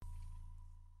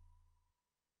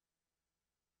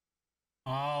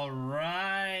All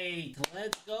right,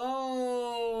 let's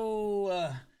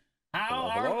go. How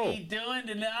are we doing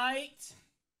tonight?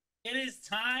 It is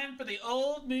time for the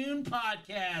Old Moon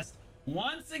Podcast.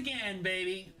 Once again,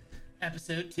 baby.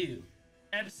 Episode 2.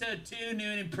 Episode 2, new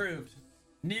and improved.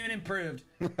 New and improved.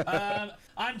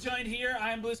 I'm joined here.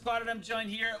 I'm Blue Squad, and I'm joined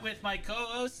here with my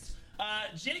co-host,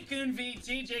 J. Kun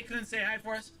VT. J. Kun, say hi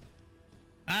for us.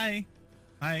 Hi.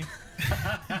 Hi.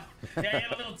 Yeah, he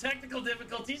had a little technical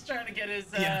difficulties trying to get his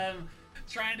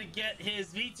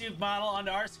VTube model onto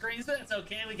our screens, but that's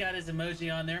okay. We got his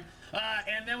emoji on there.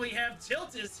 And then we have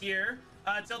Tiltus here.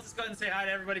 Tiltus, go ahead and say hi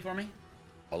to everybody for me.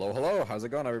 Hello, hello. How's it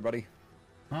going, everybody?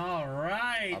 All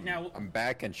right. I'm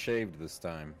back and shaved this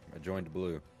time. I joined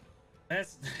Blue.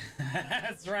 That's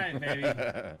right, baby.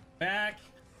 Back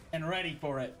and ready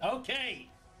for it. Okay.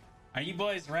 Are you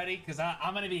boys ready? Because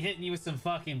I'm going to be hitting you with some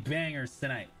fucking bangers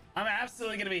tonight. I'm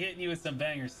absolutely going to be hitting you with some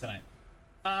bangers tonight.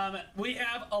 We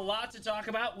have a lot to talk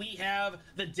about. We have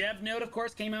the dev note, of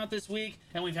course, came out this week,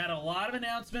 and we've had a lot of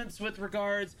announcements with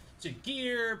regards to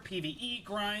gear, PvE,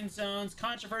 grind zones,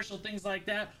 controversial things like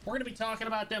that. We're going to be talking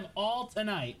about them all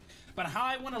tonight. But how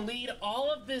I want to lead all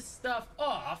of this stuff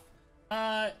off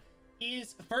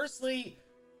is, firstly,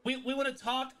 we want to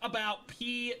talk about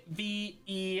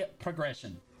PvE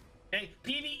progression. Okay,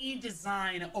 PvE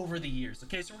design over the years.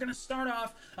 Okay, so we're gonna start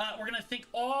off. We're gonna think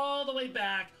all the way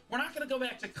back. We're not gonna go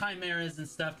back to chimeras and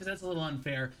stuff because that's a little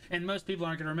unfair, and most people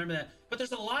aren't gonna remember that. But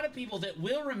there's a lot of people that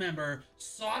will remember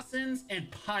Sausins and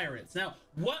Pirates. Now,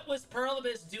 what was Pearl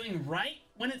Abyss doing right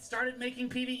when it started making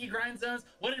PvE grind zones?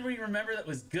 What did we remember that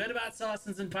was good about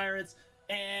Sausins and Pirates,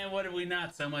 and what did we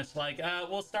not so much like?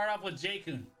 We'll start off with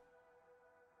J-Kun.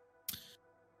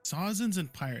 Sausins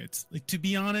and Pirates. Like, to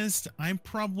be honest, I'm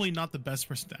probably not the best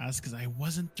person to ask because I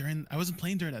wasn't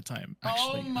playing during that time.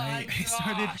 Actually, oh my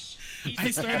gosh!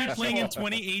 I started playing in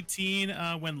 2018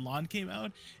 when LAN came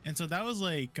out, and so that was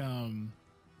like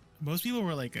most people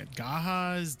were like at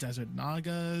Gahas, Desert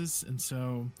Nagas, and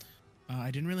so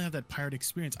I didn't really have that pirate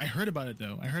experience. I heard about it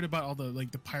though. I heard about all the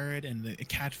the pirate and the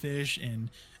catfish and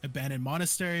abandoned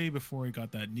monastery before we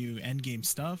got that new endgame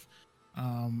stuff.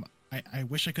 I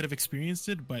wish I could have experienced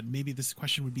it, but maybe this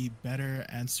question would be better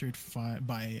answered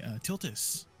by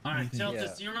Tiltus. All right,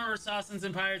 Tiltus, do you remember Sausins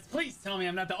and Pirates? Please tell me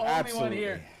I'm not the only one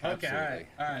here. Okay,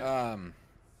 absolutely. all right.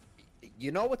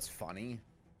 You know what's funny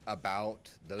about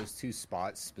those two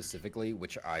spots specifically,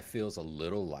 which I feel is a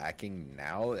little lacking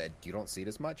now that you don't see it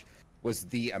as much, was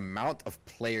the amount of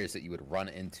players that you would run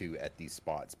into at these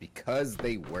spots because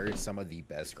they were some of the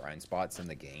best grind spots in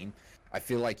the game. I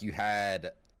feel like you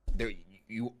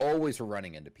always were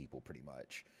running into people pretty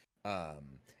much.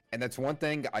 And that's one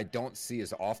thing I don't see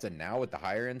as often now with the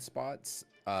higher end spots.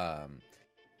 And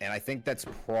I think that's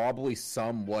probably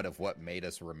somewhat of what made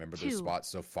us remember those spots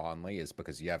so fondly is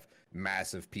because you have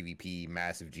massive PvP,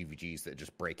 massive GVGs that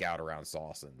just break out around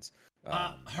Sausins.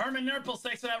 Herman Nurple,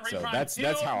 thanks for that so reprime.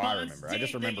 that's how I remember. I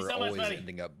just remember so always much,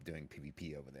 ending up doing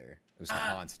PvP over there. It was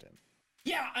constant.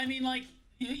 Yeah, I mean, like,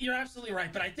 you're absolutely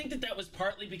right, but I think that was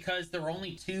partly because there were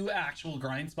only 2 actual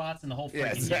grind spots in the whole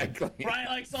freaking game.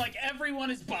 Right? So everyone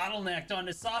is bottlenecked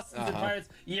onto Sausins and Pirates.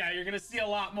 Yeah, you're gonna see a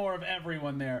lot more of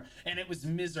everyone there, and it was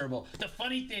miserable. The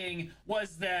funny thing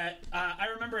was that I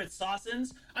remember at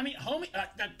Sausins, I mean,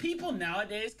 people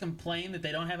nowadays complain that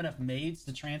they don't have enough maids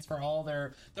to transfer all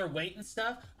their weight and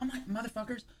stuff. I'm like,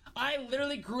 motherfuckers, I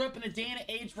literally grew up in a day and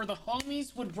age where the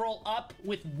homies would roll up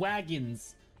with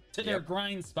wagons to their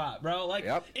grind spot, bro.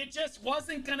 It just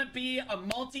wasn't gonna be a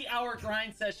multi-hour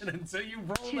grind session until you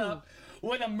rolled up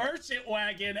with a merchant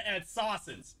wagon at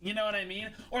Sausins. You know what I mean?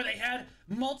 Or they had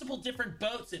multiple different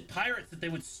boats at Pirates that they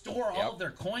would store all of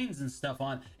their coins and stuff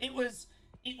on. It was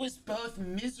both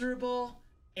miserable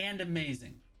and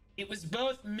amazing. It was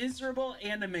both miserable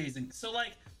and amazing. So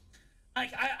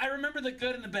I remember the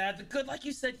good and the bad. The good, like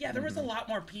you said, yeah, there was a lot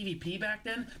more PvP back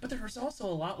then, but there was also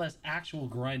a lot less actual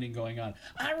grinding going on.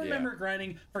 I remember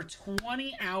grinding for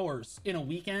 20 hours in a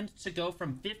weekend to go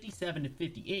from 57 to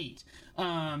 58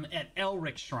 at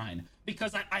Elric Shrine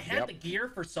because I had the gear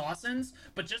for Sausins,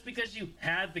 but just because you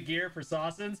had the gear for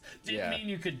Sausins didn't mean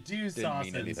you could do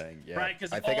Sausins. Didn't mean anything, right?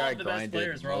 Because all the best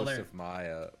players were all there.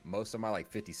 Most of my like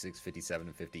 56, 57,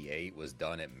 and 58 was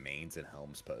done at Mains and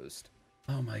Helm's Post.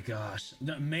 Oh my gosh.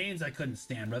 The mains I couldn't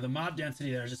stand, bro. The mob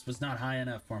density there just was not high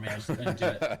enough for me. I just couldn't do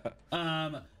it.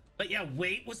 But yeah,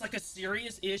 weight was like a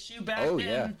serious issue back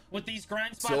then with these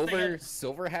grind spots.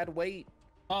 Silver had weight.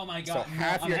 Oh my god. So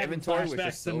half your inventory was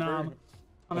just silver.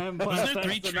 Was there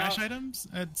 3 trash items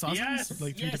at Sausage? Yes,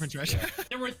 like 3 different trash. Yeah.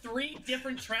 There were 3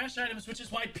 different trash items, which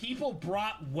is why people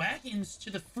brought wagons to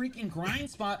the freaking grind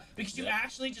spot, because you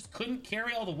actually just couldn't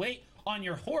carry all the weight on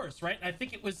your horse, right? I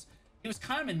think it was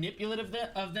kind of manipulative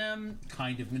of them.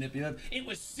 It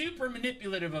was super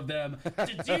manipulative of them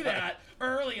to do that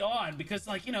early on, because,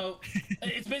 like, you know,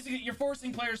 it's basically you're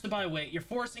forcing players to buy weight. You're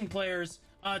forcing players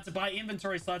to buy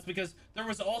inventory slots, because there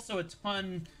was also a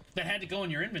ton that had to go in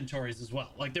your inventories as well.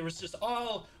 Like, there was just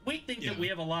we think that we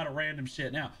have a lot of random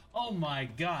shit now. Oh my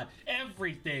god,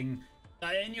 everything.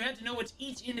 And you had to know what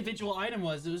each individual item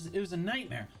was. It was a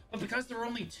nightmare. But because there were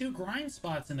only 2 grind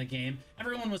spots in the game,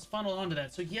 everyone was funneled onto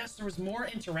that. So yes, there was more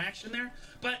interaction there.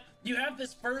 But you have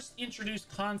this first introduced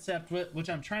concept, which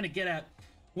I'm trying to get at,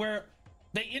 where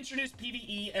they introduced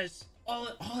PvE as all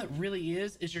it really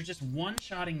is you're just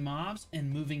one-shotting mobs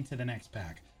and moving to the next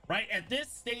pack. Right? At this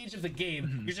stage of the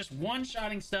game, you're just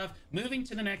one-shotting stuff, moving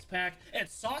to the next pack. At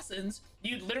Sawson's,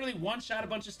 you'd literally one-shot a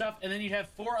bunch of stuff, and then you'd have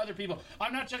 4 other people.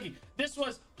 I'm not joking. This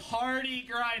was party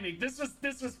grinding. This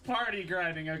was party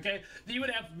grinding, okay? You would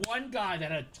have one guy that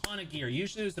had a ton of gear.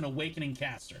 Usually it was an awakening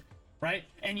caster, right?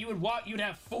 And you'd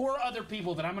have 4 other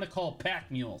people that I'm going to call pack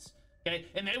mules, okay?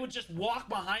 And they would just walk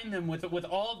behind them with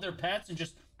all of their pets and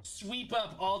just sweep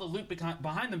up all the loot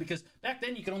behind them, because back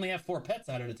then you could only have 4 pets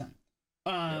out at a time.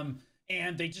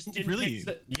 And they just didn't really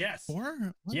yes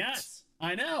 4 what? Yes,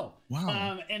 I know.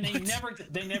 Wow. And they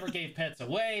never gave pets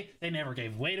away. They never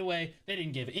gave weight away. They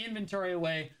didn't give inventory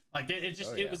away. Like,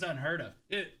 it was unheard of.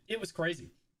 It was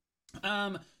crazy.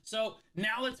 So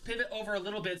now let's pivot over a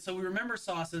little bit. So we remember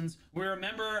Sawsons, we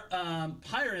remember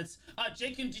Pirates.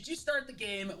 Jacob, did you start the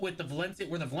game with the Valencia?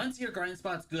 Were the Valencia grind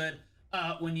spots good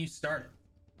when you started?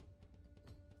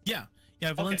 Yeah,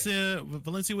 Valencia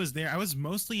was there. I was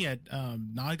mostly at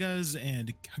Nagas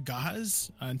and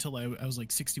Gahas until I was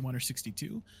like 61 or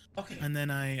 62. Okay. And then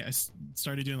I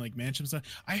started doing like mansion stuff.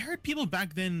 I heard people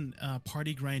back then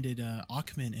party grinded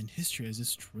Ackman and Histria. Is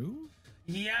this true?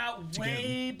 Yeah,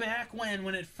 way back when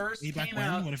it first came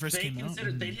out,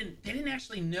 they didn't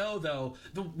actually know though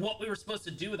what we were supposed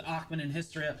to do with Ackman and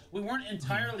Histria. We weren't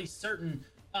entirely certain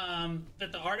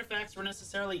that the artifacts were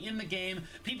necessarily in the game.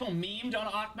 People memed on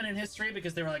Ackman and History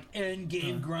because they were like end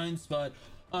game grind spot,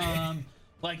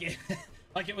 like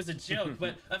it was a joke.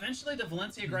 But eventually the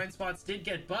Valencia grind spots did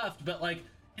get buffed. But like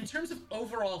in terms of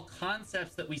overall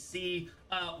concepts that we see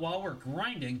while we're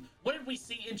grinding, what did we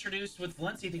see introduced with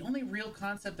Valencia? The only real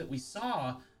concept that we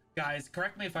saw, guys,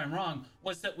 correct me if I'm wrong,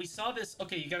 was that we saw this,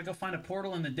 okay, you gotta go find a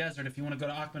portal in the desert if you want to go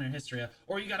to Ackman and Histria,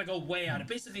 or you gotta go way out. It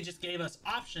basically just gave us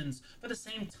options for the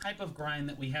same type of grind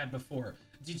that we had before.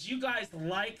 Did you guys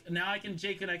like, now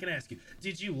Jake and I can ask you,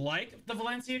 did you like the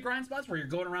Valencia grind spots where you're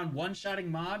going around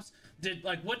one-shotting mobs?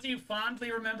 What do you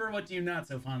fondly remember? What do you not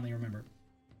so fondly remember?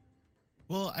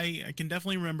 Well, I can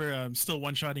definitely remember still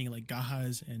one-shotting like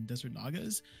Gahas and Desert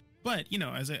Nagas. But, you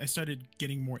know, as I started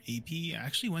getting more AP, I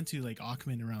actually went to like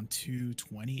Ackman around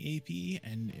 220 AP,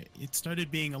 and it started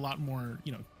being a lot more,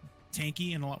 you know,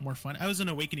 tanky and a lot more fun. I was an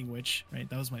Awakening Witch, right?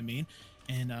 That was my main.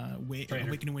 And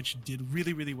Awakening Witch did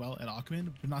really, really well at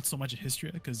Ackman, but not so much at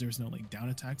Histria because there was no like down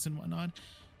attacks and whatnot.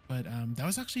 But that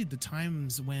was actually the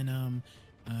times when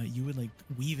you would like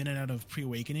weave in and out of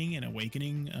pre-awakening and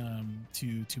awakening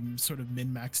to sort of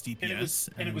min-max DPS,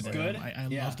 and it was good. I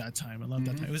loved that time. I loved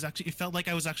that time. It felt like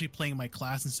I was actually playing my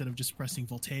class instead of just pressing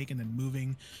voltaic and then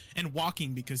moving and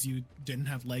walking because you didn't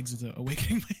have legs as an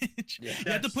awakening witch. You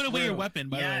had to put away your weapon.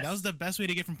 By the way, that was the best way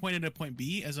to get from point A to point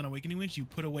B as an awakening witch. You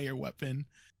put away your weapon,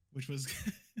 which was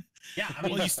I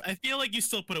mean, I feel like you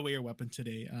still put away your weapon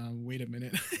today. Wait a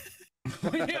minute.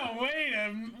 Wait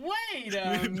a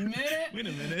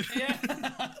minute.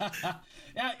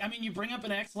 Yeah, I mean, you bring up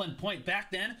an excellent point. Back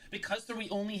then, because we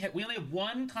only had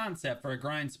one concept for a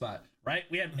grind spot, right?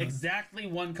 We had exactly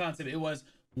one concept. It was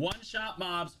one-shot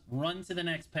mobs, run to the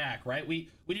next pack, right? We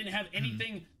didn't have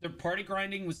anything. The party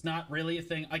grinding was not really a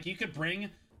thing. Like, you could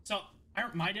bring...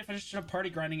 my definition of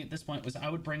party grinding at this point was I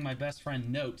would bring my best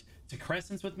friend Note to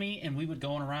Crescents with me, and we would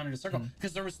go around in a circle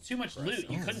because there was too much loot.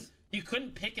 You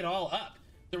couldn't pick it all up.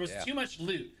 There was too much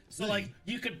loot. So like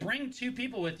you could bring 2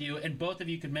 people with you, and both of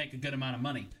you could make a good amount of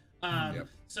money.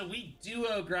 So we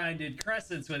duo grinded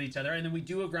Crescents with each other, and then we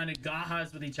duo grinded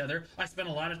Gahas with each other. I spent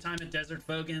a lot of time at Desert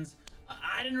Fogans.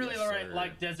 I didn't really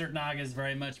like Desert Nagas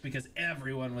very much because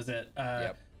everyone was at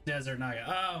Desert Naga.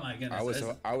 Oh my goodness.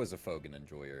 I was a Fogan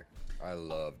enjoyer. I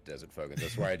loved Desert Fogan.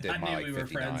 That's where I did my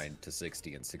 59 to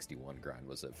 60 and 61 grind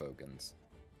was at Fogan's.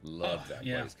 Loved that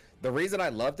place. The reason I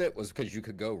loved it was because you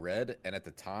could go red, and at the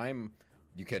time,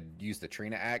 you could use the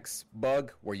Trina axe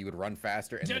bug where you would run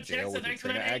faster in the jail with your thanks for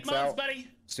Trina that 8 axe months, out. buddy.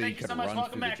 So Thank you could so much. run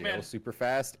Welcome through the back, jail man. super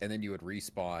fast, and then you would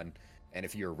respawn. And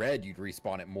if you're red, you'd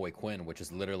respawn at Moy Quinn, which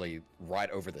is literally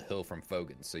right over the hill from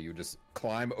Fogan's. So you would just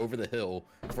climb over the hill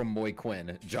from Moy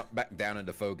Quinn, jump back down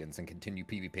into Fogan's, and continue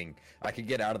PvPing. I could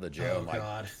get out of the jail in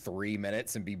like 3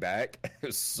 minutes and be back. It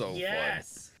was so fun.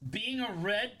 Being a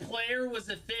red player was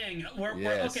a thing.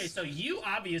 Okay, so you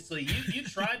obviously you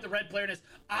tried the red playerness.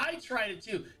 I tried it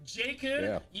too.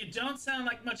 Jacob, you don't sound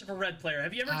like much of a red player.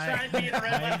 Have you ever tried being a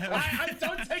red player? I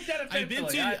don't take that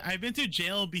offensively. I've been to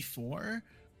jail before,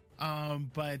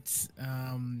 but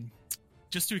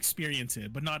just to experience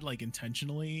it, but not like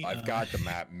intentionally. I've got the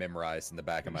map memorized in the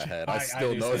back of my head. I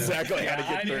still know exactly how to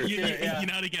get through. You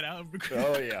know how to get out.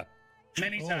 Oh yeah.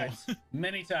 Many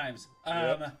times.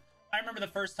 I remember the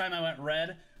first time I went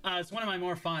red. It's one of my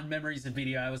more fond memories of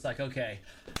video. I was like, okay,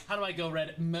 how do I go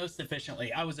red most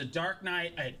efficiently? I was a Dark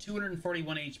Knight. I had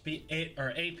 241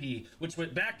 AP,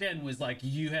 which back then was like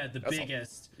you had the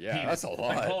biggest. That's a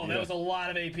lot. Like, that was a lot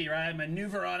of AP, right? I had my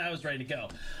maneuver on. I was ready to go.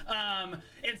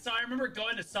 And so I remember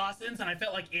going to Sawson's, and I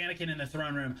felt like Anakin in the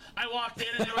throne room. I walked in,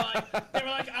 and they were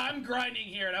like, I'm grinding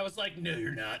here, and I was like, no,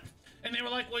 you're not. And they were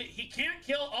like, well, he can't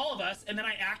kill all of us. And then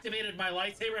I activated my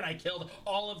lightsaber and I killed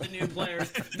all of the new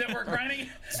players that were grinding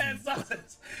at Sausage.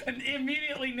 And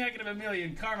immediately negative a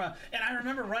million karma. And I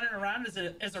remember running around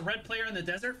as a red player in the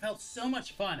desert. Felt so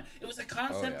much fun. It was a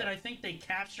concept that I think they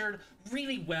captured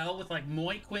really well with like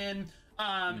Moy Quinn.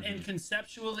 And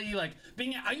conceptually, like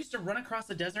I used to run across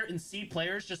the desert and see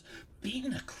players just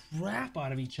beating the crap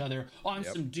out of each other on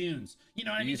some dunes. You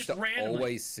know what I mean? Just randomly.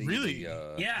 Always see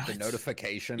the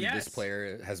notification this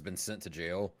player has been sent to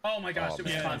jail. Oh my gosh, it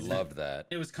was constant. I loved that.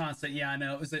 It was constant. Yeah, I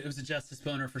know. It was a justice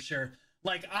boner for sure.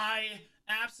 Like I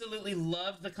absolutely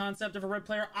loved the concept of a red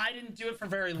player. I didn't do it for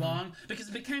very long because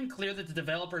it became clear that the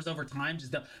developers over time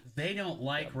they don't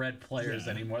like red players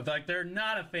anymore. Like they're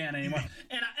not a fan anymore.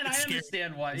 And I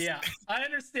understand why. Yeah, I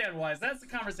understand why. So that's a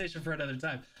conversation for another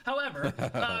time. However,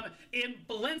 in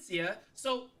Valencia,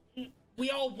 so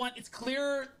it's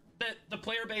clear that the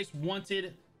player base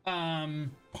wanted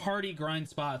party grind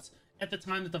spots at the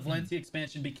time that the Valencia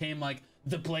expansion became like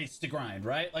the place to grind,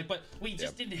 right? Like, but we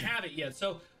just didn't have it yet.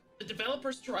 So the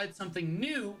developers tried something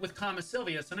new with Kama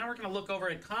Sylvia. So now we're going to look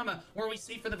over at Kama, where we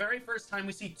see for the very first time,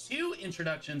 we see two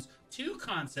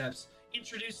concepts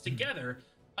introduced together.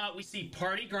 We see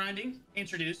party grinding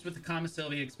introduced with the Kama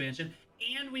Sylvia expansion.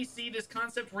 And we see this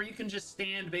concept where you can just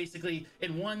stand basically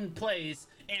in one place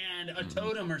and a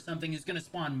totem or something is going to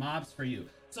spawn mobs for you.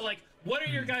 So like, what are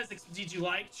your guys? Did you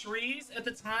like trees at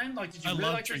the time? Like, did you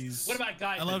really like trees? What about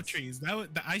guys? I love trees.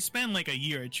 I spent like a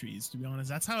year at trees, to be honest.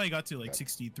 That's how I got to like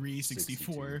 63,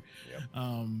 64.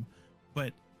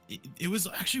 But it was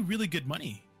actually really good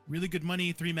money. Really good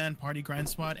money, 3-man party grind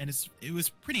spot, and it was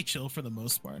pretty chill for the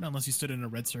most part, unless you stood in a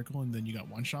red circle and then you got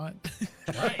one shot.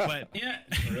 Right. But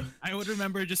I would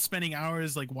remember just spending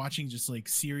hours like watching just like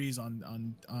series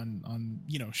on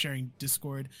sharing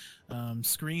Discord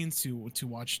screens to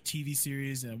watch TV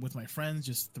series with my friends,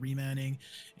 just 3-manning.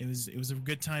 It was a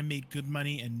good time, made good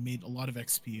money, and made a lot of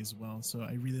XP as well. So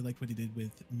I really liked what he did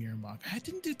with Miramok. I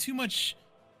didn't do too much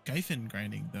Gyfin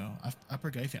grinding though. Upper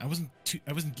Gyfin. I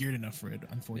wasn't geared enough for it,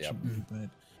 unfortunately. But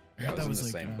I heard that was in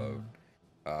the like same boat.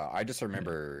 I just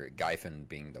remember Gyfin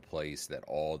being the place that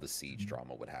all the siege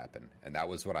drama would happen, and that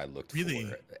was what I looked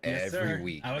for every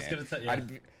week. I was gonna tell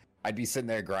you. I'd be sitting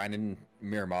there grinding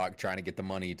Miramok, trying to get the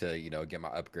money to get my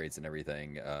upgrades and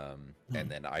everything. And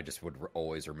then I just would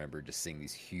always remember just seeing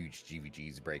these huge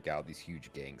GVGs break out, these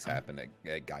huge gangs happen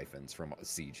at Gyfins from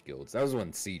siege guilds. That was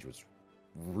when siege was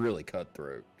really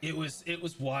cutthroat. It was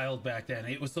wild back then.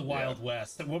 It was the Wild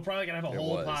West. We're probably gonna have a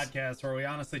whole podcast where we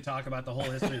honestly talk about the whole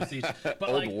history of siege. But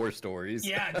old war stories.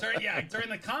 During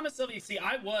the Kama Sylvia,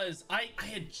 I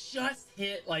had just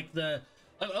hit like the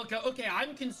okay,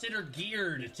 I'm considered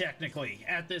geared technically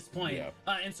at this point.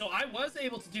 And so I was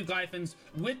able to do Gyfins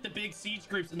with the big siege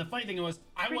groups. And the funny thing was,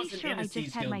 I wasn't in a siege guild. I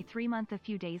just had my 3-month a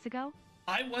few days ago.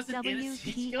 I wasn't in a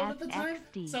siege guild at the time.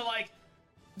 So like,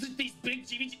 these big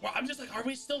GVG, I'm just like, are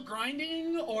we still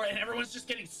grinding? And everyone's just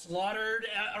getting slaughtered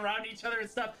around each other and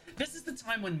stuff. This is the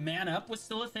time when Man Up was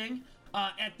still a thing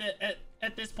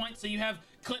at this point. So you have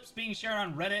clips being shared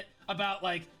on Reddit about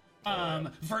like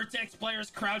Vertex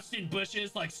players crouched in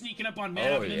bushes, like sneaking up on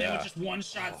Man Up, and then they would just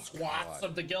one-shot swats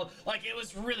of the guild. Like, it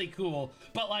was really cool.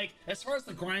 But like, as far as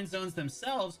the grind zones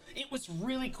themselves, it was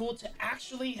really cool to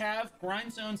actually have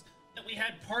grind zones that we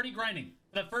had party grinding.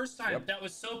 The first time, that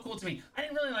was so cool to me. I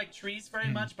didn't really like trees very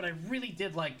much, but I really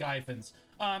did like Gyfins.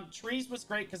 Trees was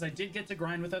great because I did get to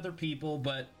grind with other people,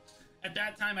 but at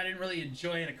that time I didn't really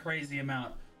enjoy it a crazy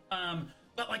amount.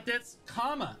 But like that's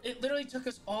Kama. It literally took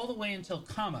us all the way until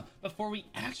Kama before we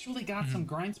actually got some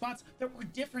grind spots that were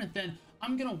different than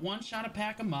I'm gonna one-shot a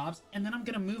pack of mobs and then I'm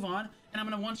gonna move on and I'm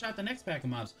gonna one-shot the next pack of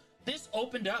mobs. This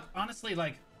opened up, honestly,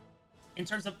 like in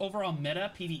terms of overall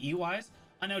meta PvE wise.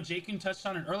 I know Jakun touched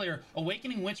on it earlier.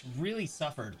 Awakening Witch really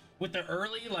suffered with the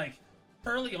early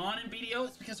on in BDO.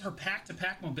 It's because her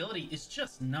pack-to-pack mobility is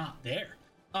just not there.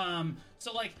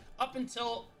 So like up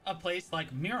until a place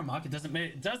like Miramok,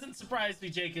 it doesn't surprise me,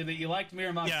 Jacob, that you liked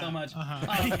Miramok so much.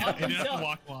 Up until,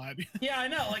 walk wide. Yeah, I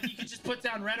know. Like you could just put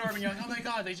down Red Orb and you're like, oh my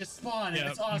god, they just spawn, and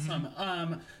it's awesome.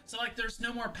 So like there's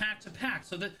no more pack to pack.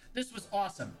 So this was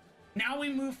awesome. Now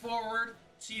we move forward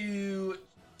to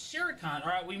Shuriken. All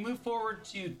right, we move forward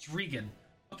to Drigan.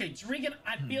 Okay, Drigan.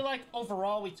 I feel like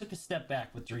overall we took a step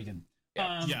back with Drigan.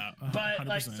 But 100%.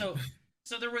 Like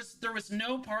so there was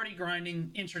no party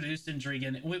grinding introduced in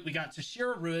Drigan. We got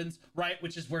Tashira Ruins, right,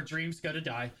 which is where dreams go to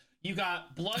die. You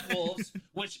got Blood Wolves,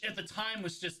 which at the time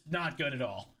was just not good at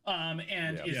all,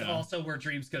 and is also where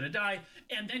dreams go to die.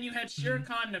 And then you had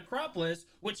Shuriken Necropolis,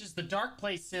 which is the dark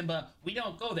place. Simba, we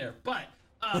don't go there. But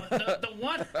the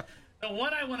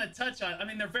one I want to touch on, I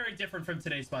mean, they're very different from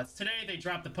today's spots. Today they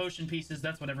drop the potion pieces.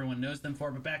 That's what everyone knows them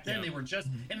for. But back then they were just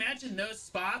imagine those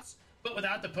spots, but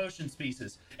without the potions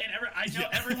pieces. And I know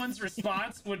everyone's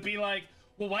response would be like,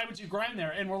 well, why would you grind there?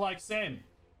 And we're like, same.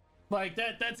 Like,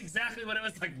 that's exactly what it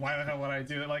was. Like, why the hell would I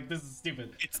do it? Like, this is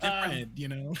stupid. It's different, you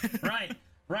know?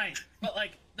 Right. But,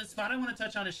 like, the spot I want to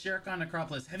touch on is Shuriken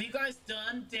Necropolis. Have you guys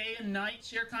done day and night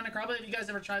Shuriken Necropolis? Have you guys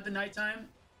ever tried the nighttime?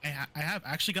 I have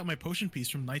actually got my potion piece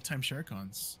from nighttime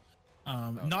Shurikens.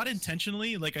 Not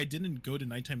intentionally, like I didn't go to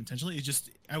nighttime intentionally. It just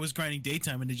I was grinding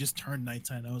daytime and it just turned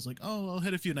nighttime. I was like, oh, I'll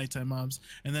hit a few nighttime mobs,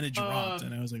 and then it dropped,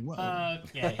 and I was like, whoa.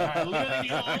 Okay, all right. Literally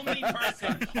the only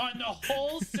person on the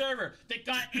whole server that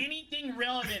got anything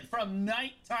relevant from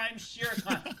nighttime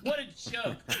Shuriken. What a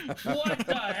joke! What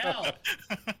the hell?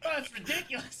 That's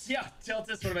ridiculous. Yeah,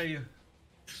 Tiltus, what about you?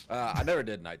 I never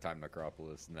did nighttime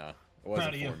Necropolis. No, it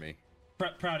wasn't for me.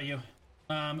 Proud of you.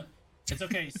 It's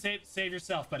okay. Save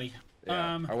yourself, buddy.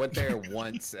 Yeah, I went there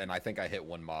once, and I think I hit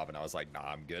one mob, and I was like, nah,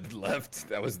 I'm good. Left.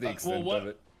 That was the extent of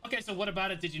it. Okay, so what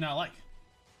about it did you not like?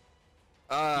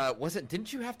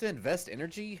 Didn't you have to invest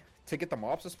energy to get the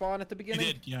mobs to spawn at the beginning?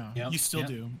 You did, yeah. Yep. You still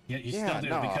do. Yeah, you still do,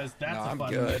 because that's a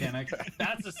fun mechanic.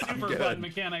 That's a super fun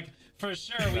mechanic, for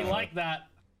sure. We like that.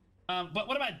 But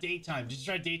what about daytime? Did you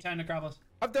try daytime Necropolis?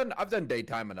 I've done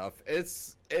daytime enough.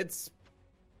 It's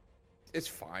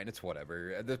fine. It's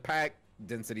whatever. The pack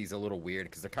density is a little weird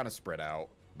because they're kind of spread out,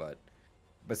 but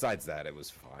besides that, it was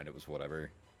fine. It was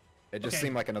whatever. It just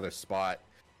seemed like another spot.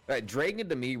 Dragon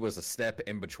to me was a step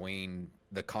in between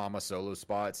the Kama solo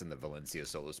spots and the Valencia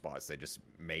solo spots. They just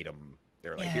made them.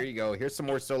 They're like, here you go. Here's some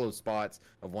more solo spots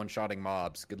of one-shotting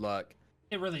mobs. Good luck.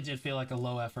 It really did feel like a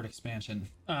low-effort expansion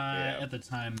at the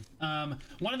time.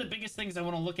 One of the biggest things I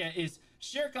want to look at is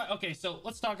Shuriken. Okay, so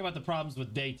let's talk about the problems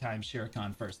with daytime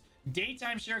Shuriken first.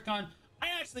 Daytime Shuriken, I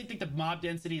actually think the mob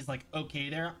density is like okay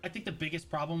there. I think the biggest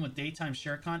problem with daytime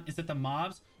Shuriken is that the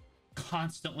mobs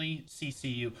constantly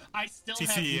CC you. I still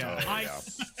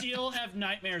have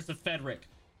nightmares of Fedric.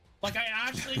 Like I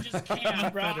actually just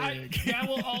can't, bro. I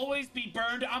will always be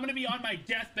burned. I'm gonna be on my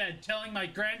deathbed telling my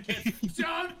grandkids,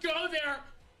 "Don't go there."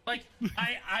 Like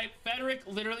Fedric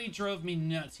literally drove me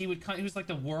nuts. He was like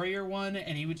the warrior one,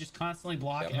 and he would just constantly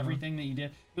block everything that you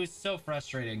did. It was so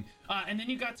frustrating. And then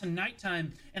you got to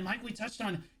nighttime, and like we touched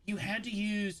on, you had to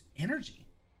use energy,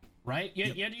 right? You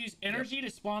had to use energy to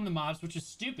spawn the mobs, which is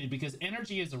stupid because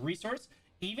energy as a resource,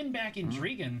 even back in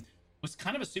Drigan, was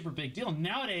kind of a super big deal.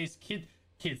 Nowadays, kids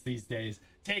these days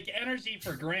take energy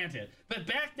for granted, but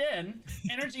back then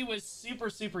energy was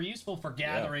super useful for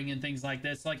gathering and things like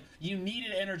this. Like you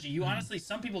needed energy. You honestly,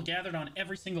 some people gathered on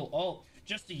every single ult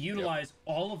just to utilize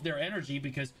all of their energy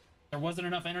because there wasn't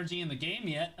enough energy in the game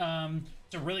yet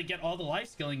to really get all the life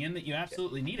skilling in that you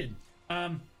absolutely needed.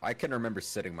 I can remember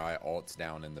sitting my alts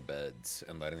down in the beds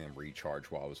and letting them recharge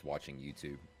while I was watching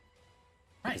YouTube.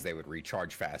 Because they would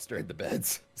recharge faster in the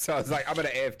beds. So I was like, I'm gonna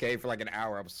AFK for like an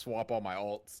hour. I'm swap all my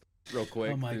alts real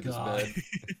quick. Oh my god.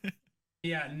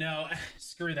 Yeah, no,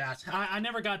 screw that. I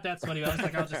never got that sweaty. I was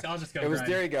like, I'll just go. It was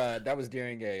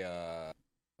during a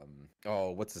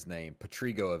what's his name?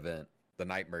 Patrigo event, the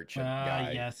night merchant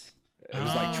guy. Yes. It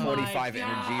was like 25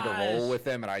 energy to roll with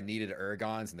him, and I needed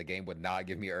Urgons, and the game would not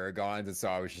give me Urgons, and so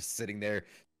I was just sitting there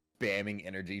spamming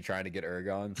energy trying to get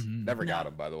Urgons. Never got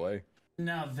them, by the way.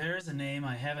 Now, there's a name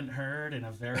I haven't heard in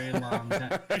a very long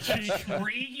time.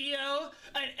 Patrigio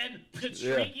and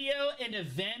Patrigio and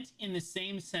event in the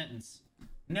same sentence.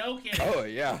 No kidding. Oh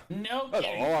yeah. No That was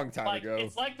kidding. a long time like, ago.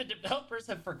 It's like the developers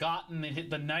have forgotten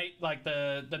the night, like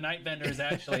the night vendor is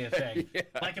actually a thing. Yeah,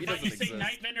 like he if doesn't you say exist.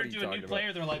 night vendor What are you to a new talking player,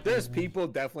 about? they're like, There's people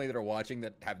definitely that are watching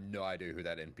that have no idea who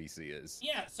that NPC is.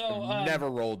 Yeah. So Never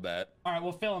rolled that. All right,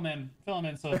 well, fill them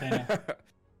in so that they know.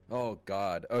 Oh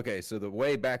God. Okay, so the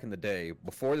way back in the day,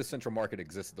 before the central market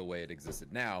existed the way it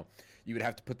existed now, you would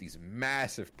have to put these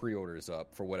massive pre-orders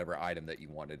up for whatever item that you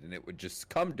wanted, and it would just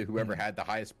come to whoever had the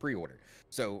highest pre-order.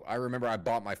 So I remember I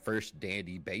bought my first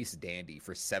base dandy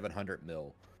for 700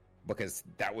 mil because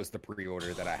that was the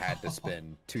pre-order that I had to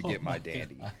spend to get my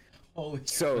dandy.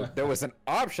 So there was an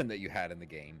option that you had in the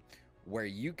game where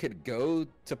you could go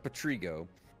to Patrigo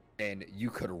and you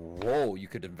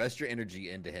could invest your energy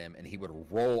into him, and he would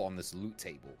roll on this loot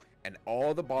table, and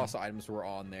all the boss items were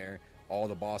on there. All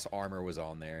the boss armor was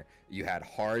on there. You had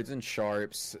hards and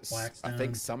sharps. I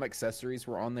think some accessories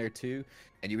were on there too.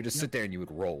 And you would just sit there and you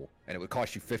would roll, and it would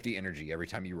cost you 50 energy every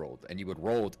time you rolled. And you would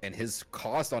roll, and his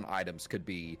cost on items could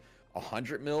be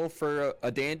 100 mil for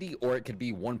a dandy, or it could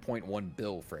be 1.1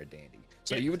 bill for a dandy.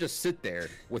 So you would just sit there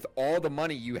with all the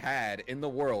money you had in the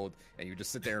world, and you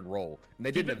just sit there and roll. And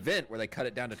they did an event where they cut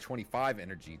it down to 25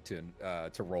 energy to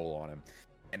roll on him.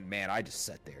 And man, I just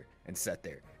sat there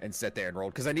and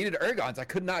rolled because I needed Ergons. I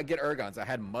could not get Ergons. I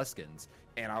had Muskins,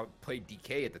 and I played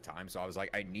DK at the time, so I was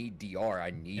like, I need DR.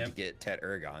 I need to get Tet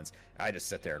Ergons. I just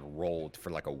sat there and rolled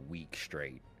for like a week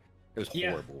straight. It was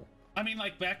horrible. I mean,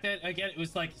 like back then, again, it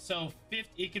was like, so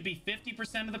it could be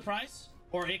 50% of the price,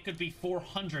 or it could be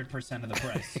 400% of the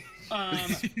price.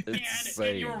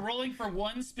 And you were rolling for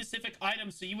one specific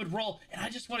item, so you would roll. And I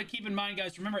just want to keep in mind,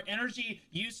 guys, remember, energy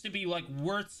used to be like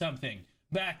worth something.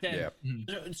 Back then,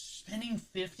 spending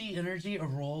 50 energy a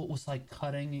roll was like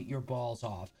cutting your balls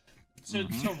off. So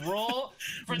to roll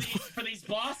for these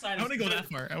boss items, I want to go that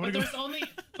far.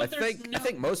 I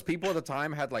think most people at the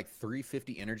time had like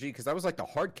 350 energy because that was like the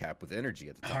hard cap with energy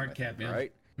at the time. Hard cap,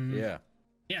 right? Mm-hmm. Yeah.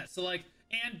 Yeah. So like,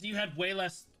 and you had way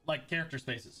less like character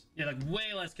spaces. Yeah, like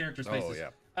way less character spaces.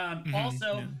 Oh yeah.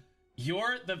 Also,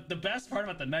 the best part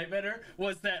about the Night Vendor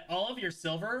was that all of your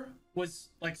silver was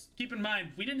like, keep in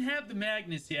mind, we didn't have the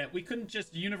Magnus yet. We couldn't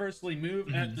just universally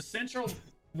move. At the central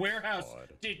warehouse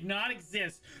did not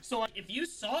exist. So like, if you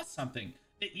saw something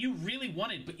that you really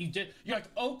wanted, but you're like,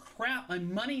 oh crap, my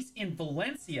money's in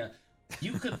Valencia.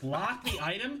 You could lock the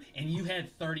item, and you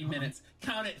had 30 minutes.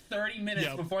 Count it, 30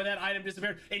 minutes before that item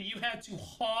disappeared, and you had to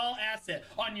haul asset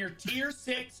on your tier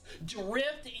 6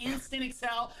 Drift Instant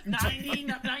Excel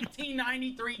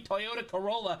 1993 Toyota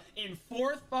Corolla in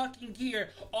 4th fucking gear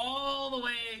all the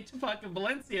way to fucking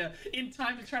Valencia in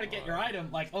time to try to get your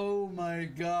item. Like, oh my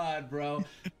god, bro.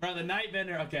 Bro, the Night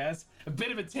Vendor, okay, that's a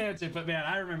bit of a tangent, but man,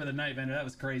 I remember the Night Vendor. That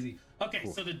was crazy. Okay,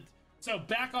 cool. So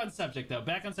back on subject, though.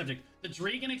 Back on subject. The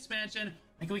Dragon expansion,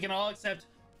 I think we can all accept,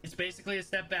 it's basically a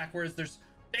step backwards.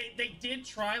 They did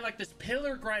try like this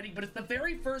pillar grinding, but it's the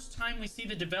very first time we see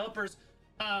the developers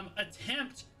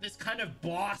attempt this kind of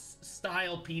boss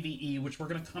style PvE, which we're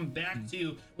gonna come back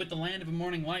to with the Land of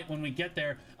Morning Light when we get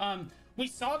there. We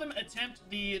saw them attempt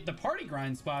the party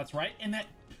grind spots, right? And that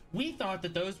we thought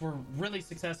that those were really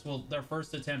successful their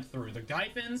first attempt through. The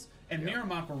Gyphins and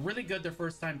Miramok were really good their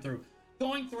first time through.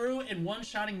 Going through and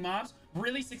one-shotting mobs,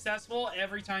 really successful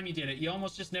every time you did it. You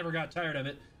almost just never got tired of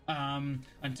it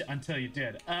until you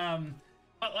did.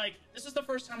 But like, this is the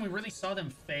first time we really saw them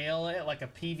fail at like a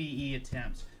PvE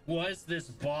attempt. Was this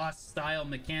boss-style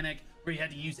mechanic where you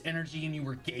had to use energy and you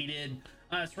were gated?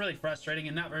 It's really frustrating,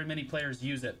 and not very many players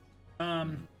use it.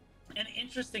 An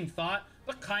interesting thought,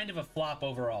 but kind of a flop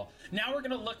overall. Now we're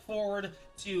going to look forward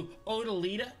to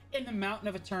Odalita and the Mountain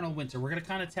of Eternal Winter. We're going to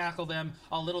kind of tackle them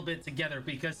a little bit together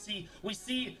because, we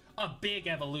see a big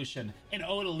evolution in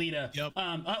Odalita. Yep.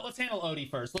 Let's handle Odie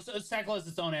first. Let's tackle as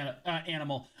its own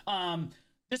animal.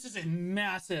 This is a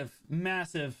massive,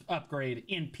 massive upgrade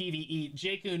in PvE.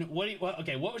 Jakun,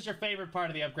 what was your favorite part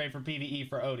of the upgrade for PvE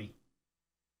for Odie?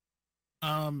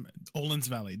 Olin's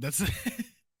Valley. That's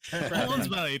Olin's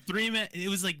Valley. 3-man. It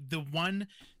was like the one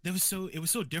that was so. It was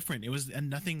so different. It was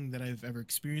nothing that I've ever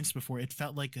experienced before. It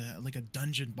felt like a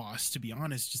dungeon boss, to be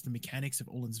honest. Just the mechanics of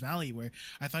Olin's Valley, where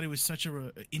I thought it was such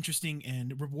a interesting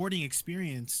and rewarding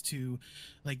experience. To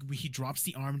like, he drops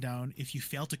the arm down. If you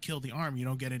fail to kill the arm, you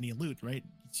don't get any loot, right?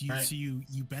 So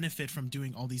you benefit from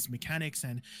doing all these mechanics,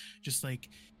 and just like,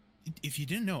 if you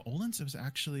didn't know, Olin's was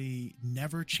actually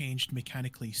never changed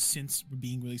mechanically since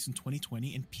being released in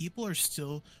 2020, and people are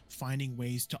still finding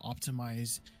ways to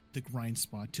optimize the grind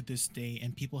spot to this day,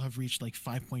 and people have reached like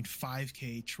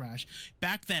 5.5k trash.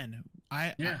 Back then,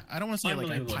 I don't want to say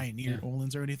like I pioneered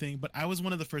Olin's or anything, but I was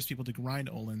one of the first people to grind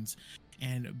Olin's,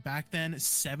 And back then,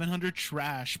 700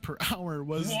 trash per hour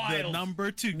was Wild. the number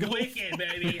to go. Wicked,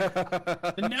 baby.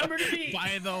 The number to beat.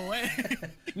 By the way,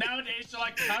 Nowadays, you're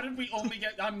like, how did we only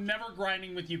get? I'm never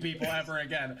grinding with you people ever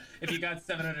again. If you got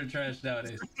 700 trash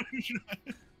nowadays.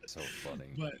 So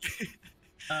funny. But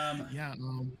yeah,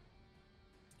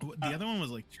 the other one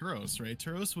was like Turos, right?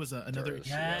 Turos was another. Turos,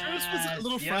 Turos was a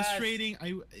little frustrating.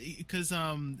 Because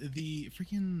the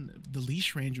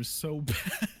leash range was so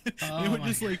bad. Oh They would my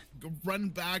just God. like run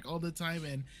back all the time,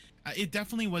 and it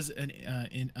definitely was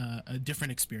a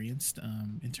different experience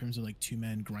in terms of like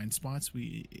 2-man grind spots.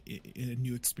 A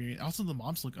new experience. Also, the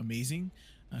mobs look amazing.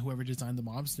 Whoever designed the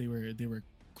mobs, they were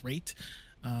great,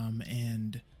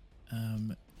 and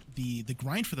the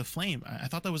grind for the flame. I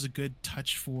thought that was a good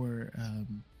touch for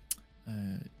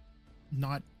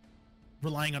not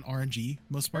relying on RNG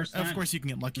most part. Of course, you can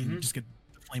get lucky and just get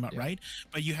the flame out right,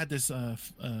 but you had this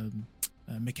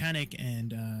mechanic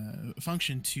and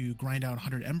function to grind out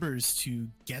 100 embers to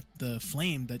get the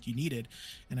flame that you needed,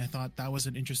 and I thought that was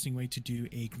an interesting way to do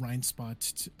a grind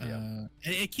spot. And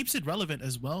it keeps it relevant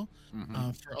as well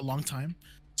for a long time.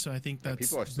 So I think that's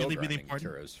people are still really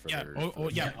important. Turos for Yeah. their,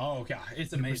 Yeah. Oh god,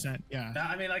 it's amazing. Yeah.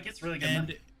 I mean, like, it's really good.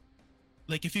 And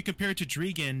like if you compare it to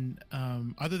Drigan,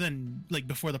 other than like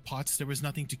before the pots, there was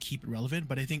nothing to keep it relevant.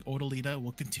 But I think Odalita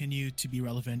will continue to be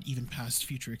relevant even past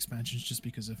future expansions, just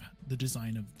because of the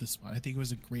design of the spot. I think it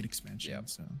was a great expansion. Yep.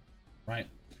 So Right.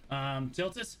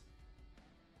 Tiltus?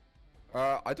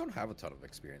 I don't have a ton of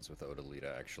experience with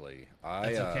Odalita actually.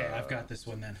 That's okay. I've got this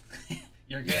one then.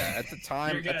 You're good. Yeah, at the You're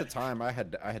time, good.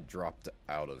 I had dropped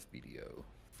out of BDO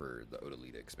for the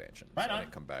Odalita expansion. Right so on. I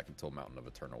didn't come back until Mountain of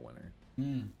Eternal Winter.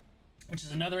 Which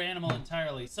is another animal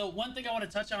entirely. So one thing I want to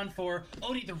touch on for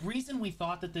Odie, the reason we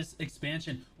thought that this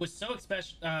expansion was so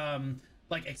exceptional,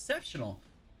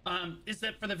 is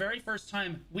that for the very first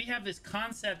time we have this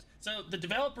concept. So the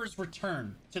developers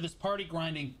return to this party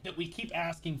grinding that we keep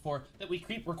asking for, that we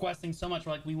keep requesting so much.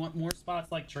 We're like, we want more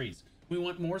spots like trees. We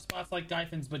want more spots like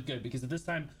Gyphins, but good, because at this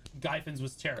time Gyphins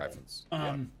was terrible.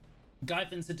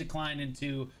 Gyphins had declined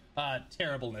into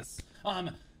terribleness.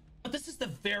 But this is the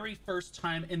very first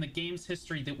time in the game's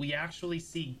history that we actually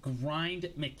see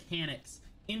grind mechanics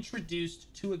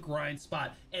introduced to a grind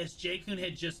spot. As J-Kun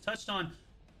had just touched on,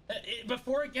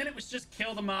 before, again, it was just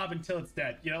kill the mob until it's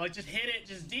dead. You know, like just hit it,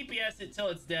 just DPS it till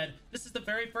it's dead. This is the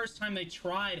very first time they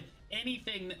tried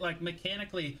anything that, like,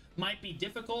 mechanically might be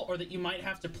difficult or that you might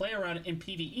have to play around in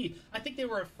PvE. I think they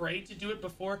were afraid to do it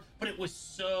before, but it was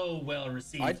so well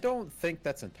received. I don't think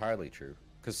that's entirely true,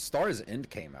 because Star's End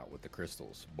came out with the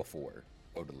crystals before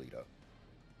Odalita.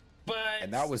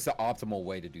 And that was the optimal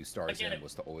way to do Star's End,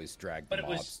 was to always drag the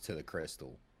mobs to the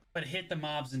crystal. But hit the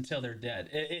mobs until they're dead.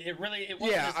 It really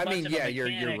wasn't Yeah, as I much mean, of a yeah, you're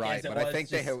mechanic right, as it but I was think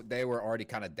just... they were already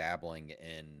kind of dabbling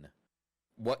in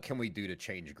what can we do to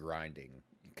change grinding.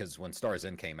 Because when Star's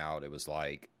End came out, it was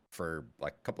like for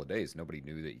like a couple of days, nobody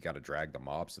knew that you got to drag the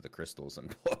mobs to the crystals and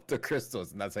pull up the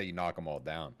crystals, and that's how you knock them all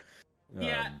down.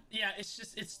 Yeah, it's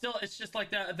just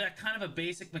like that kind of a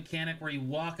basic mechanic where you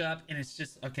walk up and it's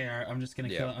just okay. I'm just gonna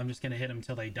kill. I'm just gonna hit them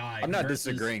until they die. I'm not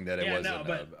disagreeing that it wasn't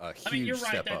a huge I mean, you're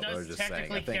right. step That up. I was does just saying, I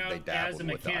technically think they count as a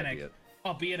dabbled with the mechanic, idea.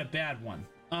 albeit a bad one.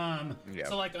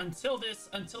 So like until this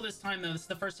time though, this is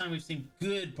the first time we've seen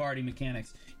good party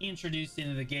mechanics introduced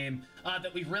into the game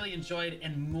that we really enjoyed,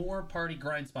 and more party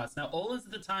grind spots. Now, Olin's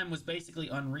at the time was basically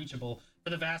unreachable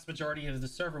for the vast majority of the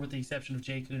server, with the exception of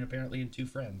J-Kun apparently and 2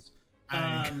 friends.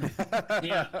 Like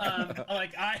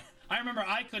I remember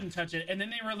I couldn't touch it, and then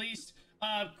they released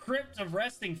Crypt of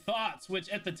Resting Thoughts, which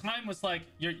at the time was like,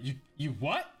 you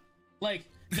what? Like,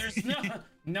 there's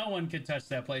no one could touch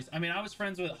that place. I mean, I was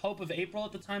friends with Hope of April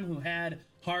at the time, who had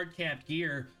hard capped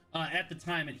gear at the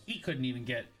time, and he couldn't even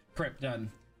get Crypt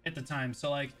done at the time. So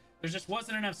like, there just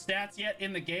wasn't enough stats yet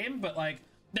in the game, but like,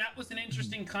 that was an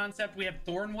interesting concept. We have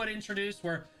Thornwood introduced,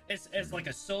 where it's as like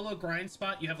a solo grind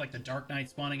spot. You have like the Dark Knight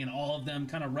spawning, and all of them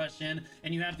kind of rush in,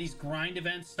 and you have these grind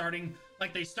events starting.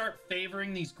 Like, they start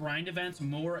favoring these grind events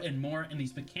more and more, and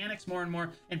these mechanics more and more.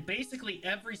 And basically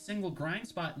every single grind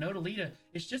spot in Odalita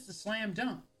is just a slam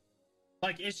dunk.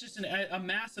 Like, it's just a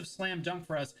massive slam dunk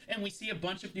for us, and we see a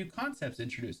bunch of new concepts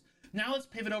introduced. Now let's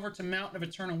pivot over to Mountain of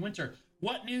Eternal Winter.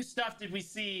 What new stuff did we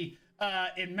see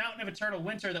in Mountain of Eternal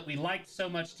Winter that we liked so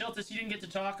much? Tiltus, you didn't get to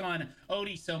talk on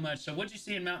Odie so much, so what'd you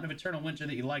see in Mountain of Eternal Winter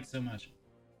that you liked so much?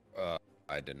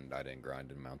 I didn't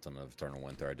grind in Mountain of Eternal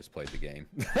Winter. I just played the game.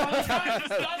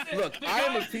 Look, I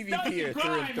am a PvPer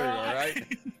through and through, all right?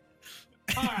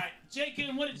 All right,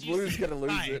 J-Kun, what did you Blue's see? gonna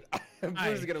lose it.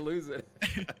 Blue's gonna lose it.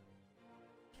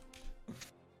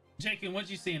 J-Kun, what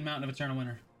did you see in Mountain of Eternal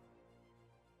Winter?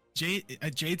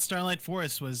 Jade Starlight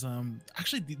Forest was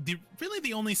actually really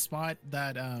the only spot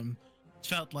that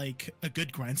felt like a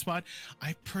good grind spot.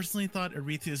 I personally thought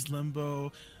Arethia's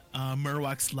Limbo,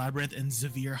 Murwak's Labyrinth, and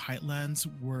Xavier Heightlands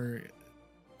were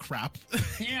crap.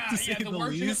 Yeah, the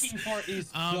word you're looking for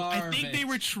is I think they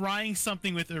were trying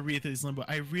something with Arethia's Limbo.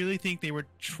 I really think they were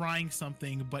trying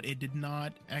something, but it did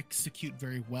not execute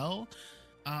very well.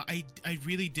 I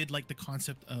really did like the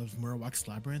concept of Murwak's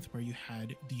Labyrinth, where you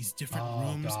had these different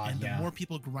rooms, and the more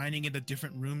people grinding in the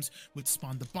different rooms would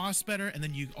spawn the boss better, and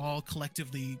then you all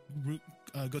collectively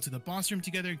go to the boss room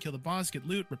together and kill the boss, get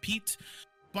loot, repeat.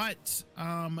 But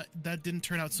that didn't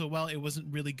turn out so well. It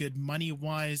wasn't really good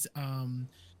money-wise.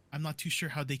 I'm not too sure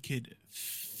how they could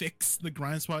fix the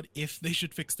grind spot, if they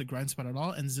should fix the grind spot at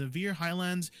all. And Xavier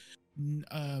Highlands,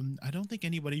 I don't think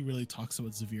anybody really talks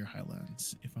about Xavier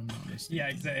Highlands, if I'm not mistaken. Yeah,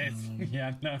 exactly.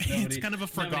 Nobody, it's kind of a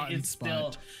forgotten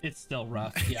spot. It's still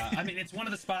rough. Yeah, I mean, it's one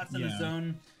of the spots in the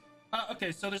zone.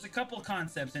 Okay, so there's a couple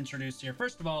concepts introduced here.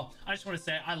 First of all, I just want to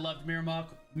say I loved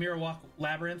Mirrorwalk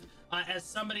Labyrinth. As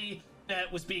somebody that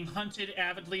was being hunted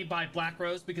avidly by Black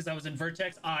Rose because I was in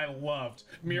Vertex, I loved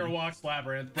Mirrorwalk's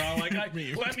Labyrinth, bro. Like, let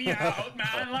me out,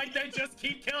 man. Like, they just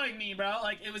keep killing me, bro.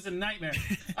 Like, it was a nightmare.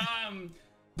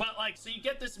 But like, so you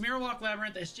get this Mirrorwalk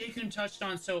Labyrinth, as J-Kun touched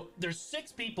on. So there's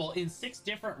 6 people in 6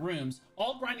 different rooms,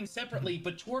 all grinding separately,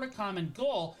 but toward a common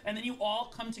goal, and then you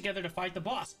all come together to fight the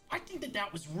boss. I think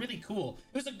that was really cool.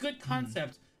 It was a good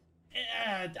concept.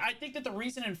 I think that the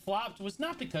reason it flopped was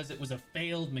not because it was a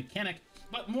failed mechanic,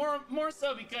 but more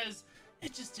so because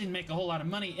it just didn't make a whole lot of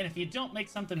money. And if you don't make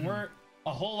something worth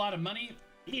a whole lot of money,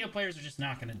 video players are just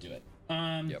not going to do it.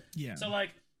 Yeah. So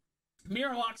like,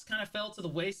 Mirrorwalks kind of fell to the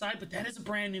wayside, but that is a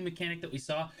brand new mechanic that we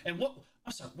saw. And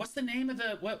what's the name of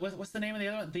the what's the name of the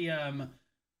other one?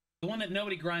 The one that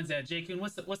nobody grinds at, J-Kun,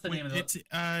 what's the name of the It's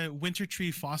Winter Tree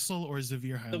Fossil or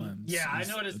Xavier Highlands. I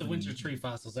know it is the Winter Tree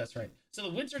Fossils, that's right. So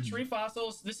the Winter Tree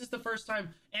Fossils, this is the first time,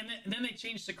 and then they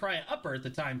changed Sakurai Upper at the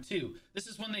time too. This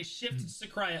is when they shifted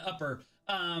Sakurai Upper.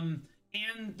 And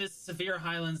this Xavier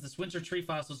Highlands, this Winter Tree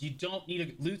Fossils, you don't need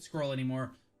a loot scroll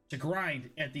anymore to grind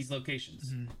at these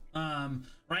locations.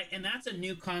 Right, and that's a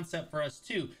new concept for us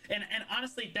too. And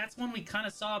honestly, that's when we kind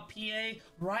of saw PA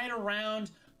right around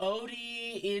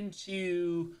Odie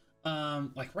into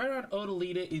right around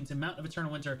Odalita into Mountain of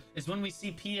Eternal Winter is when we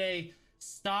see PA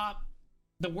stop.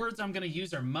 The words I'm going to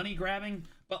use are money grabbing,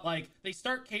 but like they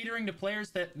start catering to players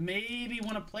that maybe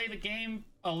want to play the game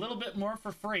a little bit more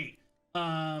for free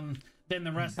than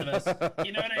the rest of us.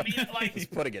 You know what I mean? Like, he's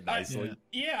putting it nicely.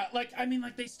 Yeah, like I mean,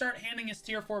 like they start handing us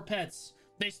tier 4 pets.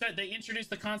 They introduce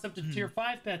the concept of tier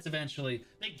 5 pets eventually.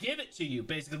 They give it to you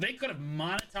basically. They could have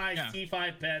monetized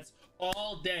T5 pets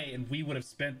all day, and we would have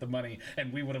spent the money,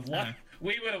 and we would have liked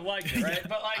it, right?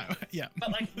 But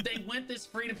like, they went this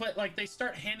free to play. Like they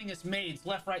start handing us maids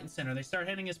left, right, and center. They start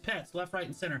handing us pets left, right,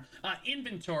 and center.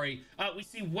 Inventory. We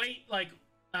see weight. Like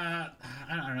I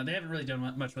don't know. They haven't really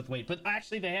done much with weight, but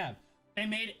actually they have. They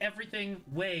made everything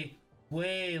way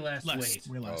less weight.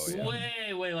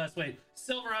 Way less weight.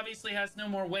 Silver obviously has no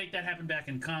more weight. That happened back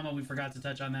in Kama. We forgot to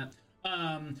touch on that.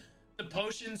 The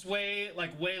potions way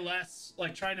less.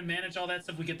 Like trying to manage all that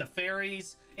stuff. We get the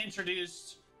fairies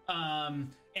introduced.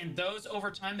 And those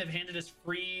over time they've handed us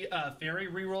free fairy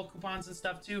reroll coupons and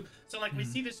stuff too. So like we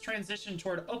see this transition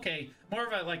toward more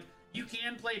of a like you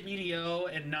can play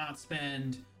BDO and not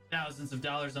spend thousands of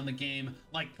dollars on the game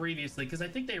like previously, because I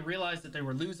think they realized that they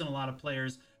were losing a lot of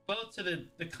players both to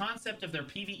the concept of their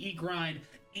PvE grind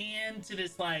and to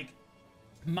this like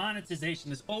monetization,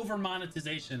 this over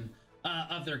monetization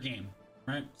of their game,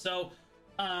 right? So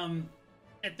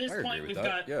at this point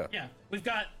we've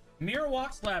got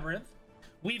Mirrorwalk's Labyrinth,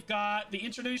 we've got the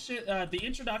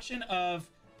introduction of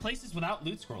places without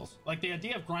loot scrolls, like the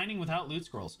idea of grinding without loot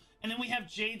scrolls, and then we have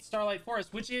Jade Starlight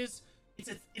Forest, which is it's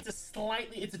a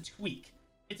tweak.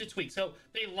 It's a tweak. So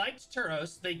they liked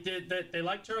Turos. They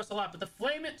liked Turos a lot, but the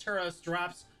flame at Turos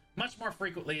drops much more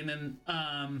frequently, and then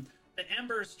the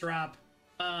embers drop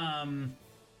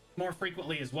more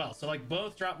frequently as well. So like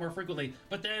both drop more frequently.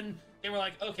 But then they were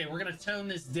like, okay, we're gonna tone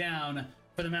this down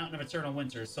for the Mountain of Eternal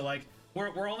Winter. So like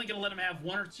we're only gonna let them have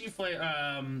one or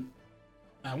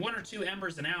two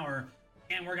embers an hour,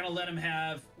 and we're gonna let them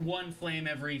have one flame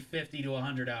every 50 to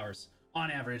 100 hours. On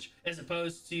average, as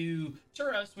opposed to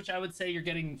Turos, which I would say you're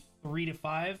getting 3 to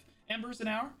 5 embers an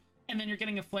hour, and then you're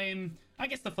getting a flame. I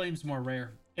guess the flame's more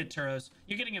rare at Turos.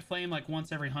 You're getting a flame like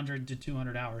once every 100 to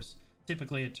 200 hours,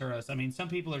 typically at Turos. I mean, some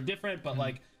people are different, but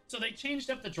like, so they changed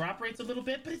up the drop rates a little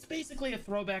bit, but it's basically a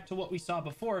throwback to what we saw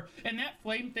before, and that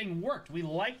flame thing worked. We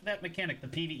liked that mechanic. The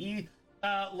PvE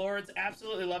Lords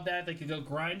absolutely love that. They could go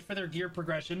grind for their gear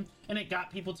progression, and it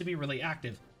got people to be really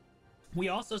active. We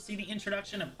also see the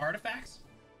introduction of artifacts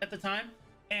at the time,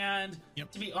 and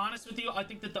to be honest with you, I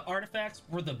think that the artifacts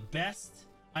were the best.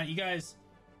 You guys,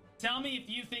 tell me if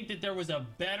you think that there was a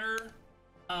better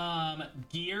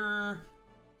gear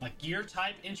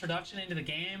type introduction into the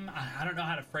game. I don't know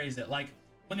how to phrase it. Like,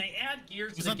 when they add gear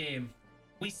to the game,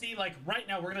 we see, like, right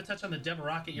now, we're going to touch on the Devil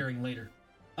Rocket earring later.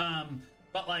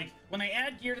 But, like, when they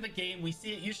add gear to the game, we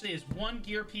see it usually as one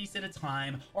gear piece at a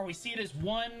time, or we see it as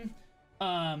one,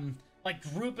 like,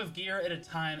 group of gear at a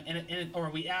time, or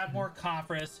we add more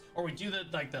Coffrus, or we do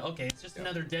okay, it's just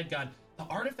another dead god. The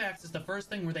artifacts is the first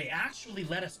thing where they actually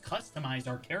let us customize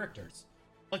our characters.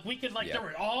 Like, we could, there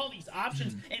were all these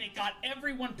options, and it got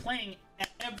everyone playing at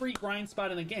every grind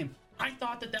spot in the game. I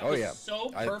thought that was so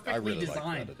perfectly I really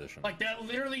designed. That edition. Like, that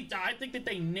literally, I think that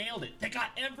they nailed it. They got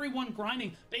everyone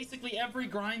grinding, basically every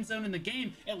grind zone in the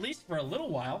game, at least for a little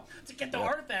while, to get the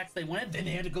artifacts they wanted. Then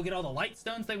they had to go get all the light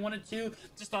stones they wanted to,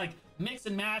 just like mix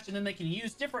and match, and then they can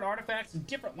use different artifacts and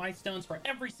different light stones for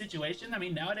every situation. I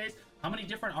mean, nowadays, how many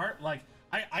different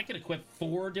I could equip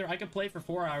I could play for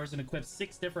 4 hours and equip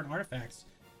 6 different artifacts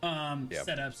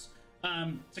setups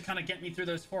to kind of get me through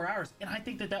those 4 hours. And I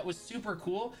think that was super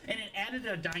cool, and it added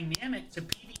a dynamic to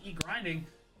PvE grinding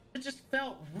that just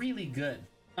felt really good.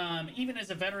 Even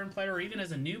as a veteran player, or even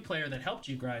as a new player that helped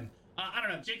you grind. I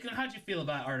don't know, Jake, how'd you feel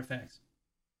about artifacts?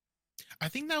 I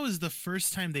think that was the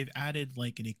first time they've added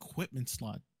like an equipment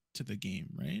slot to the game,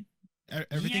 right?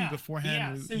 Everything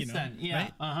beforehand, since then,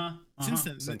 right?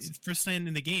 Since then, first time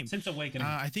in the game, since Awakening.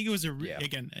 I think it was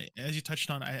again, as you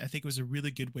touched on, I think it was a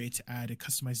really good way to add a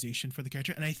customization for the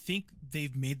character, and I think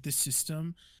they've made the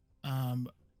system.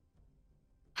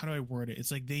 How do I word it?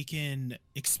 It's like they can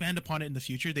expand upon it in the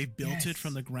future. They've built it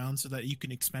from the ground so that you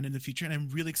can expand in the future. And I'm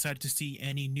really excited to see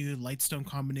any new lightstone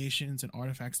combinations and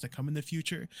artifacts that come in the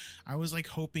future. I was like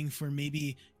hoping for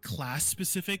maybe class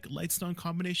specific lightstone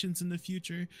combinations in the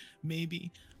future.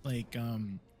 Maybe like,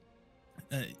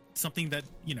 something that,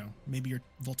 maybe your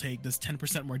Voltaic does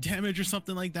 10% more damage or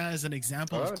something like that as an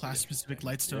example of class specific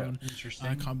lightstone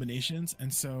combinations.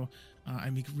 And so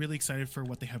I'm really excited for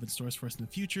what they have in stores for us in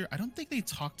the future. I don't think they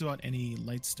talked about any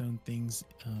lightstone things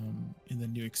in the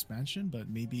new expansion, but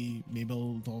maybe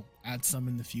they'll add some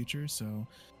in the future. So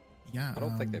yeah, I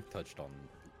don't think they've touched on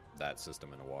that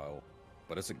system in a while,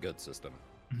 but it's a good system.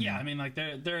 Yeah, I mean, like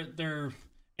their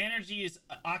energy is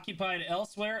occupied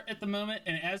elsewhere at the moment,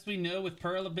 and as we know with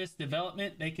Pearl Abyss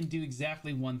development, they can do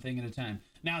exactly one thing at a time.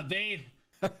 Now they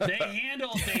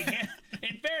handle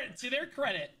in fair to their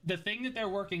credit, the thing that they're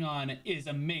working on is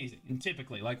amazing, and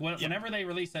typically whenever they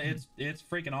release it, it's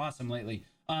freaking awesome lately,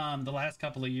 the last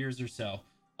couple of years or so,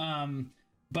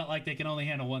 but like they can only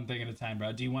handle one thing at a time,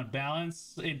 bro. Do you want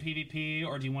balance in PvP,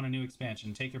 or do you want a new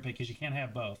expansion? Take your pick, because you can't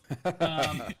have both.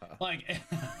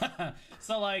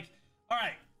 So all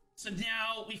right, so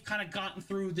now we've kind of gotten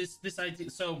through this idea.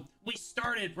 So we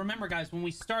started, remember guys, when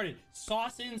we started,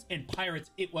 Sausins and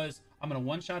Pirates, it was, I'm going to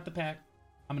one-shot the pack,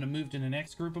 I'm going to move to the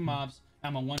next group of mobs,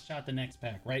 I'm going to one-shot the next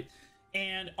pack, right?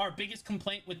 And our biggest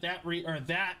complaint with that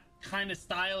that kind of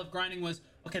style of grinding was,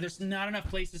 okay, there's not enough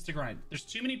places to grind. There's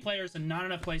too many players and not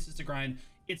enough places to grind.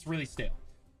 It's really stale.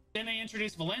 Then they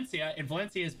introduced Valencia, and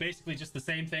Valencia is basically just the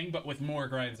same thing, but with more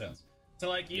grind zones.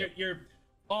 So you're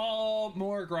all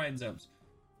more grind zones.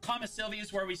 Kama Sylvia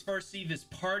is where we first see this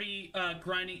party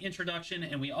grinding introduction,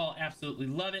 and we all absolutely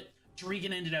love it.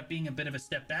 Drigan ended up being a bit of a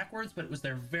step backwards, but it was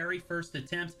their very first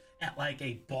attempt at like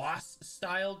a boss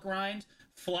style grind.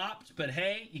 Flopped, but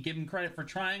hey, you give them credit for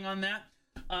trying on that.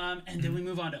 And then we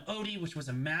move on to Odie, which was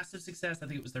a massive success. I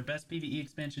think it was their best PvE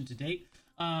expansion to date.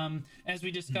 As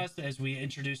we discussed, as we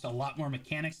introduced a lot more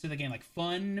mechanics to the game, like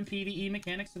fun PvE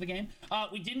mechanics to the game.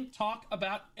 We didn't talk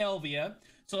about Elvia,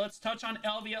 so let's touch on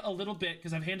Elvia a little bit,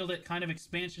 because I've handled it kind of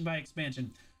expansion by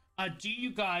expansion. Do you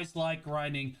guys like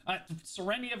grinding?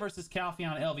 Serenia versus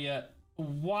Calpheon Elvia,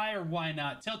 why or why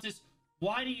not? Tiltus,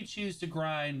 why do you choose to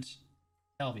grind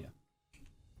Elvia?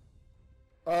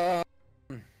 Well,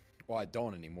 I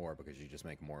don't anymore, because you just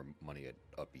make more money at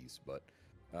uppies, but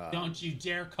don't you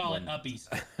dare call it uppies.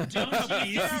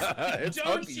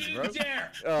 Don't you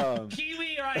dare.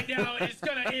 Kiwi right now is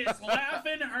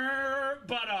laughing her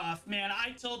butt off, man.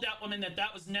 I told that woman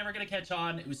that was never gonna catch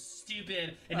on. It was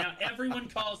stupid, and now everyone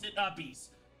calls it uppies.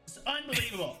 It's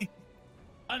unbelievable.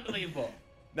 Unbelievable.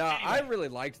 Now, anyway. I really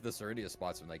liked the Serenia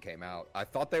spots when they came out. I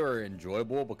thought they were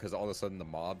enjoyable because all of a sudden the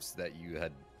mobs that you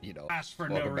had, asked for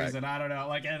no reason. I don't know.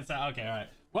 Like, it's okay, all right.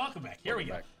 Welcome back. Here we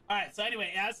go. Back. All right. So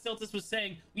anyway, as Stiltus was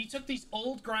saying, we took these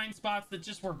old grind spots that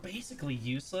just were basically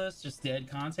useless, just dead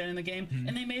content in the game,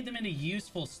 and they made them into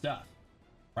useful stuff.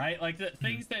 Right? Like the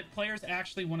things that players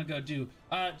actually want to go do.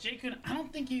 Jake, I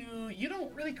don't think you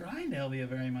don't really grind Elvia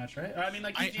very much, right? I mean,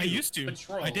 like I used to.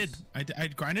 Patrols. I did. I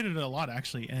grinded it a lot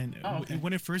actually, and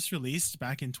when it first released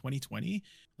back in 2020,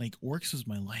 like Orcs was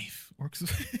my life.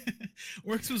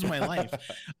 Orcs was my life.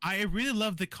 I really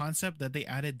loved the concept that they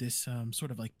added this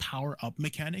sort of like power up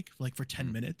mechanic, like for 10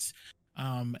 minutes,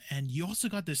 and you also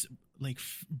got this like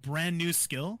brand new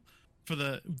skill.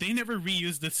 They never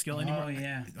reused this skill anymore. Oh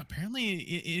yeah. Apparently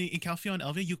in Calpheon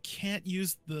Elvia you can't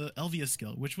use the Elvia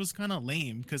skill, which was kind of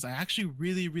lame because I actually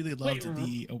really loved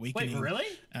the Awakening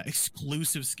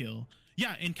exclusive skill.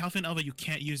 Yeah, in Calpheon Elvia you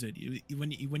can't use it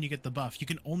when you get the buff. You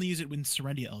can only use it in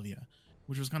Serendia Elvia,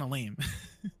 which was kind of lame.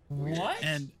 What?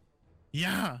 And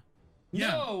yeah.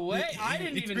 No way. I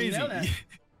didn't even know that.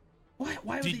 Why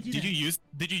would they do that?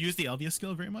 Did you use the Elvia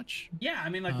skill very much? Yeah, I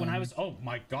mean, like when I was, oh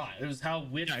my god, it was how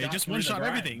Witch. Yeah, got it just through one the shot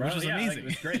grind, everything, bro. which was yeah, amazing.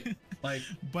 Like, it was great. Like,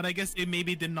 but I guess they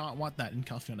maybe did not want that in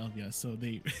Calpheon Elvia, so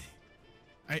they.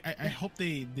 I hope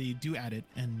they do add it,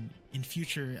 and in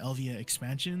future Elvia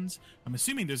expansions, I'm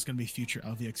assuming there's going to be future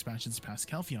Elvia expansions past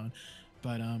Calpheon,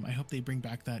 but I hope they bring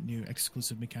back that new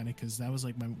exclusive mechanic because that was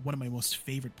like one of my most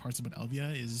favorite parts about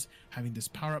Elvia is having this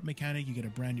power up mechanic. You get a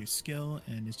brand new skill,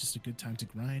 and it's just a good time to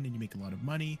grind, and you make a lot of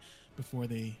money before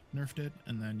they nerfed it,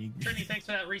 and then you. Trinity, thanks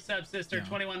for that resub, sister. Yeah.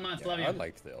 21 months, Yeah, love you. I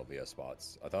liked the Elvia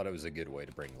spots. I thought it was a good way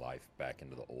to bring life back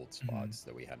into the old spots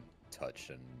that we hadn't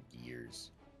touched in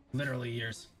years. Literally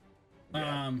years.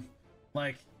 Yeah.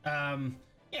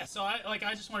 Yeah. So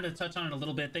I just wanted to touch on it a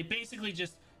little bit. They basically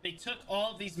they took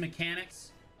all of these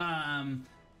mechanics, and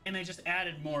they just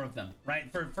added more of them,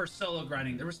 right? For solo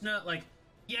grinding, there was no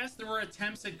yes, there were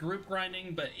attempts at group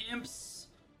grinding, but imps.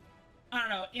 I don't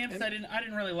know, imps. I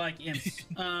didn't really like imps.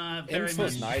 Very Imps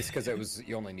was much. nice because it was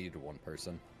you only needed one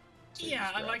person. So you Yeah,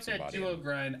 just I grab like that somebody duo and-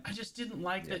 grind. I just didn't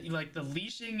like that. Like the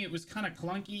leashing, it was kind of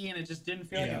clunky, and it just didn't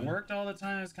feel like it Yeah. worked all the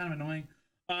time. It was kind of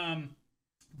annoying.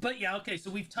 But yeah, okay. So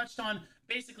we've touched on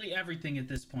basically everything at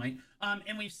this point,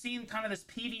 and we've seen kind of this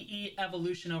PvE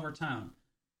evolution over time.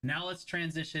 Now let's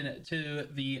transition to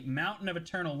the Mountain of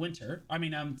Eternal Winter. I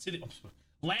mean, to the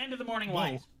Land of the Morning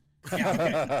Light. Yeah,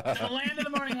 okay. The Land of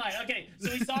the Morning Light. Okay, so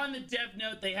we saw in the dev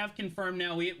note, they have confirmed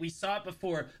now, we saw it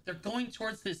before, they're going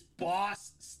towards this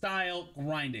boss style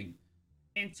grinding.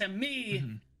 And to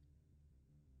me,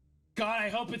 God, I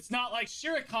hope it's not like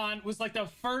Shuriken was like the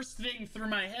first thing through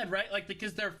my head, right? Like,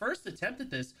 because their first attempt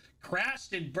at this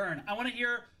crashed and burned. I want to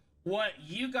hear what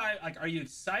you guys, like, are you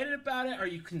excited about it? Are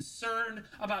you concerned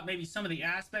about maybe some of the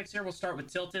aspects here? We'll start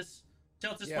with Tiltus.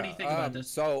 Tiltus, what do you think about this?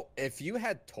 So if you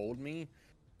had told me,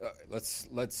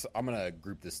 I'm gonna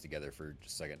group this together for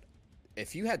just a second.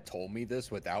 If you had told me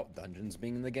this without dungeons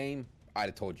being in the game, I'd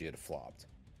have told you it flopped,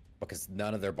 because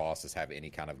none of their bosses have any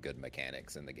kind of good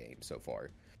mechanics in the game so far.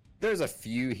 There's a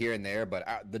few here and there, but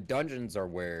the dungeons are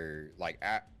where, like,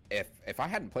 if I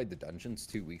hadn't played the dungeons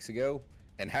 2 weeks ago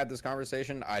and had this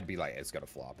conversation, I'd be like, it's gonna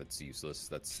flop, it's useless,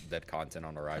 that's dead content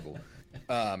on arrival.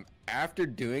 After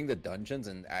doing the dungeons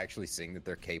and actually seeing that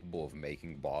they're capable of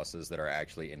making bosses that are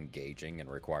actually engaging and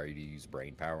require you to use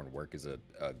brain power and work as a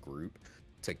group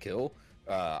to kill,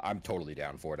 I'm totally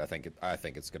down for it. I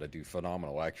think it's gonna do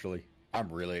phenomenal. Actually, I'm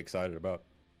really excited about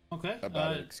Okay.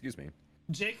 it. Excuse me.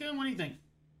 Jacob, what do you think?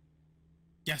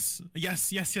 Yes. Of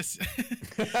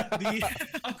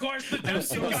course, the I'm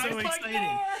so guys like excited.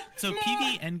 more, So more.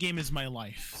 PvE endgame is my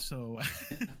life. So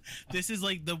this is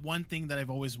like the one thing that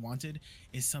I've always wanted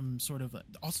is some sort of.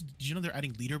 Also, did you know they're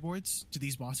adding leaderboards to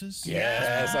these bosses?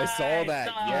 Yes, I saw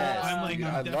that. Yes, I'm like, dude,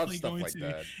 I'm I love definitely stuff going like to.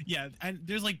 that. Yeah, and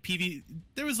there's like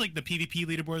there was like the PvP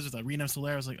leaderboards with Arena of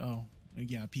Solaire. I was like, oh.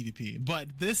 Yeah, PvP. But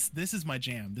this is my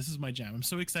jam. This is my jam. I'm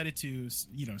so excited to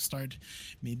start.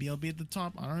 Maybe I'll be at the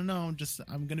top. I don't know.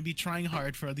 I'm gonna be trying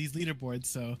hard for these leaderboards.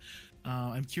 So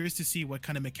I'm curious to see what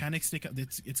kind of mechanics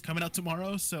it's coming out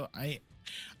tomorrow. So I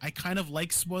kind of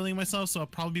like spoiling myself. So I'll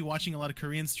probably be watching a lot of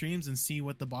Korean streams and see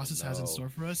what the bosses has in store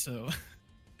for us. So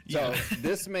yeah. So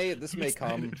this may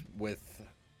come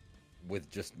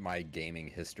with just my gaming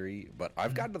history, but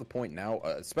I've gotten to the point now,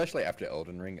 especially after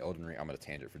Elden Ring, I'm going to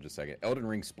tangent for just a second. Elden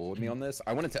Ring spoiled me on this.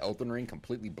 I went into Elden Ring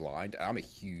completely blind. I'm a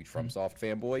huge FromSoft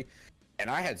fanboy, and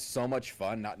I had so much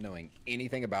fun not knowing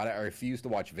anything about it. I refused to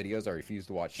watch videos, I refused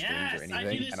to watch streams or Yes, I do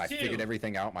anything, this and I too. figured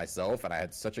everything out myself, and I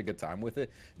had such a good time with it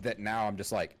that now I'm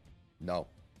just like, no.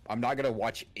 I'm not going to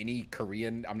watch any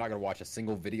Korean. I'm not going to watch a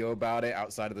single video about it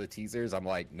outside of the teasers. I'm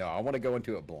like, no, I want to go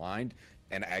into it blind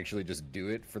and actually just do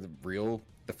it for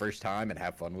the first time and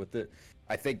have fun with it.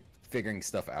 I think figuring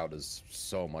stuff out is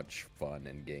so much fun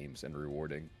in games and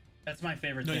rewarding. That's my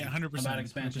favorite thing 100%, about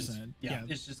expansions. 100%, yeah,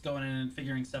 it's just going in and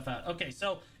figuring stuff out. Okay,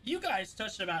 so you guys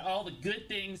touched about all the good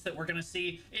things that we're going to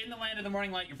see in the land of the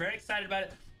Morning Light. You're very excited about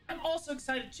it. I'm also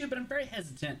excited too, but I'm very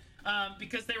hesitant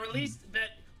because they released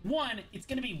that, one, it's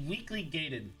going to be weekly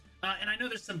gated. And I know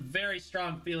there's some very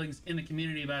strong feelings in the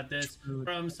community about this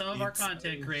from some of our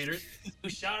content creators who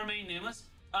shall remain nameless.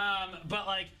 But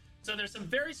like, so there's some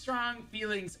very strong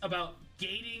feelings about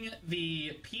gating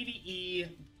the PvE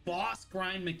boss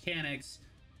grind mechanics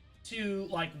to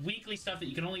like weekly stuff that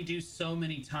you can only do so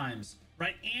many times,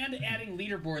 right? And adding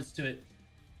leaderboards to it.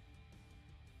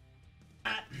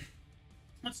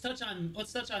 Let's touch on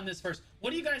this first.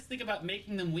 What do you guys think about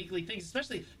making them weekly things?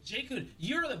 Especially Jakun,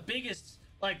 you're the biggest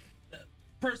like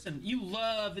person. You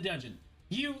love the dungeon.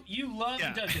 You love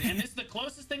the dungeon, and this is the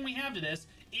closest thing we have to this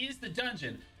is the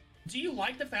dungeon. Do you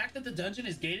like the fact that the dungeon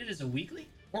is gated as a weekly,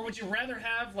 or would you rather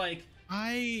have like?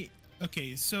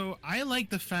 Okay, so I like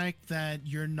the fact that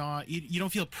you don't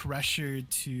feel pressured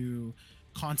to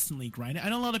constantly grind it. I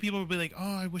know a lot of people will be like,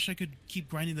 oh, I wish I could keep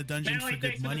grinding the dungeon for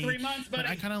good money. 3 months, but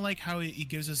I kind of like how it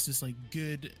gives us this like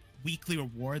good weekly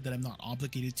reward that I'm not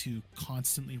obligated to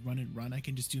constantly run. I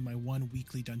can just do my one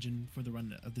weekly dungeon for the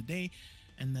run of the day,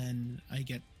 and then I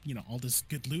get, all this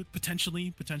good loot,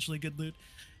 potentially good loot.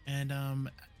 And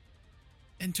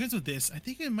in terms of this, I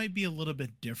think it might be a little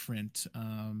bit different.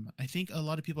 I think a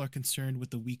lot of people are concerned with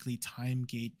the weekly time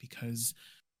gate because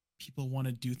people want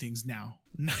to do things now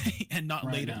and not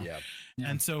right later. Yeah.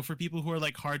 And so for people who are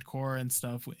like hardcore and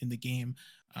stuff in the game,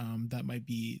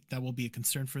 that will be a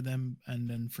concern for them. And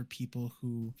then for people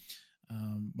who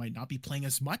might not be playing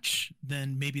as much,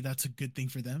 then maybe that's a good thing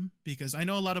for them, because I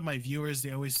know a lot of my viewers,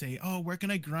 they always say, oh, where can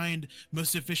I grind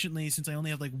most efficiently, since I only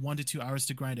have like 1 to 2 hours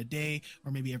to grind a day,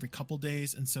 or maybe every couple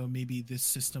days. And so maybe this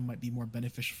system might be more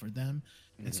beneficial for them.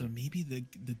 And so maybe the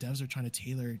devs are trying to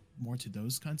tailor more to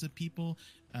those kinds of people,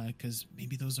 because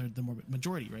maybe those are the more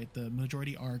majority, right? The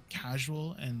majority are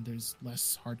casual and there's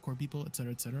less hardcore people, et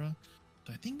cetera, et cetera.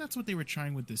 So I think that's what they were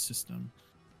trying with this system.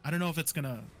 I don't know if it's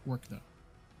gonna work though.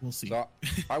 We'll see. So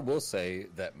I will say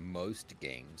that most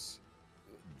games,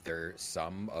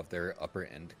 some of their upper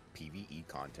end PvE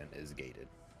content is gated,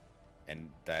 and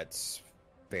that's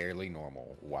fairly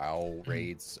normal. WoW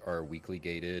raids are weekly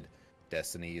gated.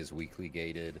 Destiny is weekly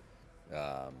gated.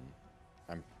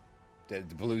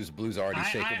 Blue's already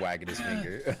wagging his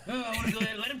finger.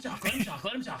 Let him talk.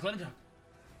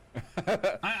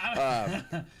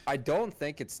 I don't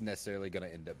think it's necessarily going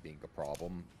to end up being a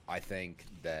problem. I think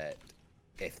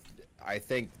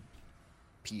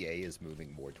PA is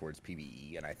moving more towards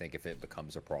PvE, and I think if it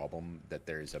becomes a problem, that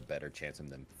there's a better chance of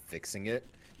them fixing it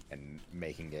and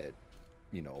making it,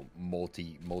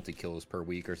 multi kills per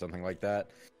week or something like that.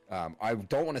 I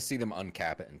don't want to see them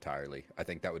uncap it entirely. I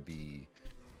think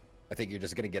you're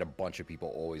just going to get a bunch of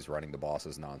people always running the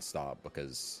bosses nonstop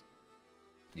because,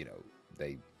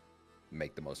 they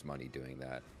make the most money doing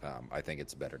that. I think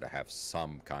it's better to have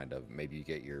some kind of, maybe you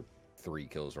get your 3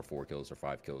 kills or 4 kills or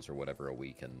 5 kills or whatever a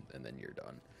week, and then you're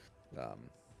done.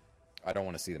 I don't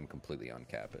want to see them completely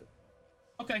uncap it.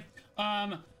 Okay.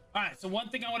 All right. So one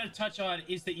thing I want to touch on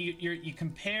is that you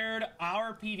compared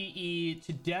our PvE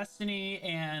to Destiny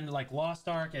and like Lost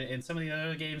Ark and some of the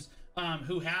other games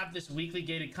who have this weekly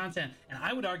gated content, and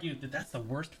I would argue that that's the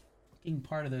worst fucking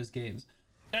part of those games.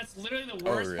 That's literally the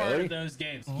worst part of those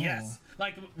games. Oh. Yes.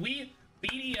 Like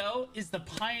BDO is the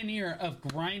pioneer of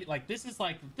grind. Like this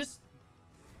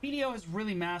BDO has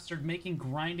really mastered making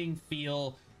grinding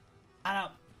feel,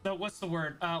 what's the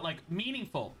word? Like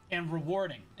meaningful and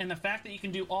rewarding. And the fact that you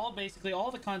can do basically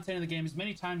all the content in the game as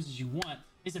many times as you want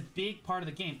is a big part of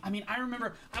the game. I mean, I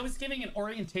remember I was giving an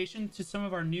orientation to some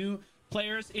of our new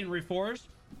players in Reforged,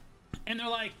 and they're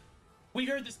like, we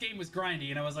heard this game was grindy,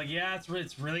 and I was like, yeah, it's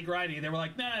really grindy. They were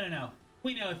like, no.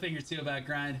 We know a thing or two about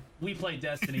grind. We play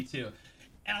Destiny too.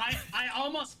 And I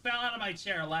almost fell out of my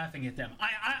chair laughing at them. I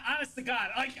honest to God,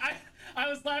 like I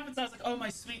was laughing, so I was like, oh, my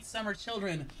sweet summer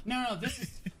children. No,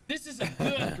 this is a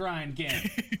good grind game.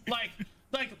 Like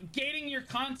gating your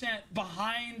content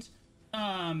behind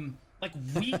like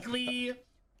weekly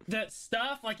that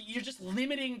stuff, like you're just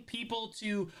limiting people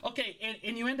to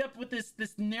and you end up with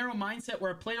this narrow mindset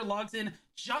where a player logs in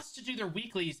just to do their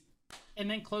weeklies and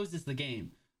then closes the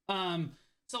game.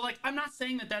 So like, I'm not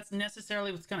saying that that's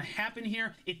necessarily what's going to happen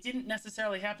here. It didn't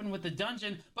necessarily happen with the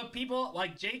dungeon, but people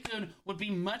like Jakun would be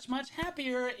much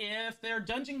happier if their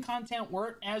dungeon content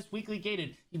weren't as weekly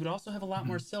gated. You would also have a lot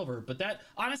more silver, but that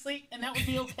honestly, and that would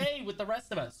be okay with the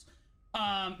rest of us.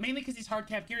 Mainly because he's hard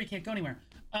cap gear, he can't go anywhere.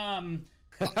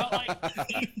 But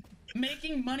like,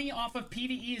 making money off of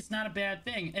PvE is not a bad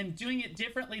thing, and doing it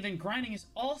differently than grinding is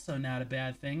also not a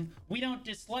bad thing. We don't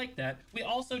dislike that. We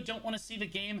also don't want to see the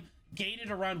game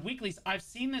gated around weeklies. I've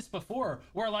seen this before,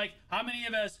 where like, how many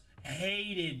of us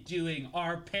hated doing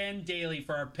our pen daily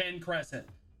for our pen crescent?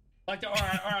 Like,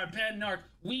 our pen narc,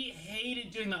 we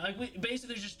hated doing that. Like, we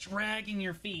basically just dragging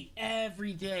your feet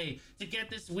every day to get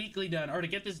this weekly done, or to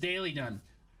get this daily done.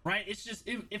 Right? It's just,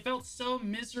 it felt so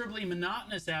miserably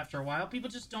monotonous after a while. People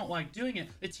just don't like doing it.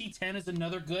 The T10 is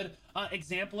another good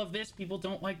example of this. People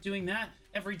don't like doing that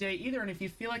every day either. And if you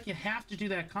feel like you have to do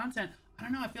that content, I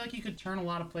don't know, I feel like you could turn a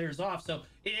lot of players off. So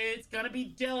it's going to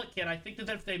be delicate. I think that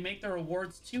if they make the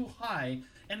rewards too high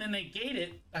and then they gate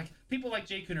it, like people like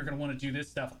Jay Kuhn are going to want to do this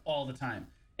stuff all the time.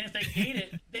 And if they gate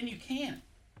it, then you can't.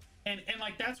 And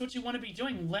like that's what you want to be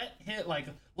doing. Let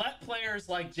players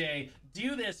like Jay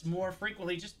do this more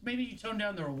frequently. Just maybe you tone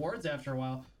down the rewards after a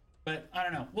while. But I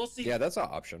don't know. We'll see. Yeah, that's an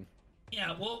option.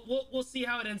 Yeah, we'll see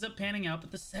how it ends up panning out. But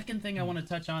the second thing I want to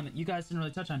touch on that you guys didn't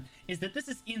really touch on is that this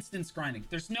is instance grinding.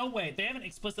 There's no way, they haven't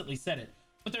explicitly said it,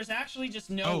 but there's actually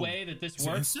just no way that this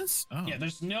works. Instance? Oh. Yeah,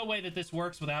 there's no way that this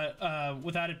works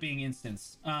without it being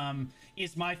instance.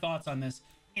 Is my thoughts on this.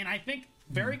 And I think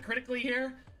very critically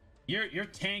here, you're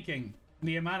tanking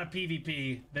the amount of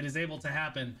PvP that is able to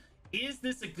happen. Is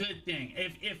this a good thing?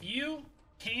 If you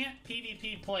can't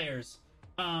PvP players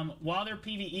while they're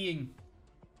PvEing,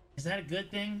 is that a good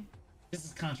thing? This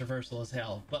is controversial as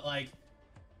hell, but like,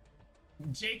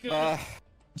 Jacob,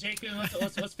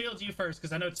 let's field you first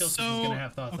because I know Tiltus is gonna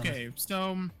have thoughts. Okay, on this.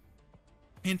 So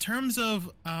in terms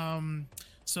of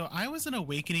so I was an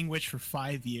awakening witch for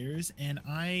 5 years, and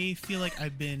I feel like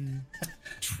I've been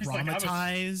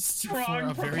traumatized for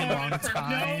a very long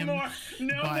time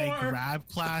by grab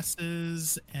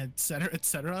classes, etc.,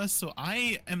 etc. So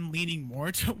I am leaning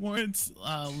more towards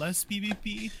less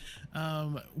PvP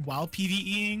while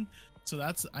PvEing. So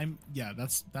I'm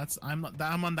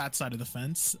on that side of the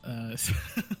fence. I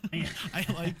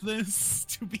like this,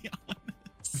 to be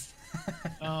honest.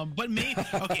 But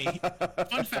okay,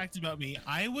 fun fact about me,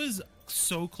 I was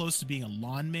so close to being a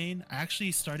lawn main. I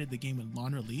actually started the game when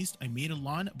lawn released. I made a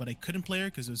lawn, but I couldn't play her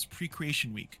because it was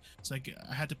pre-creation week. So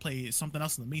I had to play something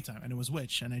else in the meantime, and it was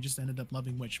Witch, and I just ended up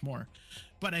loving Witch more.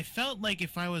 But I felt like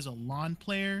if I was a lawn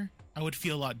player, I would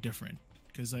feel a lot different.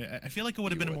 Because I feel like I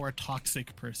would have been a more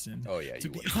toxic person. Oh yeah, to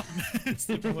be honest,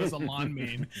 if it was a lawn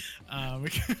main. No.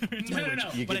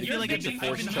 But I feel like I've been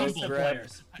humbled. I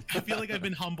feel like I've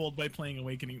been humbled by playing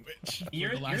Awakening Witch.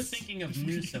 You're thinking of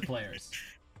Nusa players.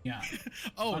 Yeah.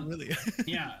 Oh, really?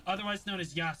 Yeah, otherwise known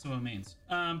as Yasuo mains.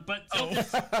 But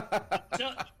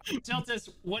Tiltus,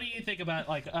 what do you think about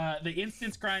like the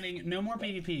instance grinding? No more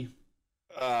PvP.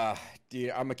 Dude,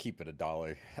 I'm gonna keep it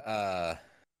 $1.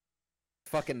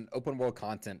 Fucking open world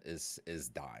content is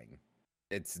dying.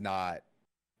 It's not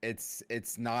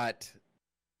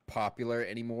popular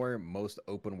anymore. Most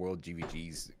open world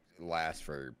GVGs last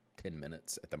for 10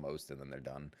 minutes at the most, and then they're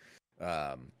done.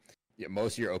 Yeah,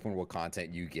 most of your open world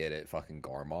content you get at fucking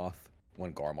Garmoth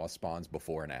when Garmoth spawns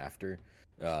before and after.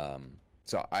 So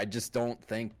I don't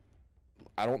think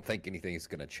anything is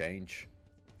gonna change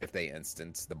if they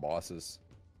instance the bosses.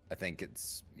 I think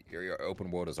your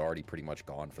open world is already pretty much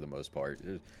gone for the most part.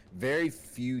 There's very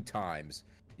few times.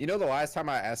 You know, the last time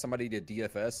I asked somebody to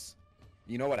DFS,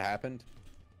 you know what happened?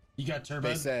 You got turbo?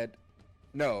 They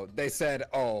said,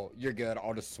 "Oh, you're good.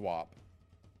 I'll just swap."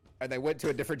 And they went to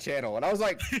a different channel, and I was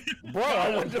like, "Bro,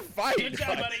 I wanted to fight. Good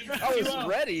job, buddy. I was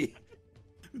ready."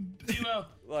 Duo.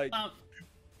 Like.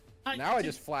 Now I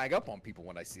just flag up on people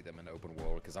when I see them in open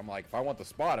world because I'm like, if I want the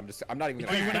spot, I'm not even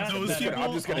gonna.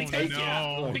 I'm just gonna take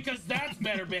it. Because that's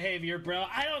better behavior, bro.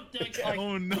 I don't think like,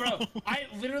 bro. I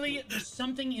literally, there's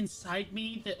something inside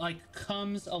me that like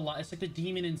comes alive. It's like the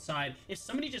demon inside. If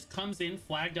somebody just comes in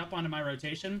flagged up onto my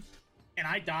rotation, and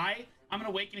I die, I'm an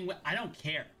awakening. I don't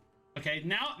care. Okay,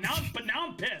 now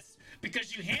I'm pissed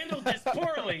because you handled this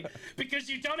poorly, because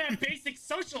you don't have basic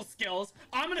social skills.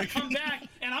 I'm gonna come back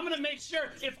and I'm gonna make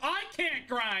sure if I can't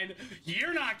grind,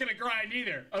 you're not gonna grind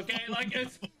either. Okay, like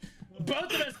it's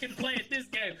both of us can play at this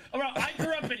game. I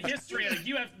grew up in Histria.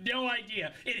 You have no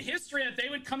idea. In Histria, they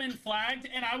would come in flagged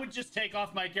and I would just take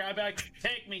off my gear. I'd be like,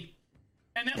 take me.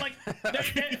 And then, like,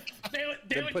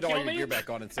 they would put kill all your me, gear back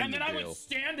on and then I would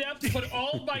stand up, put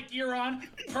all of my gear on,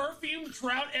 perfume,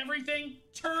 drought everything,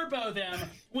 turbo them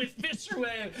with Fisher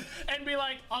Wave, and be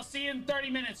like, I'll see you in 30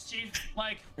 minutes, Chief.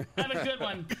 Like, have a good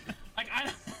one. Like,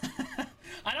 I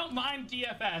don't mind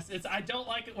DFS. I don't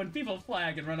like it when people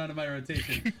flag and run out of my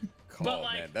rotation. But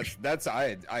like, man, that's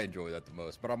I enjoy that the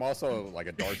most. But I'm also like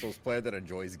a Dark Souls player that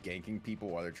enjoys ganking people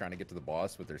while they're trying to get to the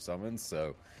boss with their summons.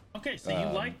 So okay, so you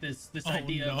like this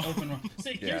idea of open world.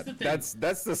 So here's the thing.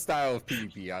 That's the style of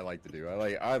PvP I like to do.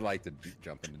 I like to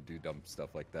jump in and do dumb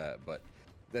stuff like that. But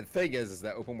the thing is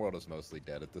that open world is mostly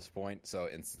dead at this point. So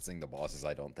instancing the bosses,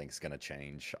 I don't think is gonna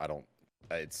change. I don't.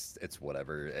 It's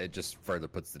whatever. It just further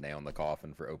puts the nail in the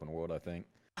coffin for open world, I think.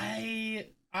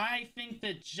 I think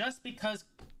that just because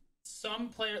some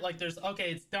player like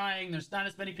it's dying, there's not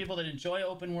as many people that enjoy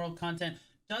open world content,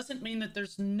 doesn't mean that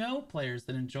there's no players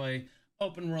that enjoy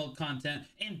open world content.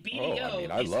 And BDO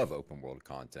I love open world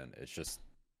content. It's just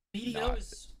BDO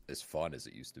is as fun as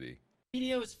it used to be.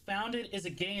 BDO is founded as a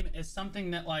game as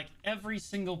something that like every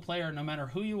single player, no matter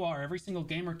who you are, every single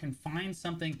gamer can find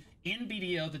something in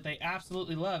BDO that they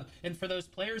absolutely love. And for those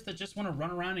players that just want to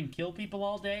run around and kill people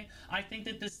all day, I think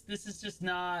that this is just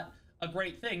not a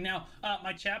great thing. Now,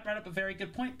 my chat brought up a very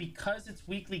good point. Because it's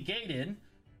weekly gated,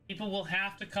 people will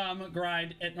have to come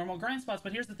grind at normal grind spots.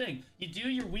 But here's the thing. You do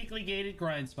your weekly gated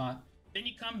grind spot, then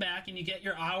you come back and you get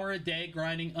your hour a day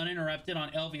grinding uninterrupted on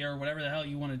LVR or whatever the hell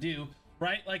you want to do,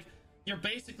 right? Like, you're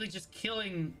basically just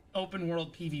killing open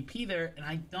world PvP there, and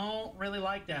I don't really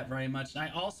like that very much. And I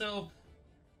also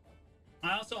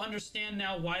understand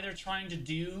now why they're trying to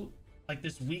do like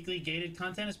this weekly gated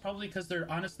content is probably because they're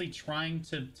honestly trying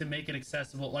to make it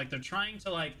accessible. Like they're trying to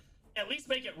like at least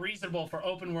make it reasonable for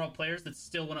open world players that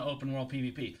still want to open world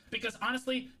PvP. Because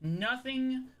honestly,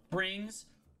 nothing brings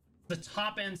the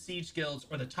top end siege guilds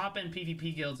or the top end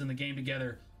PvP guilds in the game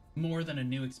together more than a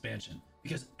new expansion.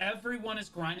 Because everyone is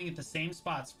grinding at the same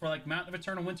spots. For like Mountain of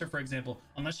Eternal Winter, for example,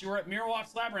 unless you were at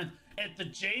Mirrorwalk's Labyrinth, at the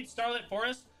Jade Starlit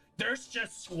Forest, there's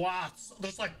just swaths.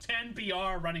 There's like 10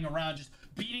 BR running around just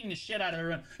beating the shit out of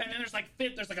everyone. And then there's like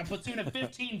a platoon of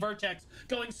 15 Vertex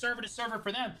going server to server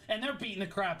for them, and they're beating the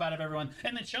crap out of everyone.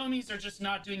 And the Chomies are just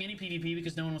not doing any PvP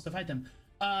because no one wants to fight them.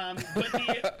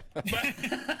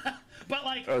 But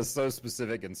like, that was so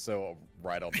specific and so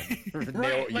right on the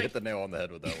nail. You hit the nail on the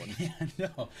head with that one. Yeah,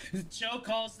 no. Joe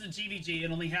calls the GVG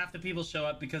and only half the people show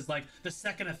up because like the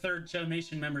second or third Joe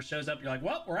Nation member shows up, you're like,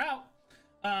 well, we're out.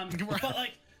 But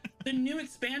like the new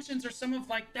expansions are some of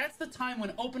like that's the time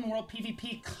when open world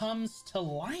PvP comes to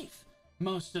life.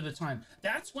 Most of the time,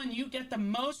 that's when you get the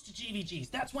most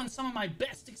GVGs. That's when some of my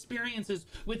best experiences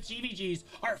with GVGs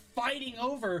are fighting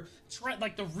over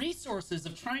like the resources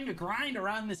of trying to grind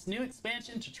around this new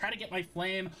expansion to try to get my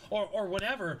flame or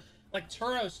whatever, like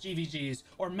Turos GVGs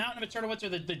or Mountain of Eternal Winter,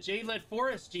 the Jade-Lit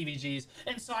Forest GVGs.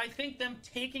 And so I think them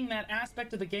taking that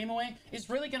aspect of the game away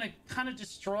is really going to kind of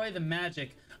destroy the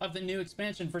magic of the new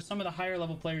expansion for some of the higher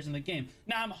level players in the game.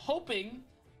 Now I'm hoping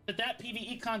that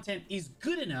PvE content is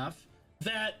good enough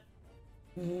that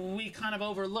we kind of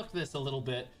overlook this a little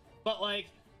bit, but like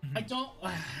I don't,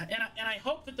 and I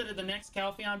hope that the next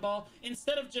Calpheon Ball,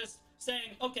 instead of just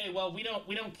saying, okay, well we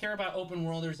don't care about open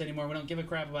worlders anymore, we don't give a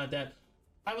crap about that,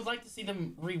 I would like to see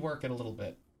them rework it a little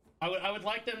bit. I would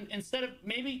like them, instead of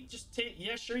maybe just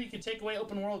sure you could take away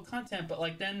open world content, but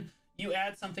like then you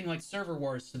add something like server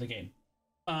wars to the game.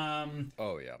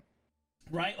 Oh yeah.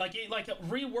 Right, like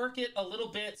rework it a little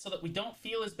bit so that we don't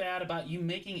feel as bad about you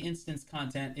making instance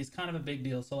content is kind of a big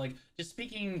deal. So like just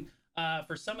speaking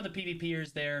for some of the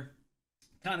PvPers there,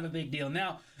 kind of a big deal.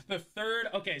 Now the third,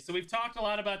 okay, so we've talked a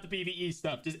lot about the PvE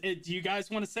stuff. Do you guys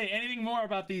want to say anything more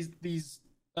about these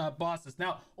bosses?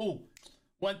 Now,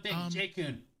 one thing,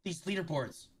 J-Kun, these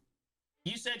leaderboards.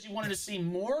 You said you wanted to see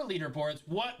more leaderboards.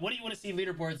 What do you want to see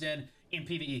leaderboards in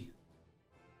PvE?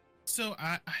 So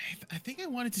I think I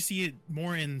wanted to see it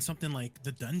more in something like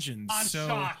the dungeons. I'm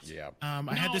shocked. Yeah.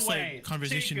 I had this like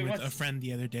conversation with a friend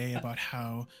the other day about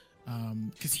how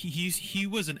because he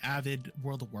was an avid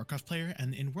World of Warcraft player,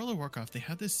 and in World of Warcraft they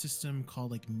had this system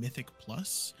called like Mythic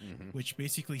Plus, which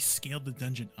basically scaled the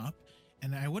dungeon up.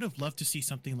 And I would have loved to see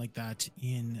something like that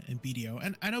in BDO.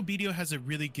 And I know BDO has a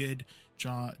really good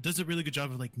job, does a really good job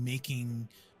of like making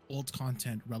old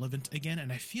content relevant again,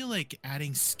 and I feel like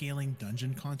adding scaling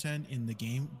dungeon content in the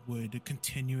game would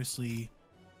continuously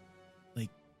like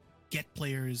get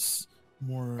players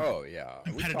more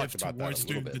competitive towards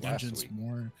doing the dungeons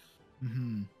more.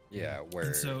 Yeah,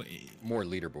 where more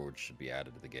leaderboards should be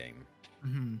added to the game.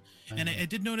 And I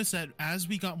did notice that as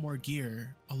we got more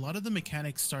gear, a lot of the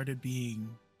mechanics started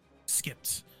being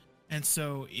skipped. And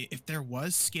so if there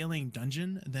was scaling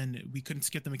dungeon, then we couldn't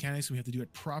skip the mechanics. We have to do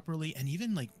it properly. And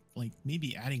even like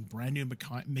maybe adding brand new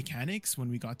mechanics when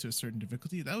we got to a certain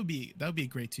difficulty, that would be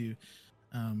great to,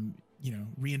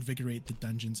 reinvigorate the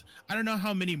dungeons. I don't know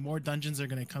how many more dungeons are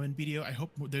going to come in BDO. I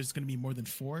hope there's going to be more than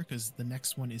 4, because the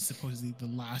next one is supposedly the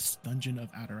last dungeon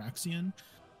of Ataraxian.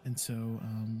 And so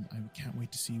I can't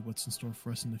wait to see what's in store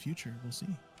for us in the future. We'll see.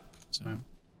 So,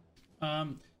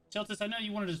 Cheltis, I know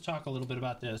you wanted to talk a little bit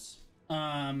about this.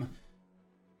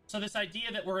 So this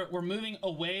idea that we're moving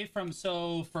away from,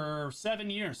 so for 7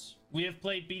 years we have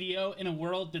played BDO in a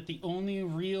world that the only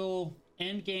real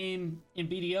end game in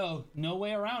BDO, no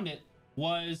way around it,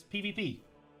 was PvP.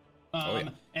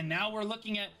 And now we're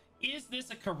looking at, is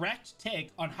this a correct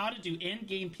take on how to do end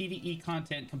game PvE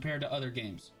content compared to other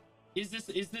games? Is this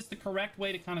the correct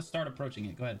way to kind of start approaching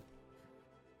it? Go ahead.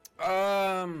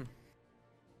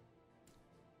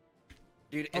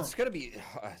 Dude, it's gonna be.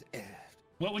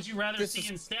 What would you rather see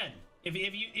instead? If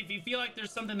you feel like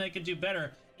there's something they could do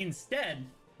better instead,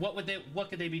 what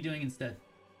could they be doing instead?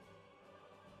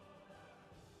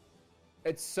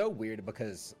 It's so weird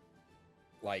because,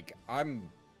 like, I'm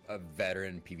a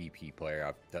veteran PvP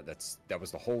player. That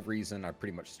was the whole reason I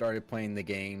pretty much started playing the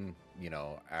game. You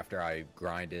know, after I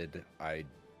grinded, I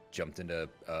jumped into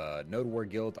Node War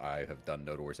Guild. I have done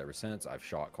Node Wars ever since. I've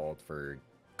shot called for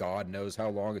God knows how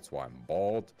long. It's why I'm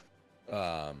bald.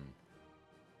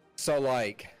 So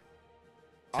like,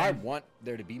 same. I want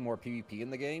there to be more PvP in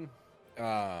the game.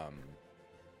 I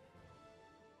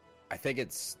think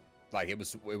it's like it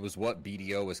was what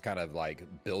BDO was kind of like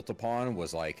built upon,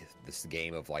 was like this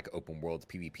game of like open world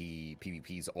PvP.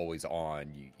 PvP's always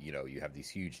on. You know, you have these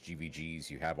huge GVGs.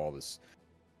 You have all these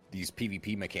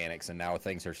PvP mechanics, and now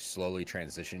things are slowly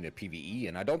transitioning to PvE.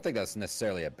 And I don't think that's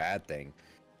necessarily a bad thing.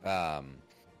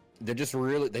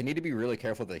 They need to be really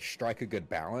careful that they strike a good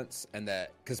balance, and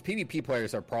that, because PvP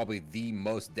players are probably the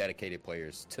most dedicated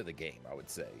players to the game, I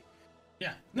would say.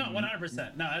 Yeah, no,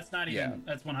 100%. No, that's not even,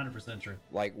 that's 100% true.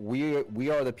 Like, we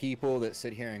are the people that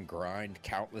sit here and grind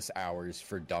countless hours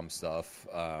for dumb stuff.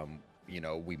 You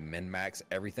know, we min-max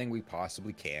everything we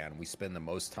possibly can. We spend the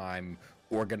most time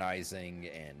organizing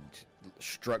and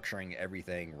structuring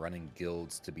everything, running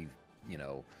guilds to be, you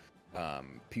know,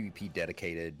 PvP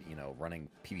dedicated, you know, running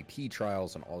PvP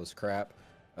trials and all this crap.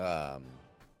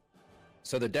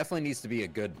 So there definitely needs to be a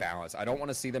good balance. I don't want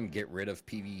to see them get rid of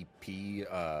PvP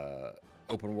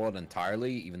open world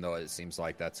entirely, even though it seems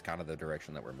like that's kind of the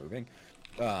direction that we're moving.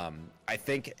 I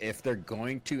think if they're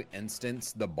going to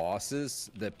instance the bosses,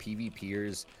 the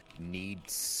PvPers need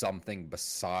something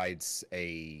besides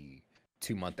a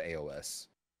 2-month AOS.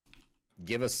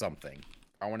 Give us something.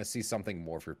 I want to see something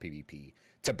more for PvP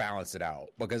to balance it out,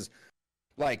 because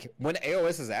like when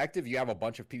AOS is active, you have a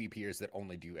bunch of PvPers that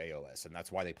only do AOS, and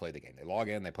that's why they play the game. They log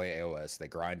in, they play AOS, they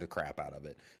grind the crap out of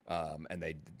it, and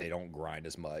they don't grind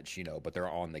as much, you know, but they're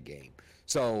on the game.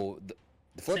 So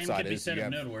the flip side is the same could be said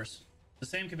of Node Wars. The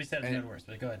same could be said of Node Wars,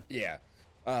 but go ahead. Yeah,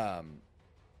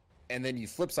 and then you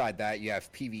flip side that, you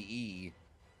have PvE.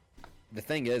 The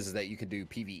thing is that you can do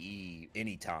PvE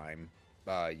anytime.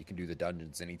 You can do the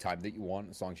dungeons anytime that you want,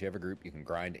 as long as you have a group. You can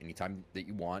grind anytime that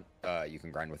you want. You can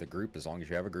grind with a group as long as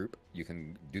you have a group. You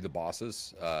can do the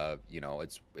bosses. You know,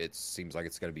 it seems like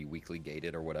it's going to be weekly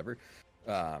gated or whatever.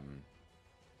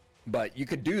 But you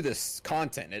could do this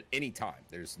content at any time.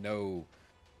 There's no,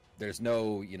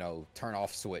 you know, turn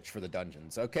off switch for the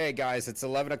dungeons. Okay, guys, it's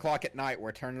 11 o'clock at night.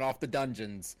 We're turning off the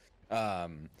dungeons,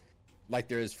 like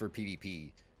there is for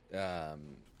PvP.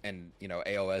 And, you know,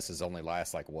 AOS is only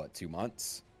lasts like, what, 2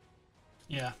 months?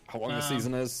 Yeah. How long the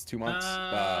season is? 2 months?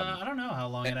 I don't know how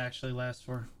long it actually lasts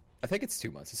for. I think it's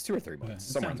 2 months. It's 2 or 3 months.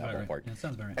 Okay. Somewhere in that ballpark. Right. Yeah,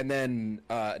 sounds about right. And then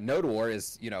Node War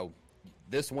is, you know,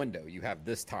 this window. You have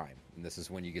this time. And this is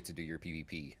when you get to do your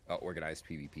PvP, organized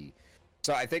PvP.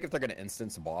 So I think if they're going to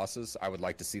instance bosses, I would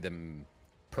like to see them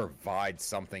provide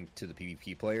something to the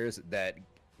PvP players that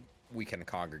we can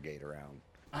congregate around.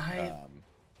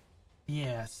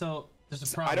 Yeah, so there's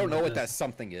a problem. I don't know what that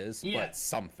something is, but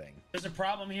something. There's a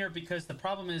problem here, because the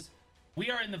problem is we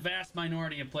are in the vast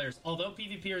minority of players. Although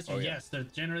PvPers are, yes, they're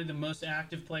generally the most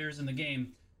active players in the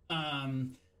game,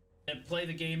 that play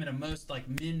the game at a most like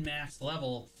min-max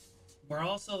level. We're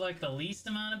also like the least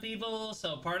amount of people,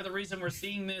 so part of the reason we're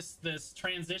seeing this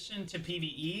transition to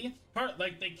PvE,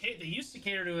 they used to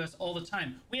cater to us all the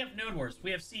time. We have Node Wars,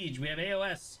 we have Siege, we have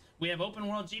AOS, we have open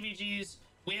world GVGs,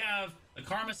 we have the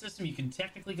karma system. You can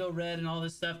technically go red and all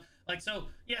this stuff. Like, so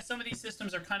yeah, some of these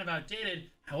systems are kind of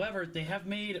outdated. However, they have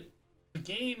made the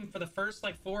game for the first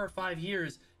like 4 or 5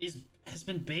 years has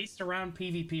been based around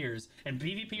PvPers, and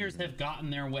PvPers have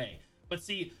gotten their way. But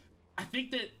see, I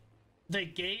think that they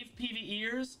gave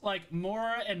PvEers like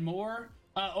more and more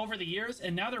over the years,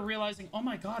 and now they're realizing, oh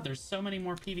my god, there's so many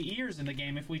more PvEers in the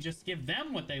game. If we just give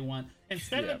them what they want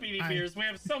instead of the PvPers, we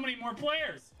have so many more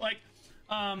players. Like,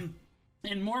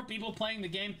 and more people playing the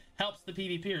game helps the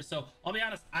PvPers. So I'll be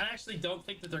honest, I actually don't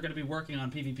think that they're going to be working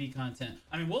on PvP content.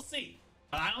 I mean, we'll see.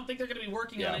 I don't think they're going to be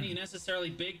working on any necessarily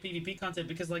big PvP content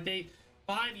because, like,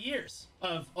 5 years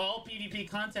of all PvP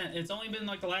content, it's only been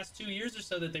like the last 2 years or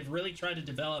so that they've really tried to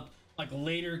develop like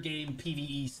later game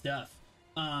PvE stuff.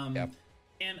 And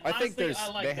I honestly, think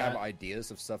they have that.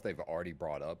 ideas of stuff they've already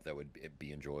brought up that would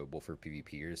be enjoyable for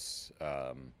PvPers.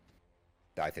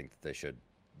 I think that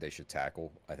they should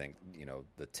tackle. I think, you know,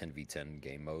 the 10v10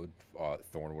 game mode,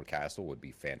 Thornwood Castle would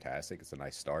be fantastic. It's a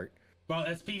nice start. Well,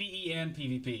 that's PvE and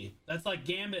PvP. That's like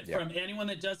Gambit from anyone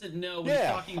that doesn't know what he's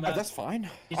talking about. That's fine.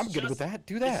 I'm good with that.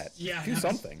 Do that. Do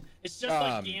something. It's just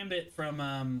like Gambit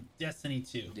from Destiny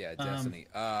 2. Yeah, Destiny.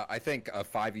 I think a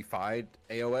 5v5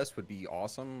 AOS would be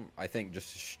awesome. I think just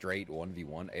straight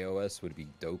 1v1 AOS would be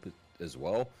dope as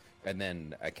well. And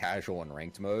then a casual and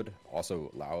ranked mode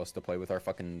also allow us to play with our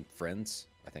fucking friends.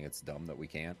 I think it's dumb that we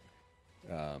can't.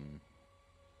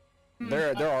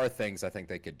 There are things I think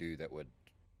they could do that would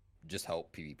just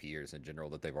help PvPers in general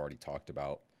that they've already talked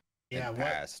about in the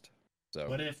past. So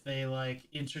what if they like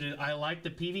introduce? I like the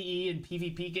PvE and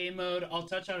PvP game mode. I'll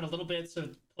touch on it a little bit so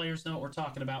players know what we're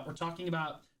talking about. We're talking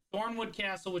about Thornwood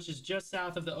Castle, which is just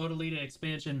south of the Odalita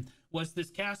expansion. Was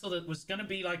this castle that was going to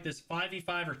be like this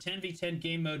 5v5 or 10v10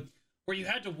 game mode where you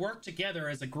had to work together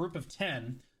as a group of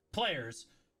 10 players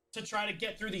to try to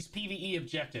get through these PvE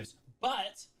objectives,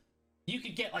 but you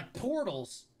could get like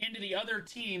portals into the other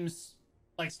teams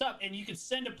like stuff, and you could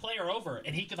send a player over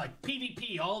and he could like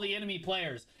PvP all the enemy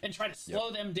players and try to slow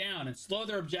them down and slow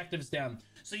their objectives down.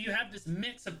 So you have this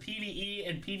mix of PvE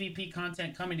and PvP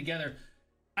content coming together.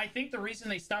 I think the reason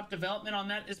they stopped development on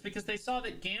that is because they saw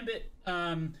that Gambit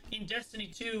in Destiny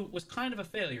 2 was kind of a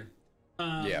failure.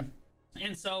 And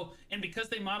because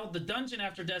they modeled the dungeon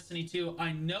after Destiny 2,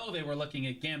 I know they were looking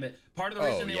at Gambit. Part of the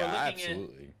reason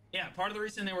part of the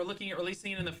reason they were looking at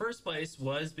releasing it in the first place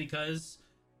was because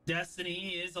Destiny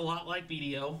is a lot like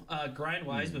BDO,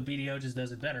 grind-wise, but BDO just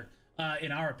does it better,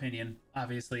 in our opinion,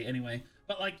 obviously, anyway.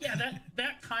 But, like, yeah,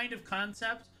 that kind of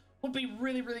concept would be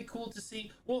really, really cool to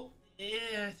see. Well,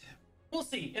 we'll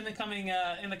see in the coming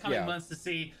months to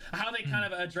see how they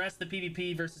kind of address the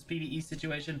PvP versus PvE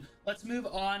situation. Let's move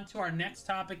on to our next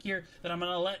topic here that I'm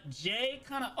going to let Jay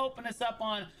kind of open us up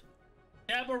on.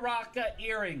 Deboraka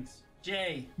earrings.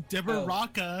 Jay.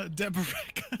 Deboraka.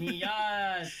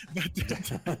 Yes.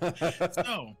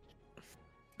 So,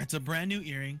 it's a brand new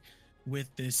earring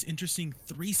with this interesting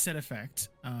 3-set effect.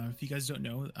 If you guys don't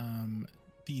know,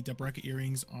 the Deboraka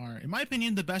earrings are, in my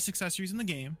opinion, the best accessories in the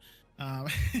game.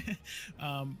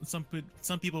 Some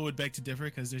people would beg to differ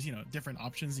because there's, you know, different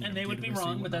options. And they would be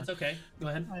wrong, but that's okay. Go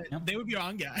ahead. They would be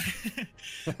wrong, yeah.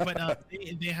 But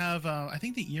they have, I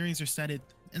think the earrings are set at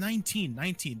 19.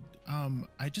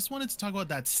 I just wanted to talk about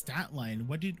that stat line.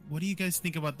 What do you guys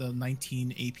think about the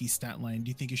 19 AP stat line? Do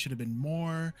you think it should have been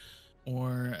more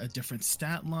or a different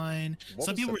stat line?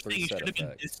 Some people were saying it should have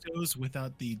been distos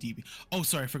without the DB. Oh,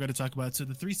 sorry, I forgot to talk about it. So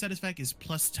the 3-set effect is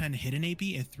plus 10 hidden AP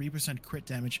and 3% crit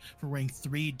damage for wearing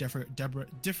 3 different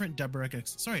Deboraka.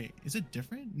 Sorry, is it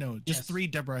different? No, just 3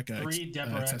 Deboraka. 3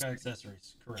 Deboraka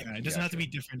accessories. Correct. Yeah, it doesn't have to be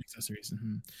different accessories.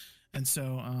 And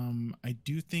so I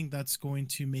do think that's going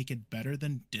to make it better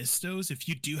than distos if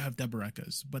you do have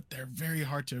Deborakas, but they're very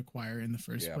hard to acquire in the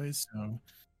first place. So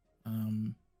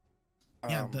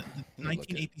the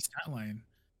 19 AP stat line.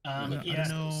 I don't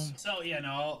know. So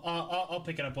I'll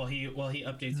pick it up while he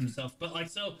updates himself. But like,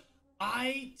 so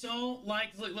I don't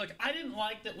like look. I didn't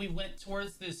like that we went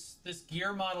towards this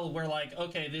gear model where like,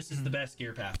 okay, this is the best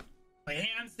gear path. Like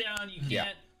hands down, you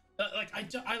can't. Like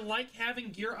I like having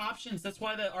gear options. That's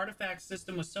why the artifact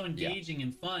system was so engaging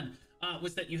and fun.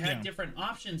 Was that you had different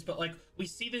options, but like we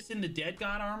see this in the Dead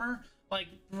God armor. Like,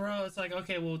 bro, it's like,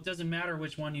 okay, well, it doesn't matter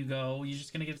which one you go. You're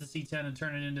just gonna get the C10 and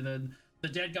turn it into the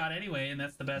Dead God anyway, and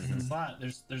that's the best in slot.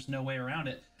 There's no way around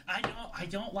it. I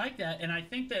don't like that, and I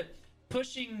think that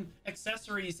pushing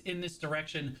accessories in this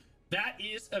direction, that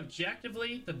is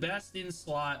objectively the best in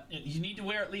slot. You need to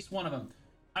wear at least one of them.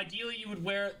 Ideally, you would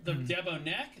wear the Debo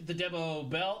neck, the Debo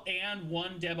belt, and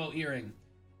one Debo earring.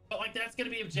 But like that's going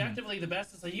to be objectively the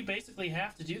best. So you basically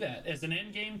have to do that as an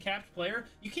end-game capped player.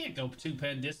 You can't go 2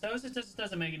 pen distos. It just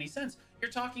doesn't make any sense.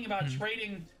 You're talking about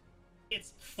trading.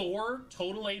 It's 4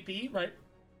 total AP, right?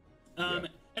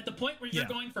 At the point where you're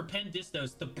going for pen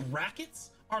distos, the brackets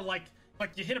are like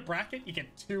you hit a bracket, you get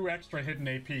 2 extra hidden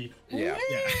AP.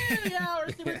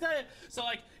 So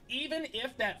like even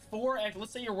if that 4,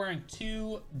 let's say you're wearing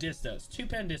 2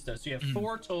 pen distos, so you have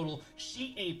 4 total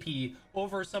sheet AP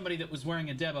over somebody that was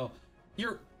wearing a Devo.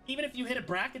 Even if you hit a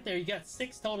bracket there, you got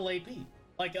 6 total AP.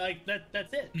 Like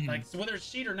that's it. Like so whether it's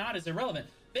sheet or not is irrelevant.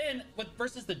 Then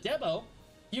versus the Devo,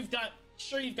 you've got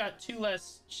sure, you've got 2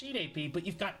 less sheet AP, but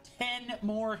you've got 10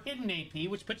 more hidden AP,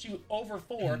 which puts you over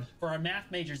 4 for our math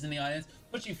majors in the audience.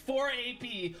 Puts you 4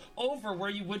 AP over where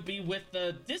you would be with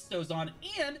the distos on,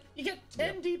 and you get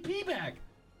 10 DP back.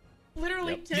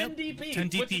 Literally 10 DP. 10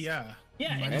 DP, yeah.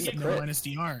 Yeah, minus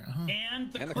DR.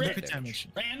 And the crit damage.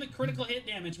 And the critical hit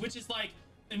damage, which is like,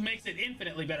 it makes it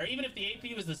infinitely better. Even if the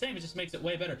AP was the same, it just makes it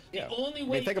way better. Yeah. The only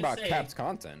way think about Cap's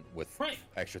content with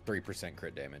extra 3%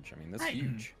 crit damage. I mean, that's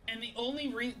huge. And the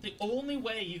only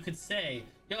way you could say,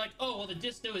 you're like, oh, well, the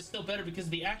disto is still better because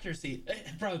of the accuracy.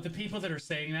 Bro, the people that are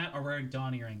saying that are wearing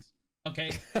Dawn earrings.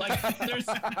 Okay? Like,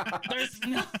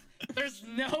 there's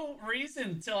no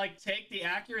reason to, like, take the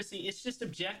accuracy. It's just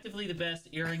objectively the best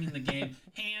earring in the game,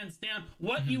 hands down.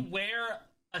 What you wear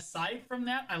aside from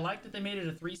that, I like that they made it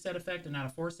a 3-set effect and not a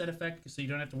 4-set effect, so you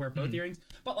don't have to wear both earrings.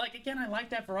 But like, again, I like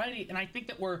that variety, and I think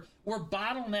that we're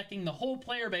bottlenecking the whole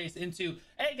player base into,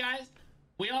 hey guys,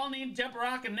 we all need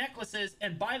Deboraka necklaces,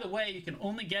 and by the way, you can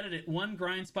only get it at 1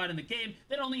 grind spot in the game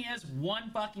that only has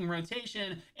 1 fucking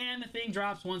rotation, and the thing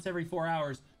drops once every 4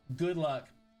 hours. Good luck.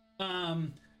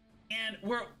 And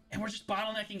we're just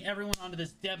bottlenecking everyone onto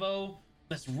this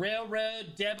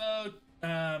railroad Debo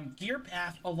gear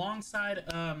path alongside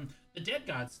the Dead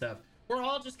God stuff. We're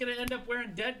all just gonna end up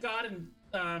wearing Dead God and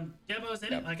Debos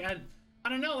in it. Like, I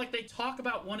don't know, like, they talk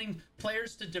about wanting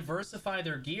players to diversify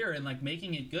their gear and like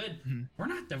making it good. We're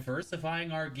not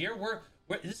diversifying our gear. We're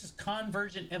this is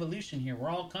convergent evolution here. We're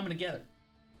all coming together.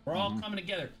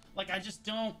 Like, I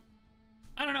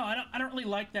don't know. I don't really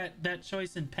like that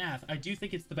choice in path. I do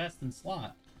think it's the best in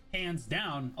slot, hands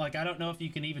down. Like, I don't know if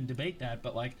you can even debate that,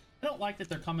 but like, I don't like that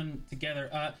they're coming together.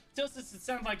 Tilsis, it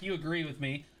sounds like you agree with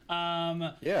me.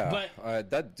 But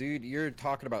that dude, you're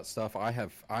talking about stuff I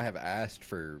have asked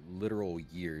for literal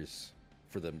years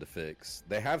for them to fix.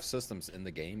 They have systems in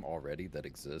the game already that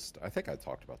exist. I think I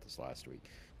talked about this last week.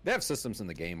 They have systems in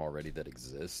the game already that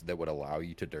exist that would allow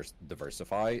you to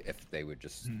diversify if they would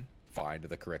just find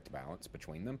the correct balance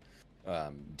between them.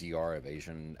 DR,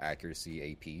 evasion,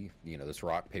 accuracy, AP, this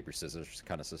rock, paper, scissors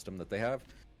kind of system that they have.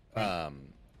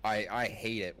 I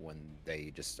hate it when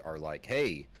they just are like,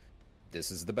 hey, this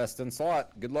is the best in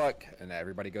slot, good luck, and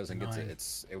everybody goes and gets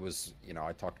it. It was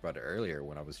I talked about it earlier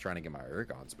when I was trying to get my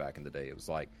Ergons back in the day. It was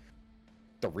like,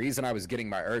 the reason I was getting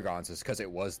my Ergons is because it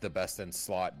was the best in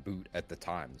slot boot at the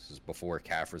time. This was before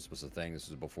Caphras was a thing. This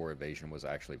was before evasion was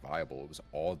actually viable. It was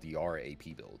all DR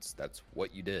AP builds. That's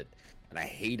what you did, and I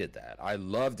hated that. I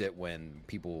loved it when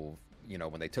people,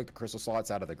 when they took the crystal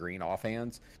slots out of the green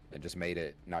offhands and just made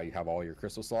it, now you have all your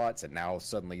crystal slots, and now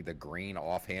suddenly the green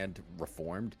offhand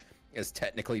reformed is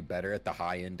technically better at the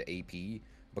high-end AP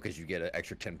because you get an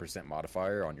extra 10%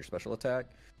 modifier on your special attack.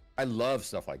 I love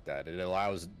stuff like that. It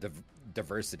allows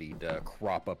diversity to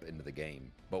crop up into the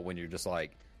game. But when you're just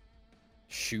like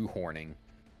shoehorning,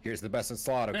 here's the best in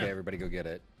slot, okay, everybody go get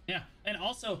it. Yeah, and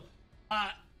also,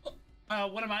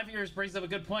 one of my viewers brings up a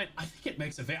good point. I think it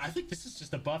makes I think this is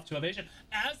just a buff to evasion.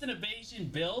 As an evasion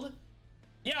build,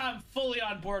 yeah, I'm fully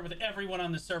on board with everyone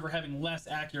on the server having less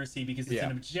accuracy because it's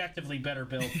an objectively better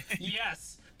build.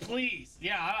 Yes, please.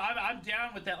 Yeah, I'm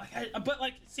down with that. But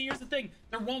see, here's the thing: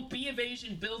 there won't be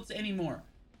evasion builds anymore.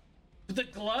 The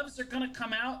gloves are gonna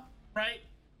come out, right?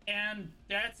 And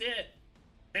that's it.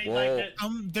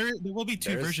 There will be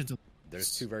 2 versions of.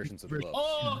 There's 2 versions of the gloves.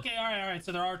 Oh, okay, all right.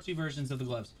 So there are 2 versions of the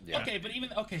gloves. Yeah. Okay, but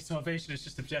so evasion is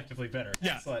just objectively better.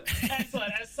 Yeah. Excellent.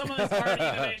 As someone that's already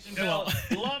an evasion build,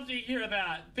 love to hear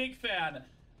that. Big fan.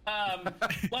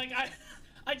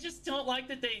 I just don't like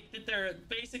that they're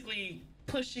basically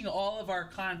pushing all of our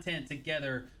content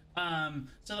together,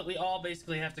 so that we all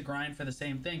basically have to grind for the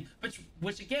same thing,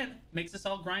 which again makes us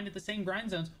all grind at the same grind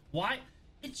zones. Why?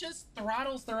 It just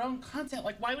throttles their own content.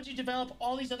 Like, why would you develop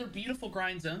all these other beautiful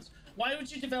grind zones? Why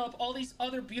would you develop all these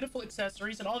other beautiful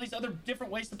accessories and all these other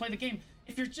different ways to play the game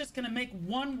if you're just going to make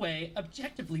one way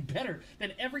objectively better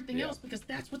than everything else? Because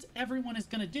that's what everyone is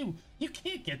going to do. You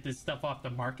can't get this stuff off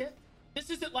the market. This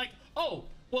isn't like, oh,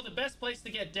 well, the best place to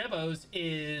get Devos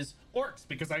is Orcs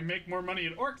because I make more money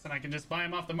at Orcs and I can just buy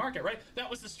them off the market, right? That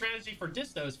was the strategy for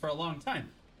Distos for a long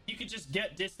time. You could just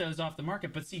get Distos off the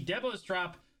market, but see, Devos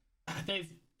drop...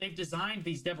 They've designed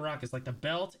these Deborakas, like the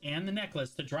belt and the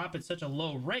necklace, to drop at such a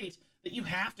low rate that you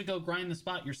have to go grind the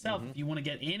spot yourself if you want to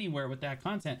get anywhere with that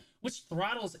content, which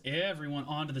throttles everyone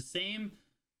onto the same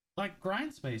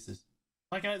grind spaces.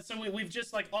 So we've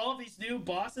just all of these new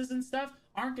bosses and stuff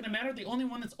aren't going to matter. The only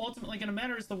one that's ultimately going to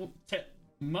matter is to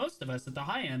most of us at the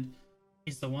high end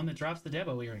is the one that drops the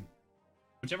Debo earring.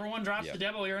 Whichever one drops the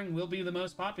Debo earring will be the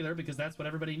most popular because that's what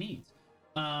everybody needs.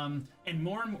 And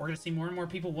we're gonna see more and more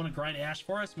people want to grind Ash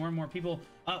Forest. More and more people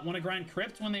want to grind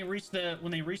Crypt when they reach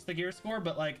the gear score.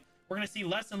 But like, we're gonna see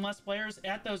less and less players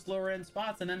at those lower end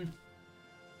spots. And then,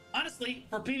 honestly,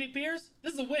 for PvPers,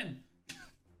 this is a win.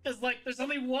 Because like, there's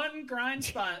only one grind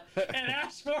spot at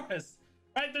Ash Forest.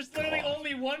 Right, there's literally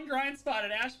only one grind spot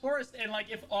at Ash Forest, and like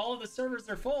if all of the servers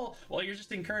are full, well, you're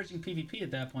just encouraging PvP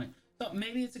at that point. So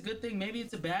maybe it's a good thing, maybe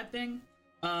it's a bad thing.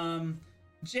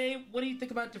 Jay, what do you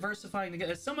think about diversifying?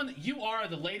 As someone that you are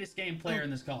the latest game player in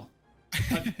this call,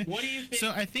 what do you think?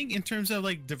 So I think in terms of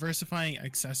like diversifying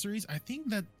accessories, I think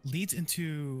that leads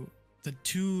into the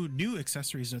two new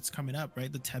accessories that's coming up,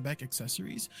 right? The Tebek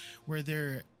accessories, where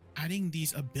they're adding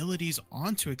these abilities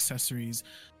onto accessories.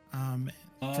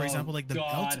 For example, like the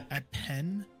belt at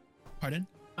Penn. Pardon?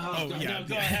 Oh yeah. No,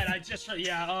 go ahead.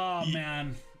 Oh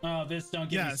man. Oh, don't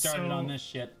get me started on this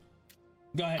shit.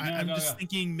 Go ahead. I'm just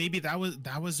thinking maybe that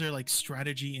was their like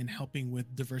strategy in helping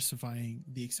with diversifying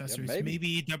the accessories. Yeah,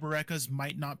 maybe Deboreka's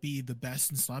might not be the best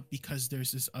in slot because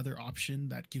there's this other option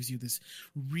that gives you this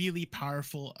really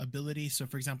powerful ability. So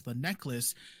for example, the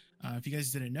necklace, if you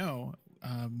guys didn't know,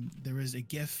 there was a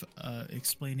GIF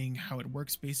explaining how it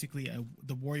works. Basically,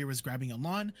 the warrior was grabbing a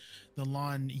lawn. The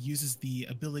lawn uses the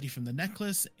ability from the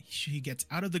necklace. She gets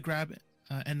out of the grab,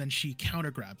 and then she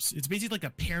counter grabs. It's basically like a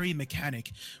parry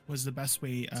mechanic. Was the best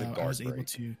way I was able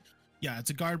to. Yeah, it's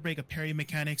a guard break, a parry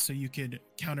mechanic, so you could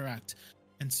counteract.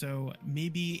 And so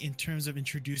maybe in terms of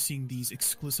introducing these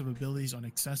exclusive abilities on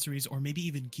accessories, or maybe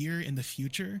even gear in the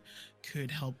future, could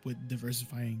help with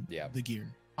diversifying the gear.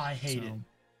 I hate it.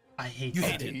 I hate you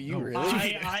that. hate it. You really?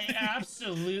 I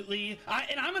absolutely.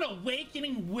 And I'm an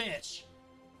awakening witch,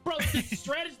 bro. This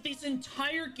strategy, this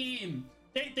entire game,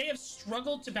 they have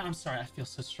struggled to balance. I'm sorry, I feel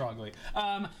so strongly.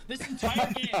 This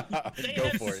entire game, they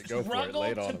have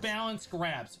struggled to balance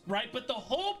grabs, right? But the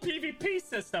whole PvP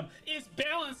system is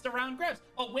balanced around grabs.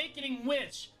 Awakening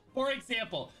witch, for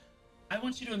example, I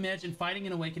want you to imagine fighting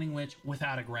an awakening witch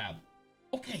without a grab.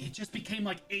 Okay, it just became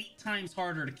like 8 times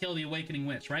harder to kill the Awakening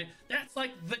Witch, right? That's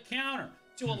like the counter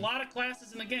to a lot of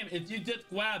classes in the game if you did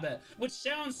grab it, which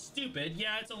sounds stupid.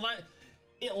 Yeah,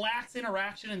 it lacks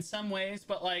interaction in some ways,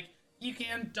 but like you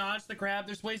can dodge the grab.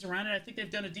 There's ways around it. I think they've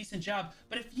done a decent job.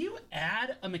 But if you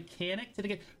add a mechanic to the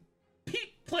game,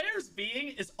 players being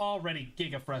is already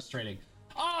giga frustrating.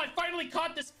 Oh, I finally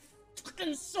caught this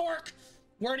fucking Sork.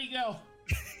 Where'd he go?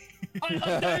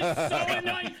 That is so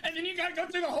annoying, and then you gotta go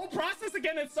through the whole process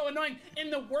again. It's so annoying.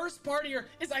 And the worst part here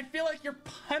is I feel like you're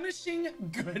punishing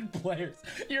good players.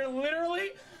 You're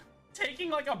literally taking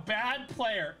like a bad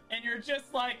player and you're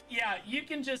just like, yeah, you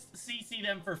can just CC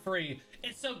them for free.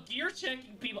 And so gear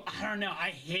checking people, I don't know, I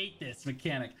hate this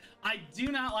mechanic. I do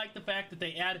not like the fact that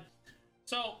they add.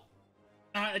 So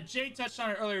Jay touched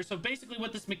on it earlier. So basically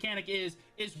what this mechanic is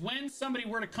when somebody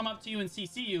were to come up to you and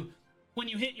CC you, when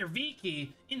you hit your V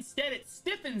key, instead it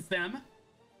stiffens them.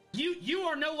 You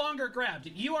are no longer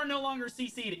grabbed. You are no longer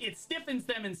CC'd. It stiffens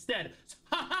them instead. So,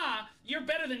 haha, you're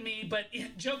better than me, but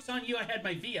joke's on you, I had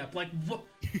my V up. Like,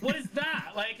 what is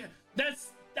that? Like,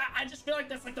 I just feel like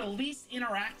that's like the least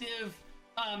interactive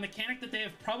mechanic that they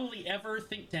have probably ever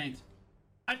think tanked.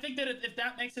 I think that if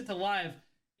that makes it to live,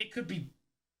 it could be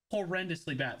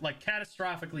horrendously bad, like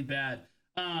catastrophically bad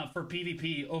for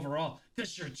PvP overall.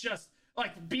 Because you're just,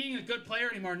 like, being a good player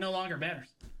anymore no longer matters.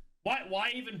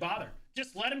 Why even bother?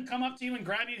 Just let him come up to you and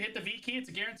grab you, hit the V key. It's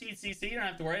a guaranteed CC. You don't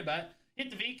have to worry about it. Hit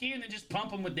the V key and then just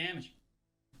pump him with damage.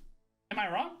 Am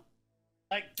I wrong?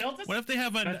 Like, Tiltus?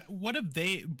 What if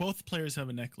they both players have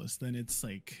a necklace? Then it's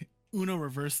like Uno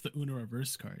reverse the Uno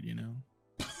reverse card, you know?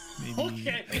 Maybe.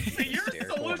 Okay, so your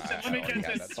solution. Let me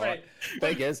get this straight.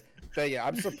 Thing is,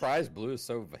 I'm surprised Blue is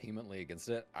so vehemently against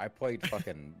it. I played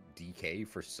fucking DK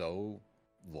for so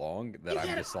long that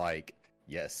I'm just like,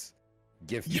 yes.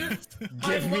 Give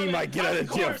me my get out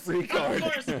of jail free card.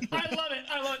 Of course, I love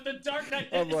it. The Dark Knight.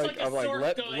 I'm like,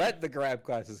 let the grab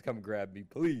classes come grab me,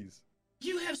 please.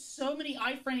 You have so many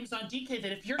iframes on DK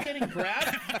that if you're getting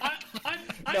grabbed, I'm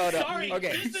no. sorry.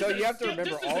 Okay, so you have to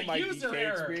remember all my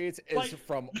DK experience is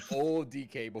from old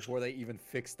DK before they even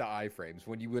fixed the iframes,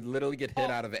 when you would literally get hit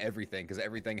out of everything because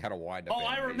everything had a wind-up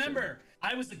animation. I remember.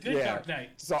 I was a good Dark Knight.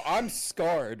 So I'm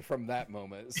scarred from that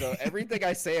moment. So everything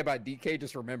I say about DK,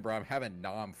 just remember I'm having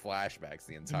flashbacks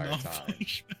the entire time.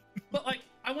 But like,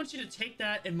 I want you to take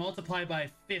that and multiply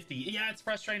by 50. Yeah, it's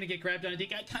frustrating to get grabbed on a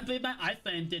DK. I can't believe my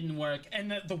iframe didn't work.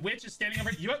 And the witch is standing over.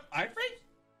 You have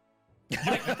iframes?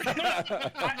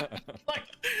 Like,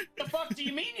 the fuck do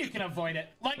you mean you can avoid it?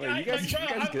 Like, Wait,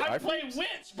 I play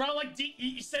Witch, bro. Like,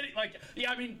 you said it, like,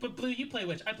 yeah, I mean, but Blue, you play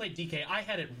Witch. I played DK. I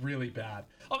had it really bad.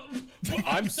 Oh,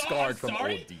 I'm scarred from old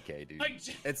DK, dude. Like,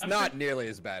 it's not nearly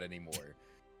as bad anymore.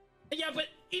 Yeah, but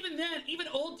even then, even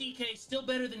old DK is still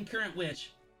better than current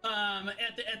Witch.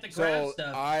 At the grab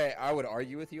stuff. I would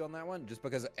argue with you on that one, just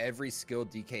because every skill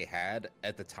DK had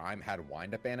at the time had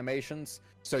wind-up animations,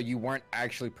 so you weren't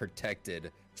actually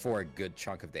protected for a good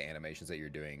chunk of the animations that you're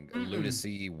doing.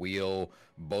 Lunacy, Wheel,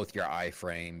 both your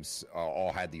iframes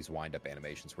all had these wind-up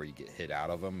animations where you get hit out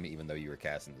of them, even though you were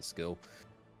casting the skill.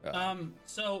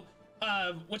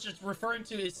 What you're referring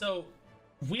to is, so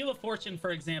Wheel of Fortune,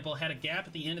 for example, had a gap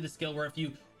at the end of the skill where if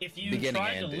you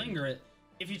tried to linger it.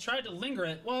 If you tried to linger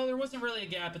it, well, there wasn't really a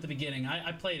gap at the beginning.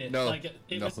 I played it. No, like,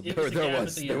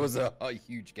 there was a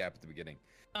huge gap at the beginning.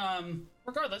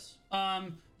 Regardless,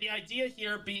 the idea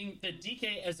here being that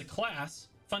DK as a class,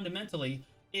 fundamentally,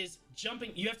 is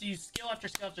jumping. You have to use skill after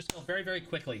skill after skill very, very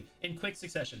quickly, in quick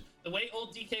succession. The way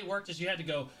old DK worked is you had to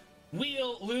go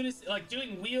Wheel, Lunacy, like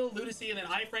doing Wheel, Lunacy, and then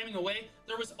iframing away.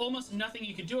 There was almost nothing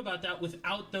you could do about that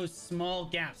without those small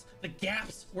gaps. The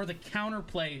gaps were the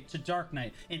counterplay to Dark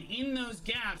Knight, and in those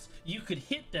gaps, you could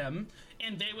hit them,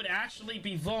 and they would actually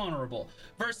be vulnerable.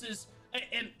 Versus,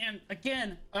 and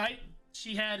again,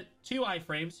 she had 2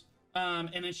 iframes,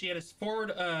 and then she had a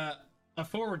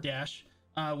forward dash,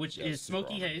 which is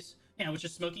Smoky Haze. Yeah, which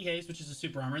is Smoky Haze, which is a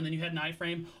super armor, and then you had an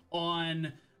iframe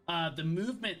on the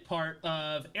movement part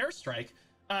of Airstrike,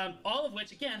 all of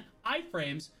which, again,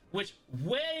 iframes, which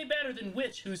way better than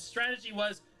Witch, whose strategy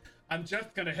was, I'm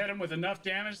just gonna hit him with enough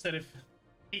damage that if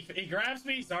he grabs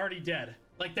me, he's already dead.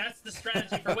 Like, that's the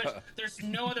strategy for Witch. There's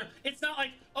no other. It's not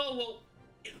like, oh, well,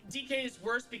 DK is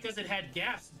worse because it had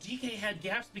gaps. DK had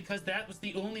gaps because that was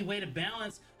the only way to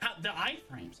balance the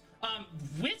iframes.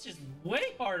 Witch is way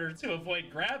harder to avoid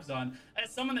grabs on.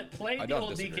 As someone that played the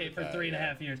old DK for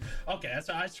 3.5 years. Okay, that's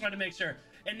why I just wanted to make sure.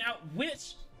 And now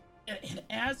Witch, and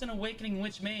as an Awakening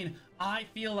Witch main, I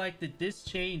feel like that this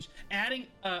change, adding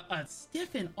a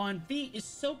stiffen on V, is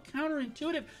so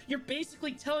counterintuitive. You're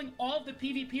basically telling all of the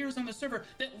PvPers on the server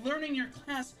that learning your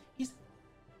class is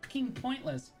fucking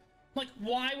pointless. Like,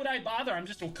 why would I bother? I'm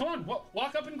just, well, come on,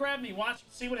 walk up and grab me. Watch,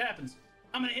 see what happens.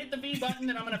 I'm gonna hit the V button,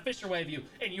 and I'm gonna Fisher Wave you,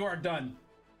 and you are done.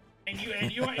 And you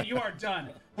are done.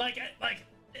 Like,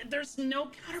 there's no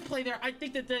counterplay there. I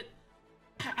think that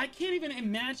I can't even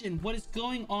imagine what is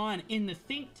going on in the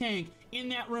think tank in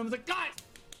that room. It's like, guys,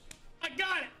 I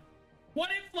got it. What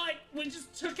if, like, we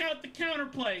just took out the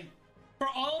counterplay for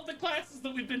all of the classes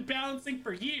that we've been balancing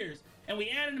for years, and we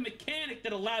added a mechanic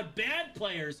that allowed bad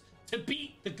players to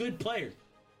beat the good players?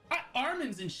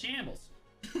 Armin's in shambles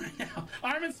right now.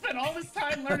 Armin spent all this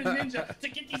time learning ninja to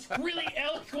get these really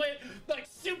eloquent, like,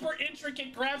 super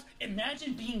intricate grabs.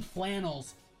 Imagine being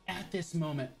Flannels at this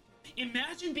moment.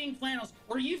 Imagine being Flannels,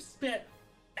 where you've spent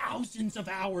thousands of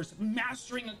hours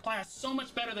mastering a class so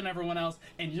much better than everyone else,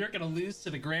 and you're gonna lose to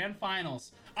the grand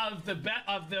finals of the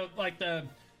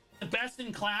best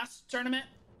in class tournament.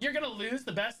 You're gonna lose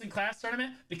the best in class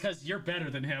tournament because you're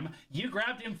better than him. You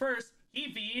grabbed him first,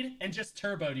 he V'd and just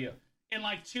turboed you in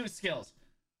like 2 skills,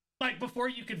 like before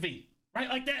you could V, right?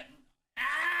 Like that.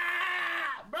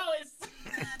 Bro,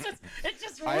 it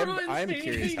just ruins I'm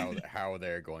curious how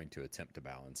they're going to attempt to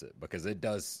balance it, because it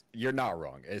does. You're not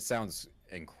wrong. It sounds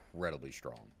incredibly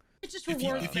strong. It just if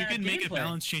you could make a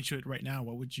balance change to it right now,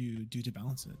 what would you do to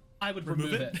balance it? I would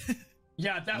remove it.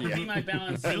 Yeah, that would be my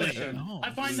balance solution. I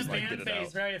find the ban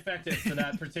phase very effective for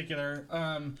that particular.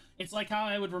 It's like how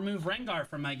I would remove Rengar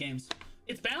from my games.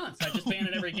 It's balanced. I just ban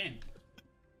it every game.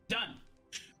 Done.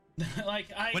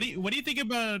 What do you think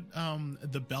about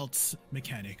the belts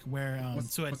mechanic, where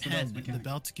so at 10 the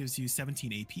belt gives you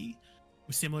 17 AP,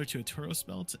 similar to a Tauros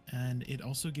belt, and it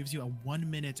also gives you a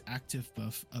 1-minute active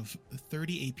buff of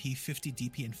 30 AP, 50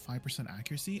 DP, and 5%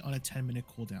 accuracy on a 10-minute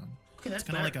cooldown. Okay, that's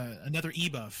kind of like another E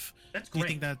buff. That's great. Do you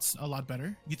think that's a lot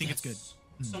better? You think it's good?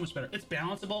 So much better. It's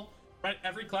balanceable, right?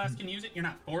 Every class can use it. You're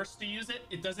not forced to use it.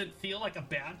 It doesn't feel like a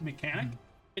bad mechanic.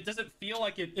 It doesn't feel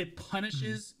like it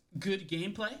punishes good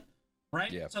gameplay,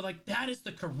 right? Yeah. So like that is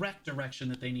the correct direction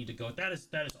that they need to go. That is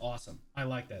awesome. I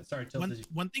like that. Sorry,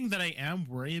 one thing that I am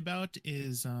worried about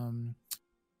is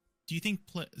do you think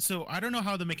so I don't know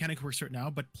how the mechanic works right now,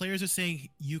 but players are saying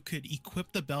you could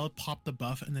equip the belt, pop the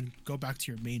buff, and then go back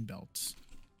to your main belts.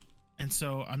 And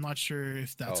so I'm not sure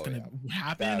if that's going to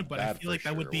happen, but I feel like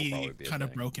that would be kind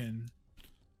of broken.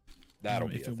 That'll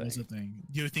be if it was a thing.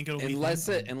 Do you think it'll be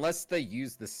unless they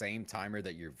use the same timer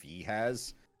that your V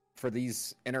has for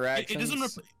these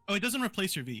interactions? It doesn't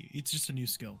replace your V. It's just a new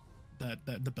skill.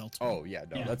 the belt. Oh yeah,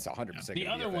 no, that's 100%. The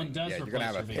other one does. Yeah, you're gonna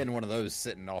have a pin one of those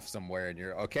sitting off somewhere, and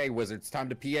you're okay. Wizards, time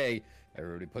to PA.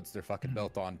 Everybody puts their fucking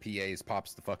belt on. PAs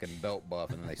pops the fucking belt buff,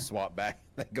 and then they swap back.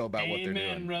 They go about what they're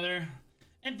doing. Brother.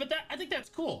 But I think that's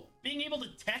cool. Being able to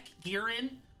tech gear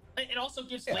in, it also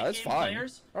gives late game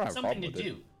players something to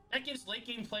do. That gives late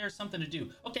game players something to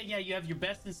do. Okay, yeah, you have your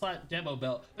best in slot demo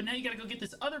belt, but now you gotta go get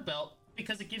this other belt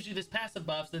because it gives you this passive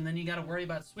buffs, and then you gotta worry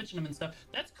about switching them and stuff.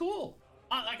 That's cool.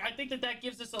 I think that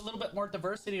gives us a little bit more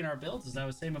diversity in our builds, as I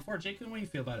was saying before. Jake, what do you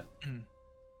feel about it?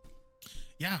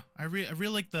 Yeah, I really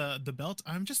like the belt.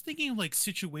 I'm just thinking of like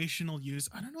situational use.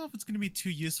 I don't know if it's going to be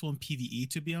too useful in PvE,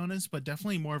 to be honest, but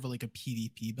definitely more of a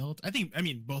PvP belt. I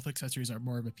mean, both accessories are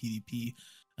more of a PvP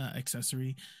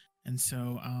accessory. And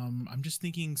so I'm just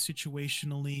thinking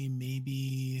situationally,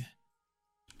 maybe,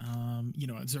 at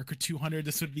Zerker 200,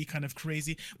 this would be kind of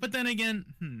crazy. But then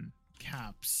again,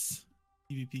 caps.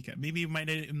 PvP cap. Maybe it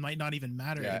might not even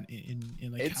matter in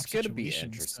like it's cap gonna be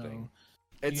interesting.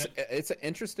 It's an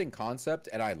interesting concept,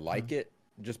 and I like it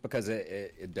just because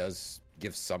it does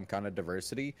give some kind of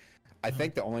diversity. I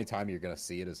think the only time you're gonna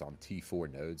see it is on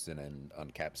T4 nodes and then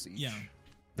on Cap Siege. Yeah,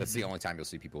 that's the only time you'll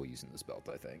see people using this belt.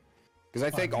 I think because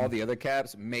I think all the other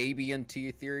caps maybe in T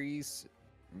theories,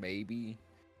 maybe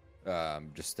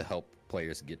just to help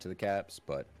players get to the caps,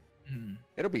 but.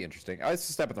 It'll be interesting. It's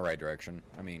a step in the right direction.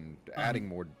 I mean, adding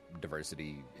more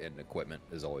diversity in equipment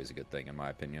is always a good thing, in my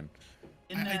opinion.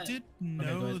 I did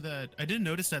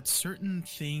notice that certain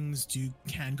things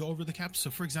can go over the cap.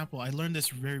 So, for example, I learned this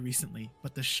very recently,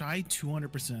 but the Shy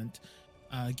 200%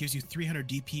 gives you 300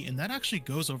 DP, and that actually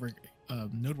goes over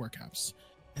node war caps.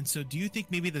 And so, do you think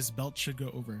maybe this belt should go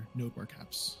over node war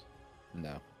caps?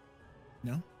 No.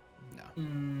 No? No.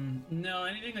 No.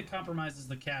 Anything that compromises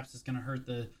the caps is going to hurt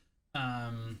the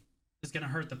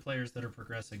players that are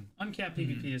progressing. Uncapped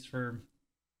PvP is for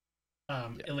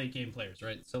late game players,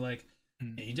 right? So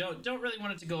you don't really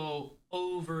want it to go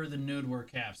over the node war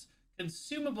caps.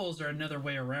 Consumables are another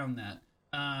way around that,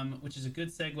 which is a good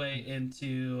segue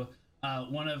into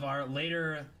one of our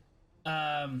later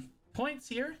points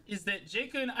here. Is that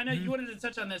Jakun? I know you wanted to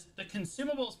touch on this. The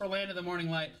consumables for Land of the Morning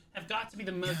Light have got to be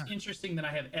the most interesting that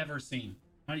I have ever seen.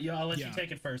 I'll let you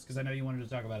take it first because I know you wanted to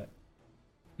talk about it.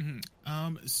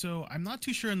 So I'm not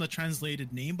too sure on the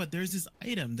translated name, but there's this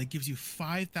item that gives you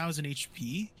 5,000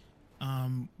 HP.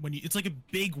 It's like a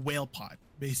big whale pot,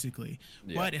 basically,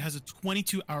 but it has a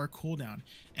 22-hour cooldown.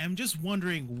 And I'm just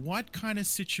wondering, what kind of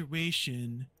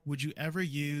situation would you ever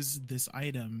use this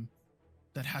item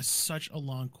that has such a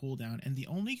long cooldown? And the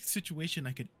only situation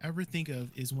I could ever think of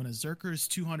is when a Zerker is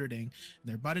 200ing,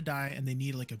 they're about to die, and they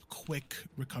need like a quick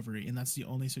recovery, and that's the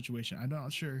only situation. I'm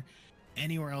not sure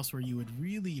anywhere else where you would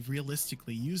really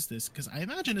realistically use this, because I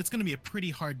imagine it's going to be a pretty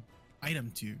hard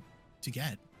item to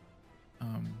get.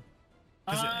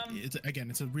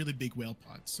 It's a really big whale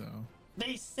pot. So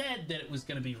they said that it was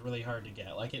going to be really hard to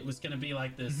get. Like it was going to be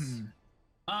like this.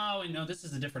 Oh, no, this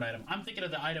is a different item. I'm thinking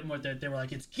of the item where they were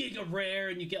like, it's giga rare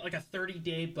and you get like a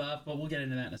 30-day buff, but we'll get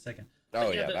into that in a second.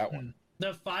 Oh, that one.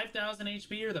 The 5,000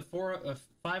 HP or the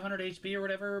 500 HP or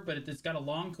whatever, but it's got a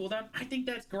long cooldown. I think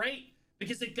that's great.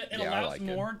 Because it allows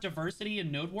more diversity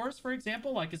in node wars, for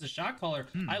example. Like as a shot caller,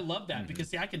 I love that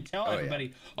because I can tell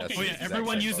everybody. Yeah. Okay,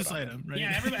 everyone uses this item, right?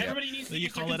 Yeah, everybody needs to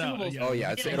use call it out. Yeah. Oh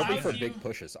yeah, it'll be for big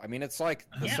pushes. I mean, it's like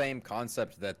the same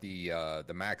concept that the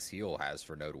max heal has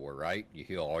for node war, right? You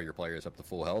heal all your players up to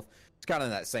full health. It's kind of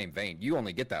in that same vein. You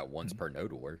only get that once per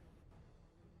node war.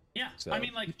 Yeah, so, I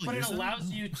mean, but it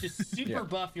allows you to super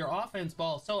buff your offense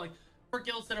ball. So for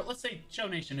guilds that are, let's say Cho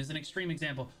Nation is an extreme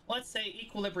example. Let's say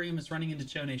Equilibrium is running into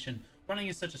Cho Nation. Running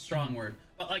is such a strong word,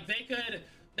 but they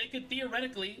could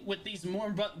theoretically, with these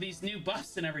new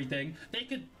buffs and everything, they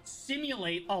could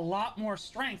simulate a lot more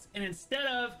strengths. And instead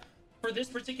of for this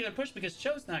particular push, because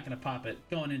Cho's not going to pop it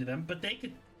going into them, but they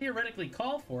could theoretically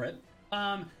call for it.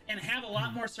 And have a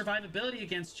lot more survivability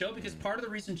against Cho, because part of the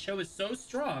reason Cho is so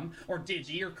strong, or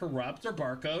Digi, or Corrupt, or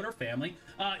Barcode, or Family,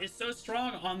 is so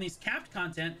strong on these capped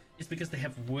content is because they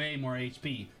have way more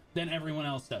HP than everyone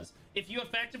else does. If you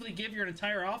effectively give your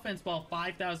entire offense ball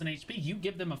 5,000 HP, you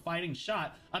give them a fighting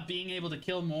shot of being able to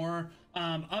kill more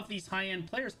of these high-end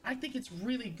players. I think it's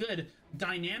really good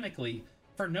dynamically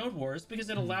for Node Wars, because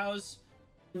it allows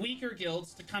weaker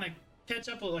guilds to kind of catch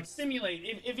up with,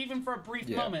 simulate, if even for a brief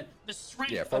moment, the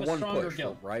strength of a stronger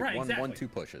guild. Right, exactly.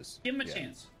 1-2 pushes. Give them a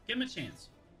chance. Give them a chance.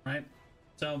 Right?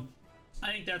 So,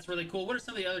 I think that's really cool. What are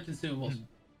some of the other consumables?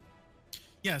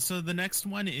 Yeah, so the next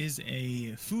one is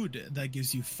a food that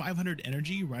gives you 500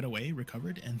 energy right away,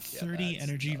 recovered, and 30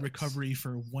 energy recovery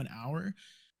for 1 hour.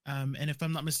 And if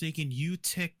I'm not mistaken, you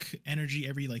tick energy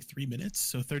every like 3 minutes.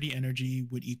 So 30 energy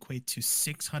would equate to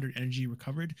 600 energy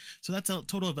recovered. So that's a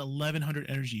total of 1100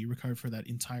 energy recovered for that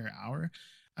entire hour.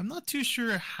 I'm not too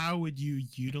sure how would you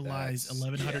utilize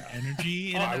 1100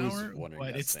 energy in an hour,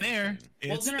 but it's there.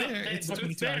 It's there. It's a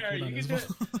 22-hour cooldown as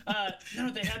well.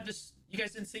 No, they had this. You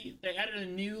guys didn't see? They added a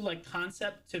new like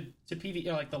concept to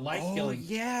PvE, like the life skilling. Oh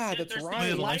yeah, that's right.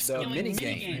 The mini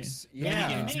games.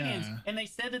 And they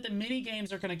said that the mini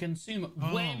games are going to consume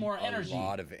way more energy. A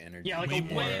lot of energy. Yeah, like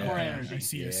way more energy. I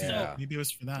see. So, maybe it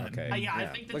was for that. Okay. I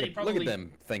think that they probably look at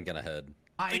them thinking ahead.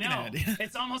 I know.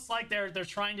 It's almost like they're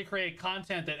trying to create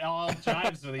content that all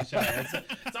jives with each other.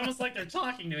 It's almost like they're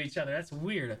talking to each other. That's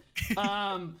weird.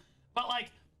 But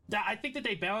like. I think that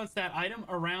they balanced that item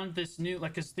around this new,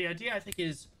 like, because the idea I think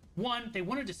is, one, they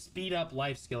wanted to speed up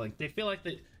life skilling. They feel like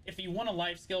that if you want a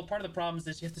life skill, part of the problem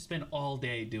is you have to spend all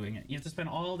day doing it. You have to spend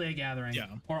all day gathering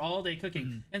or all day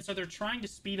cooking. And so they're trying to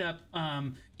speed up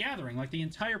gathering. Like the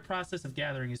entire process of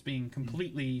gathering is being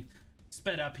completely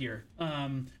sped up here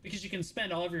because you can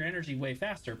spend all of your energy way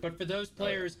faster. But for those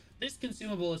players, this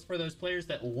consumable is for those players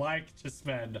that like to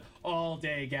spend all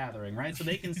day gathering, right? So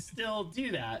they can still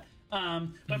do that.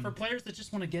 But for players that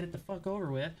just want to get it the fuck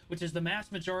over with, which is the mass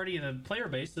majority of the player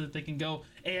base, so that they can go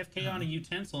AFK on a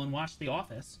utensil and watch The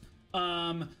Office, they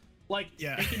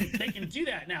can do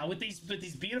that now with these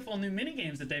beautiful new mini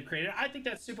games that they've created. I think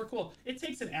that's super cool. It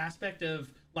takes an aspect of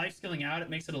life skilling out. It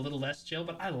makes it a little less chill,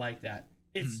 but I like that.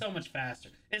 It's so much faster.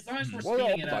 As long as we're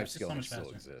speeding it up, it's so much faster.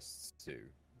 Still exists too.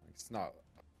 It's not.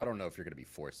 I don't know if you're going to be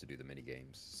forced to do the mini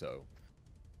games. So,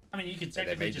 I mean, you could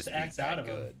technically just X out of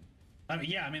them.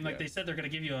 They said they're going to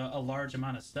give you a large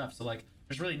amount of stuff, so like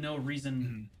there's really no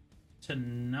reason to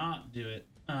not do it.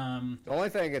 The only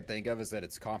thing I could think of is that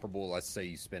it's comparable. Let's say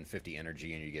you spend 50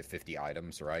 energy and you get 50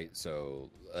 items, right? So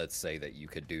let's say that you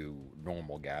could do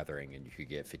normal gathering and you could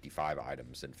get 55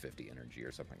 items and 50 energy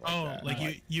or something like that. Oh,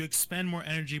 like you expend more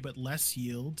energy but less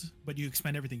yield, but you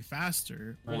expend everything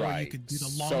faster. Or you could do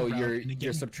the long route and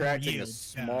you're subtracting a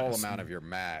small amount of your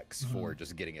max for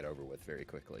just getting it over with very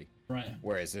quickly. Right.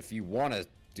 Whereas if you want to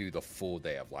do the full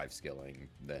day of life skilling,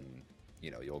 then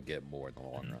you'll get more in the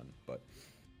long run. But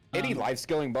any life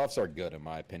skilling buffs are good in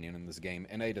my opinion in this game.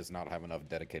 NA does not have enough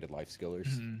dedicated life skillers.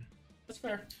 That's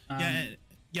fair.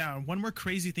 One more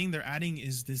crazy thing they're adding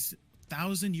is this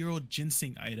 1,000-year-old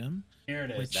ginseng item. Here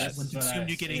it is. Which when consumed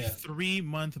you get a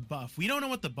 3-month buff. We don't know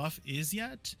what the buff is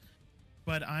yet,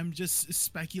 but I'm just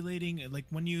speculating. Like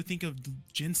when you think of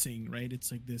ginseng, right?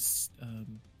 It's like this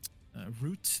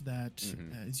root that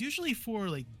is usually for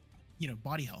like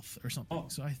body health or something.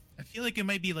 So I feel like it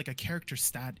might be like a character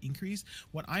stat increase.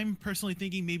 What I'm personally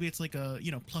thinking, maybe it's like a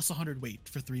plus 100 weight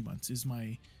for 3 months is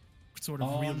my sort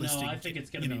of realistic. No, I think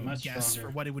it's gonna be much guess stronger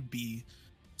for what it would be.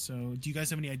 So do you guys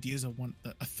have any ideas of what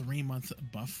a 3-month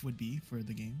buff would be for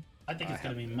the game? I think it's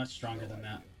gonna be much stronger than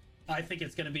that. I think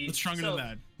it's gonna be stronger than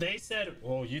that. They said,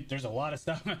 there's a lot of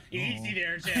stuff. Easy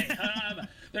there, Jay.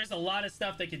 There's a lot of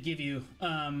stuff they could give you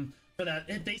for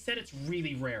that. They said it's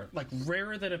really rare, like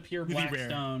rarer than a pure really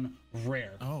blackstone.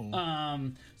 Rare.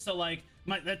 So like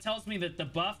that tells me that the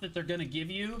buff that they're gonna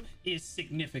give you is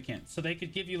significant. So they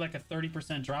could give you like a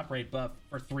 30% drop rate buff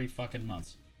for 3 fucking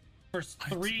months, for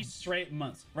 3 straight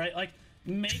months, right? Like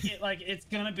make it like it's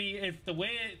gonna be. If the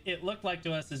way it looked like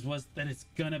to us was that it's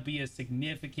gonna be a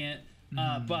significant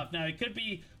buff. Now it could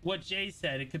be what Jay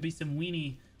said. It could be some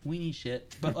weenie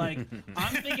shit, but like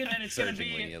I'm thinking that it's gonna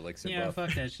be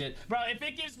fuck that shit, bro. If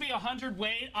it gives me 100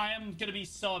 weight, I am gonna be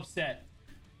so upset.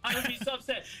 I'm gonna be so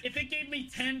upset. If it gave me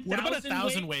 10,000 what about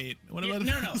 1,000 weight? What about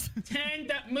no 10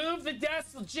 that move the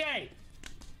decimal. Jay,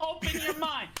 open your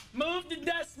mind, move the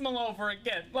decimal over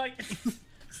again. Like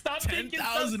stop thinking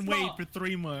 10,000 weight for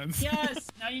 3 months. Yes,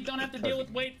 now you don't have to deal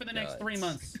with weight for the next 3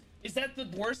 months. Is that the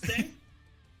worst thing?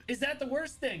 Is that the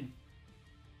worst thing?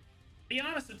 Be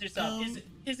honest with yourself.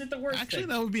 Is it the worst actually thing?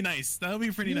 That would be nice. That would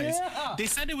be pretty nice. They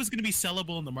said it was going to be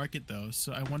sellable in the market though,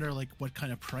 so I wonder like what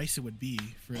kind of price it would be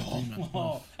for a 3-month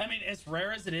buff. I mean, as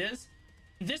rare as it is,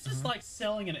 this is like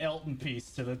selling an Elton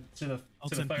piece to the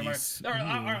player market.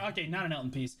 Or okay, not an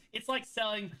Elton piece. It's like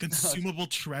selling consumable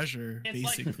treasure,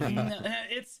 basically.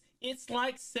 It's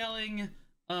like selling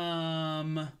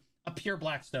a pure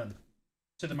blackstone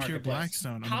to the marketplace. Pure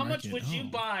blackstone. How much would you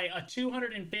buy a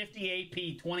 250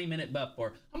 AP 20-minute buff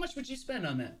for? How much would you spend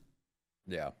on that?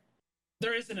 Yeah.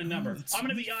 There isn't a number. I'm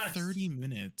gonna be honest. 30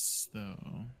 minutes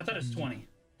though. I thought it was 20,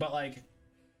 but like.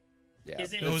 Yeah.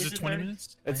 Is it 20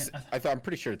 minutes? I'm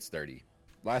pretty sure it's 30.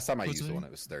 Last time I used one,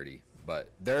 it was 30. But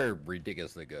they're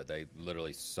ridiculously good. They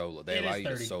literally solo. They allow you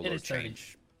to solo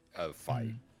change a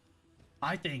fight.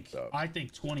 I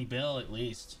think 20 bill at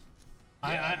least.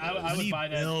 Yeah, I would buy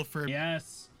that. For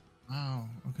yes. Wow.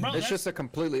 Okay. Bro, It's just a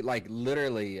completely like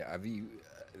literally. Have you?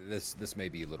 This may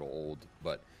be a little old,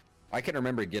 but I can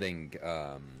remember getting.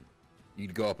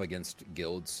 You'd go up against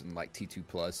guilds in like T2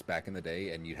 plus back in the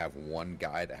day, and you'd have one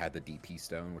guy that had the DP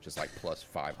stone, which is like plus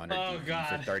 500 DP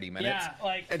for 30 minutes. Yeah,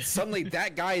 like and suddenly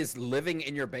that guy is living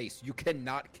in your base. You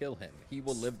cannot kill him. He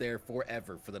will live there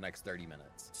forever for the next 30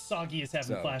 minutes. Soggy is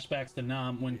having flashbacks to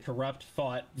Nam when Corrupt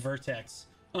fought Vertex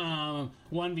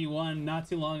 1v1 not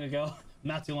too long ago.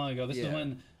 This is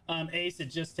when Ace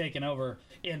had just taken over,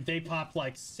 and they popped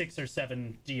like 6 or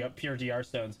 7 pure DR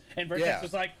stones, and Vertex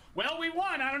was like, well, we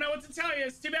won, I don't know what to tell you,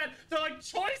 it's too bad. They're like,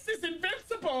 choice is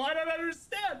invincible, I don't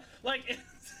understand. Like,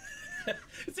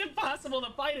 it's impossible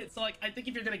to fight it. So like, I think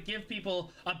if you're gonna give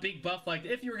people a big buff, like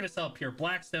if you were gonna sell pure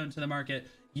blackstone to the market,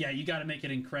 yeah, you got to make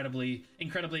it incredibly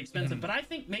expensive. But I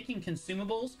think making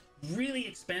consumables really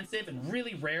expensive and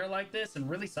really rare like this and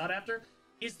really sought after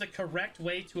is the correct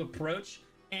way to approach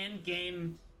end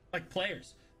game like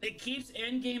players. It keeps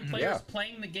end game players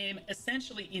playing the game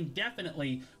essentially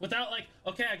indefinitely without like,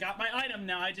 okay, I got my item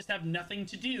now, I just have nothing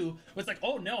to do. It's like,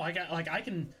 oh no, I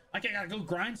gotta go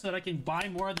grind so that I can buy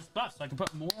more of this buff, so I can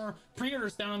put more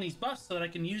pre-orders down on these buffs so that I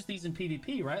can use these in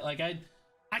PvP, right? Like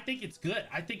I think it's good.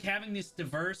 I think having these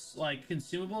diverse like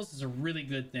consumables is a really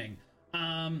good thing.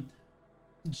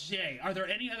 Jay, are there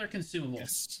any other consumables?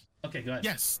 Yes. Okay, go ahead.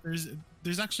 Yes,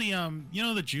 there's actually you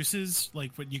know the juices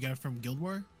like what you get from Guild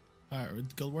War, or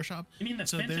Guild War shop. You mean the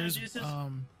Finto juices?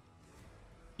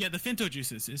 Yeah, the Finto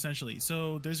juices essentially.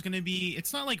 So there's gonna be,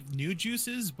 it's not like new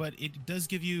juices, but it does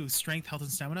give you strength, health, and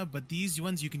stamina. But these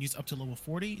ones you can use up to level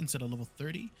 40 instead of level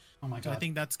 30. Oh my god! So I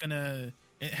think that's gonna.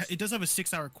 It does have a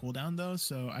 6-hour cooldown though,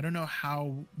 so I don't know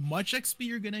how much XP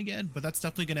you're gonna get, but that's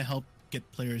definitely gonna help get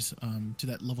players to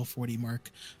that level 40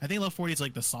 mark. I think level 40 is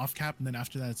like the soft cap, and then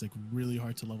after that it's like really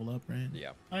hard to level up, right?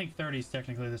 Yeah. I think 30 is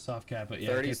technically the soft cap, but yeah,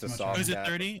 30 is the soft cap. Oh, is it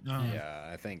 30? Oh. Yeah,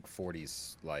 I think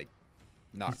 40's like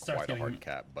not quite a hard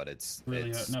cap, but it's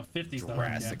really no 50's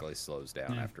drastically slows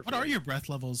down after 40. What are your breath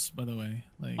levels, by the way?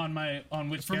 Like on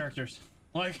which characters?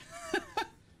 Like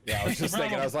yeah, I was just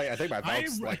thinking. I was like, I think my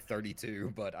bout's like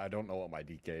 32, but I don't know what my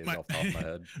DK is off the top of my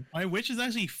head. My witch is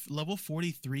actually level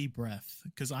 43 breath,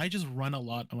 because I just run a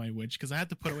lot on my witch because I had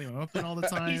to put away my weapon all the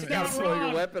time. He's You gotta throw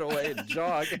your weapon away and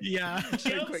jog. Yeah.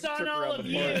 Jokes on all of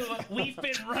you. We've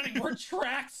been running. We're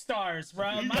track stars,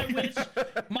 bro. My witch,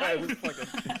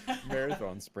 fucking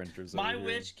marathon sprinters. My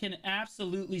witch can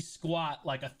absolutely squat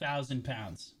like 1,000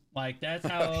 pounds. Like that's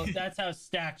how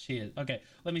stacked she is. Okay,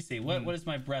 let me see. What is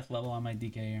my breath level on my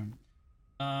DK here?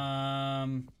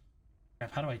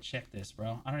 Crap, how do I check this,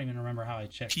 bro? I don't even remember how I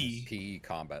check this. P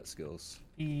combat skills.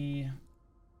 P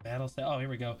battle stat. Oh, here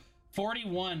we go.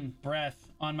 41 breath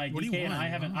on my 41, DK, and I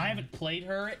haven't played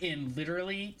her in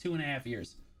literally 2.5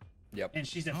 years. Yep. And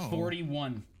she's at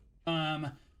 41.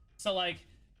 So like,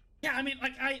 yeah, I mean,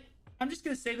 like I'm just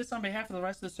gonna say this on behalf of the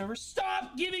rest of the server.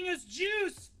 Stop giving us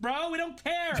juice, bro. We don't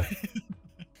care.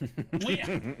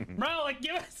 Bro, like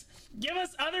give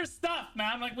us other stuff,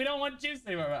 man. Like we don't want juice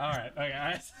anymore. All right, okay.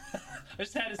 I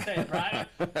just had to say it, right?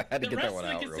 The rest of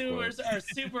the consumables are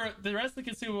super. The rest of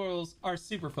the consumables are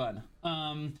super fun,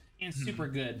 and super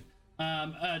good.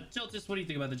 Tiltus, what do you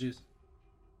think about the juice?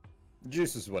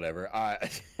 Juices, whatever. I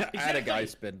had a guy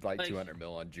spend like 200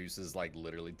 mil on juices like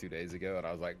literally 2 days ago, and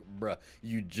I was like, bruh,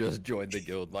 you just joined the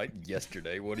guild like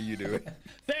yesterday. What are you doing?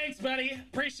 Thanks, buddy.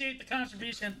 Appreciate the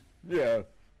contribution. Yeah.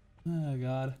 Oh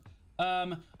god.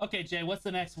 Okay, Jay, what's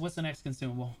the next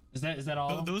consumable? Is that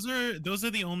all? Those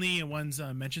are the only ones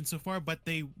mentioned so far, but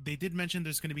they did mention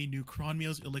there's going to be new cron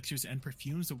meals, elixirs, and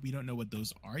perfumes, but we don't know what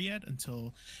those are yet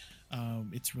until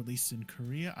it's released in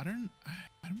Korea.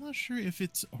 I'm not sure if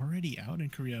it's already out in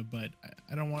Korea, but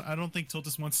I don't think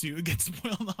Tiltus wants to get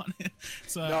spoiled on it.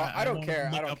 So no, I don't care.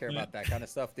 I don't care about that kind of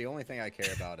stuff. The only thing I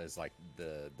care about is like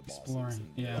the bosses and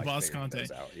yeah, like, the boss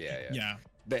content. Yeah.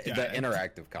 The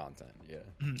interactive content. Yeah.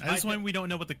 At this point, we don't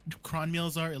know what the cron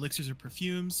meals are, elixirs, or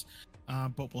perfumes,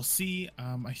 but we'll see.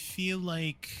 I feel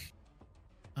like,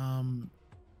 in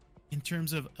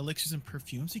terms of elixirs and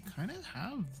perfumes, you kind of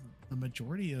have the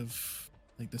majority of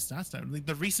like the stats that like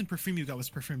the recent perfume you got was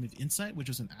perfume of insight, which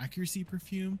was an accuracy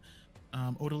perfume.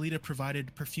 Odalita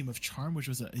provided perfume of charm, which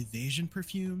was an evasion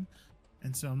perfume,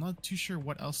 and so I'm not too sure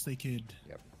what else they could.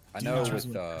 Yep. I know with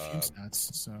perfume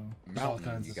stats, so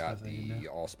Mountain, you got the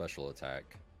all special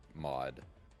attack mod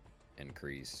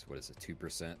increase. What is it?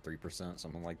 2%, 3%,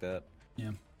 something like that.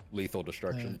 Yeah. Lethal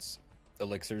destructions,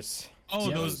 elixirs. Oh,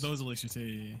 yeah, those elixirs.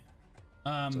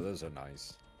 Yeah. So those are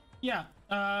nice. Yeah.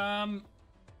 All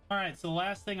right. So the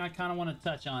last thing I kind of want to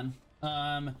touch on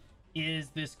is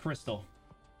this crystal.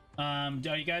 Are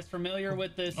you guys familiar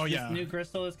with this, this new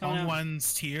crystal that's coming out?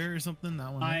 One's tier or something.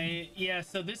 That one. Yeah.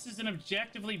 So this is an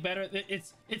objectively better.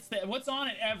 It's what's on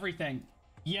it. Everything.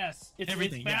 Yes. It's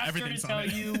everything. faster to tell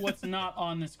you what's not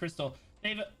on this crystal.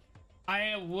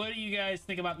 What do you guys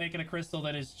think about making a crystal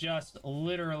that is just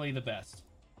literally the best?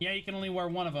 Yeah, you can only wear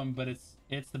one of them, but it's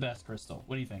the best crystal.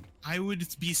 What do you think? I would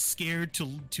be scared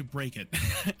to break it.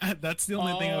 That's the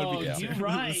only thing I would be concerned. You're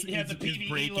right. Yeah, the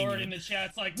PvE Lord in the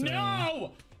chat's like,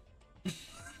 no.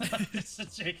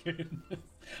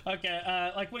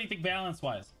 Okay, like, what do you think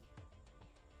balance-wise?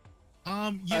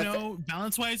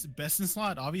 Balance-wise, best in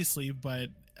slot, obviously, but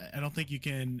I don't think you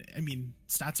can. I mean,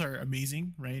 stats are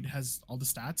amazing, right? It has all the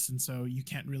stats, and so you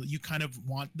can't really. You kind of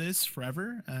want this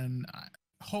forever, and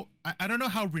I don't know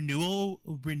how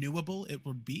renewable it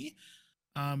would be.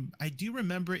 I do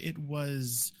remember it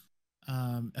was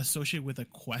associated with a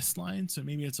quest line, so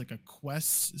maybe it's like a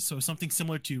quest, so something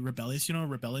similar to Rebellious.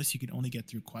 Rebellious you could only get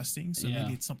through questing, so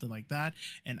maybe it's something like that.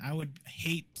 And I would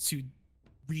hate to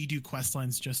redo quest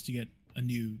lines just to get a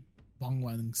new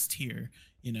Bongwang's tier,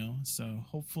 so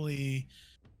hopefully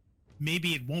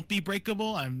maybe it won't be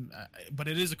breakable. But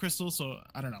it is a crystal, so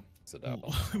I don't know. It's a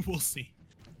double. We'll see.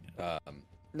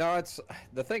 No, it's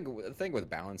the thing with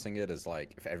balancing it is,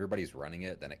 like, if everybody's running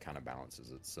it, then it kind of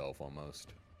balances itself almost.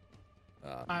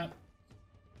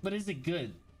 But is it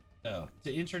good though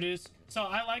to introduce? So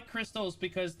I like crystals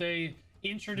because they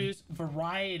introduce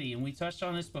variety, and we touched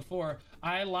on this before.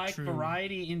 I like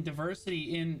variety and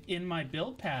diversity in my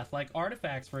build path, like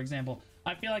artifacts, for example.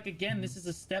 I feel like, again, this is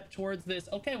a step towards this.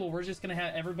 Okay, well, we're just gonna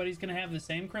have everybody's gonna have the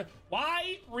same crystal.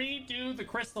 Why redo the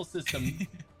crystal system?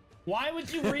 Why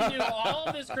would you redo all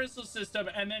of this crystal system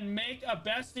and then make a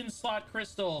best in slot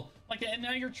crystal? Like, and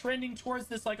now you're trending towards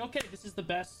this, like, okay, this is the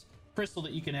best crystal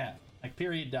that you can have, like,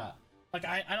 period, dot. Like,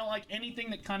 I don't like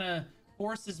anything that kind of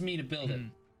forces me to build it,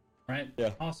 right?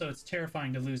 Yeah. Also, it's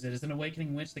terrifying to lose it. It's an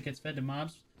awakening witch that gets fed to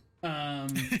mobs.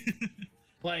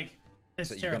 Like, it's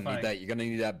so terrifying. You're gonna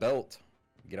need that belt.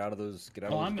 Get out of those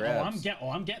grabs.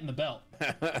 I'm getting the belt.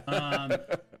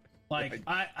 Like,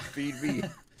 feed me,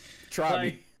 try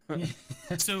me.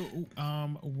 So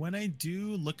when I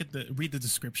do read the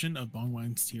description of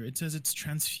Bongwang's tier, it says it's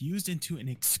transfused into an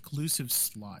exclusive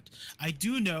slot. I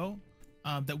do know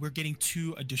that we're getting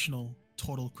 2 additional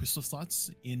total crystal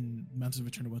slots in Mountains of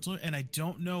Eternal Winter, and I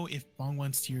don't know if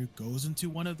Bongwang's tier goes into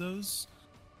one of those,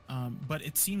 but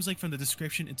it seems like from the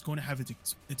description it's going to have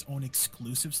its own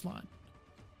exclusive slot.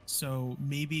 So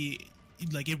maybe,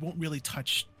 like, it won't really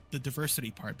touch the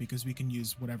diversity part because we can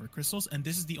use whatever crystals, and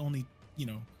this is the only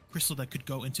crystal that could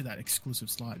go into that exclusive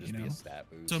slot. Be a stat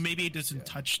boost. So maybe it doesn't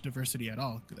touch diversity at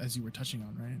all, as you were touching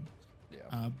on, right?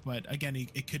 Yeah. But again,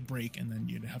 it could break, and then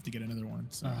you'd have to get another one.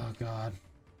 So. Oh god.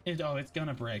 It's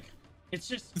gonna break. It's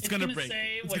gonna break.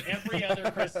 Say what every other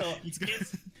crystal. It's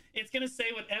gonna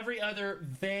say what every other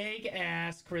vague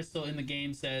ass crystal in the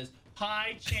game says.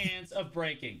 High chance of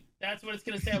breaking. That's what it's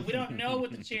gonna say. We don't know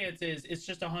what the chance is. It's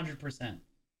just 100%.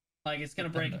 Like, it's gonna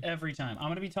break every time. I'm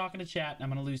gonna be talking to chat, and I'm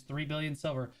gonna lose 3 billion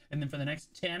silver, and then for the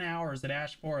next 10 hours at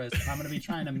Ash Forest, I'm gonna be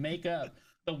trying to make up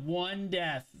the one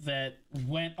death that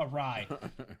went awry.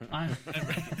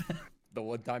 The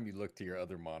one time you looked to your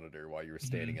other monitor while you were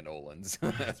standing in Olin's.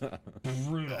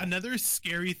 Brutal. Another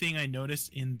scary thing I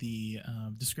noticed in the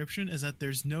description is that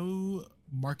there's no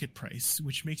market price,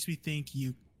 which makes me think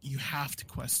you have to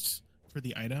quest for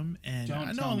the item. And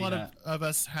I know a lot of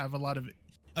us have a lot of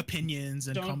opinions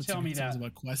and comments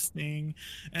about questing,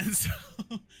 and so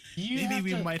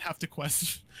maybe we might have to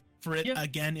quest for it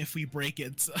again if we break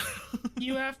it. So.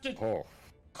 You have to.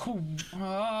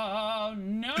 Oh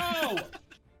no!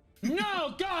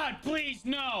 No, God, please,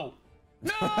 no!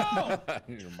 No!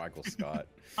 You're Michael Scott.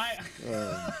 I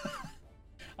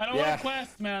don't want to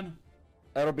quest, man.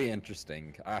 That'll be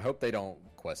interesting. I hope they don't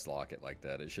quest lock it like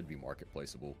that. It should be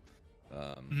marketplaceable.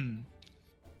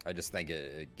 I just think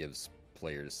it gives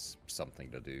players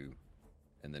something to do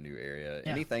in the new area.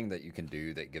 Yeah. Anything that you can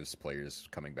do that gives players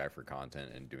coming back for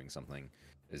content and doing something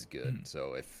is good.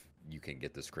 So if you can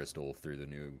get this crystal through the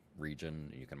new region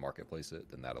and you can marketplace it,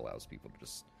 then that allows people to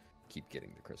just keep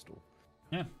getting the crystal.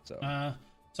 Yeah.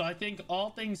 So I think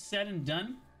all things said and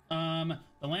done,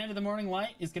 the Land of the Morning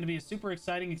Light is going to be a super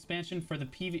exciting expansion for the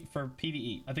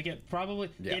PvE. I think it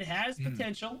it has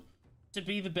potential to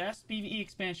be the best PvE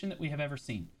expansion that we have ever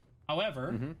seen.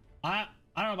 However, I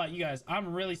don't know about you guys.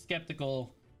 I'm really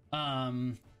skeptical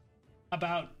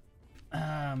about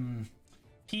PA.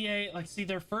 Like, see,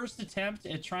 their first attempt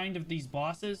at trying to these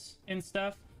bosses and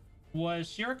stuff was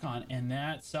Shuriken, and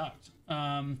that sucked.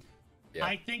 Yeah.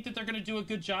 I think that they're going to do a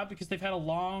good job because they've had a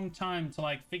long time to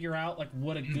like figure out like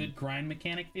what a good grind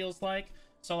mechanic feels like.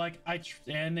 So like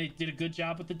and they did a good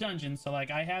job with the dungeon. So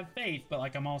like I have faith, but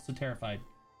like I'm also terrified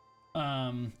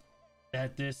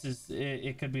that this is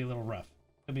it could be a little rough.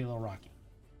 Could be a little rocky.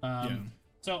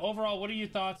 So overall, what are your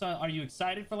thoughts on? Are you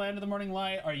excited for Land of the Morning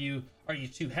Light? Are you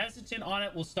too hesitant on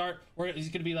it? We'll start. It's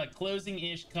going to be like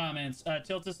closing-ish comments.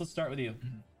 Tiltus, let's start with you.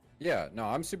 Yeah, no,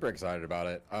 I'm super excited about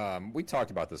it. We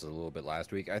talked about this a little bit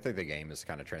last week. I think the game is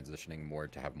kind of transitioning more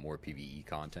to have more PvE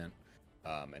content,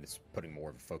 and it's putting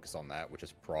more of a focus on that, which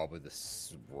is probably the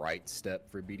right step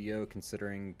for BDO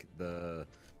considering the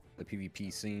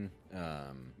PvP scene.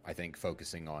 I think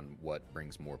focusing on what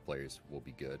brings more players will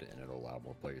be good, and it'll allow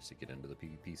more players to get into the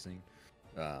PvP scene.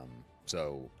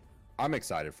 So I'm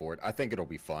excited for it. I think it'll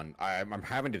be fun. I'm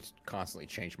having to constantly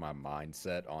change my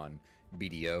mindset on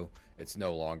BDO. It's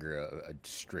no longer a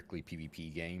strictly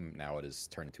PvP game. Now it is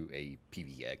turned into a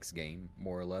PvX game,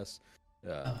 more or less.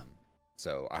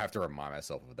 So I have to remind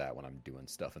myself of that when I'm doing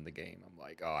stuff in the game. I'm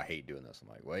like, oh, I hate doing this. I'm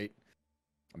like, wait,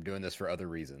 I'm doing this for other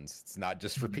reasons. It's not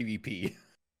just for PvP.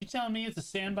 You telling me it's a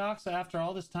sandbox after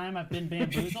all this time I've been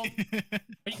bamboozled? Are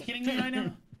you kidding me right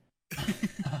now?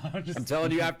 I'm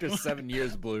telling you, after 7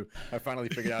 years, Blue, I finally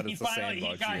figured out it's a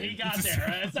sandbox. He got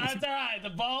there. It's all right. The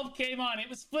bulb came on. It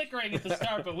was flickering at the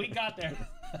start, but we got there.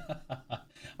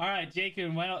 All right,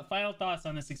 Jacob, final thoughts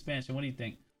on this expansion. What do you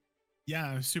think? Yeah,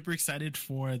 I'm super excited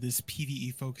for this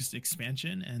PvE focused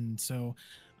expansion, and so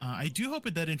I do hope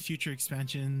that in future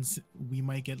expansions we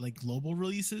might get like global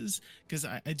releases, because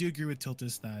I do agree with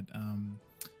Tiltus that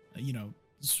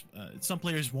some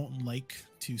players won't like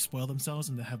to spoil themselves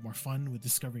and to have more fun with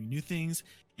discovering new things,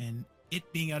 and it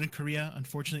being out in Korea,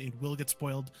 unfortunately it will get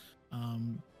spoiled.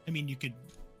 I mean, you could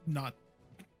not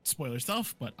spoil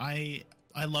yourself, but I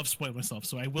love spoiling myself,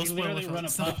 so I will spoil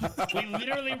myself. We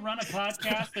literally run a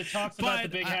podcast that talks about the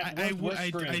big hat.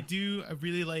 I do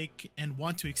really like and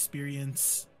want to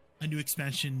experience a new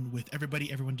expansion with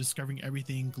everyone discovering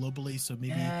everything globally. So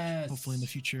maybe hopefully in the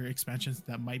future expansions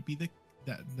that might be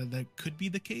that could be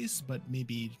the case, but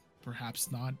maybe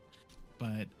perhaps not.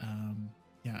 But I'm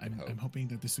hoping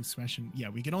that this expansion,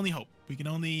 we can only hope. We can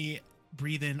only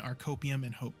breathe in our copium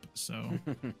and hope. So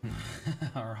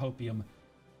our hopium.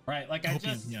 Right, like I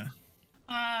just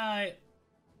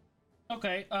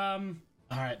okay. All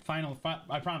right,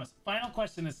 I promise. Final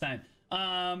question this time.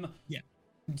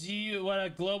 Do you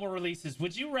what global releases?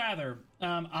 Would you rather?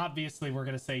 Obviously, we're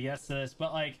gonna say yes to this,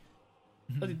 but like,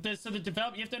 so the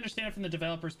develop. You have to understand it from the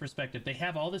developer's perspective. They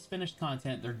have all this finished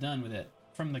content. They're done with it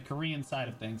from the Korean side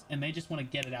of things, and they just want to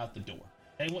get it out the door.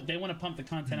 They want to pump the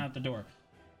content out the door.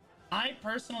 I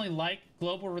personally like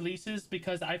global releases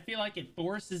because I feel like it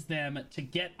forces them to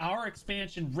get our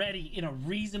expansion ready in a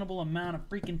reasonable amount of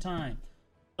freaking time.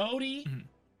 Odie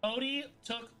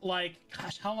took like,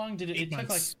 gosh, how long did it? It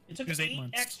took 8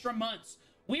 extra months.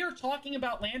 We are talking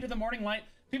about Land of the Morning Light.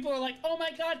 People are like, oh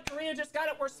my God, Korea just got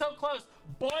it. We're so close.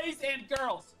 Boys and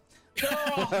girls, there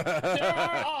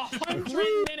are 100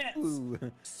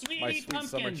 minutes. Sweetie my sweet Pumpkin.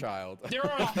 Summer child. There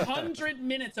are 100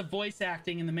 minutes of voice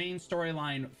acting in the main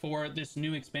storyline for this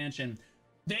new expansion.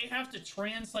 They have to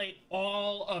translate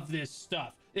all of this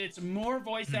stuff. It's more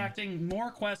voice acting, more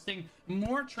questing,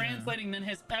 more translating than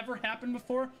has ever happened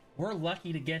before. We're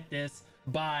lucky to get this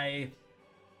by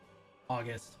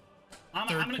August. I'm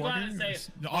going to go ahead and say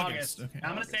August. Okay.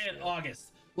 I'm going to say it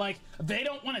August. Like, they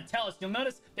don't want to tell us. You'll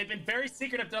notice they've been very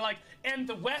secretive. They're like, and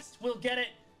the West will get it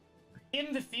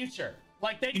in the future.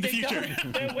 Like, they don't.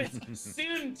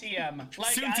 Soon, TM.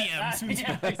 Like, soon, TM.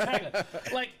 Yeah, exactly.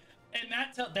 Like, and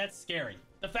that's scary.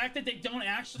 The fact that they don't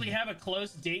actually have a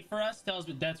close date for us tells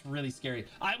me that's really scary.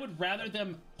 I would rather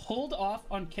them hold off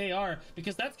on KR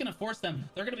because that's going to force them.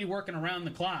 They're going to be working around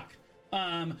the clock,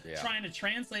 trying to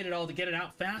translate it all to get it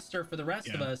out faster for the rest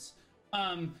of us.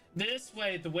 This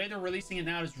way, the way they're releasing it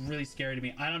now is really scary to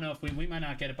me. I don't know if we might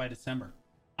not get it by December.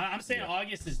 I'm saying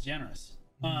August is generous,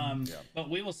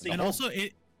 but we will see. And also,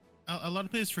 a lot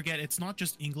of players forget it's not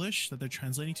just English that they're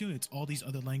translating to; it's all these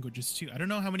other languages too. I don't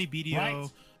know how many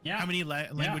BDO, how many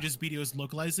languages BDO is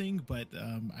localizing, but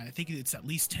I think it's at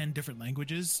least 10 different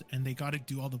languages, and they got to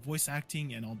do all the voice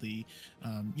acting and all the,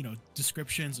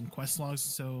 descriptions and quest logs.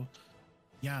 So,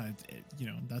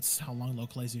 that's how long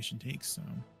localization takes. So.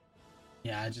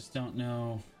 Yeah, I just don't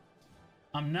know.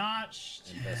 I'm not.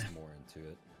 Invest more into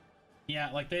it.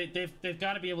 Yeah, like they've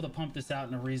got to be able to pump this out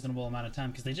in a reasonable amount of time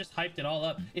because they just hyped it all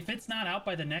up. If it's not out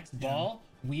by the next ball,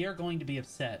 we are going to be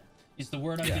upset. Is the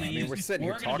word I'm going to use? We're sitting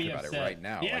here talking about it right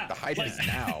now. Yeah, like the hype is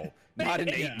now, not in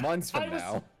 8 months from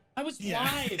now. I was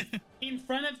live in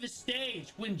front of the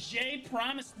stage when Jay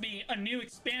promised me a new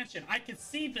expansion. I could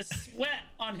see the sweat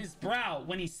on his brow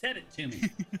when he said it to me.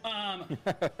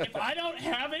 If I don't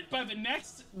have it by the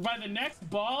next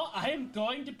ball, I am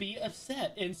going to be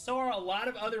upset. And so are a lot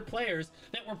of other players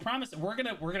that were promised. We're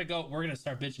gonna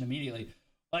start bitching immediately.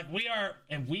 Like we are,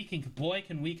 and boy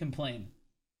can we complain.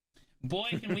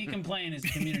 Boy can we complain as a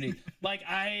community. Like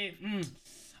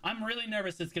I'm really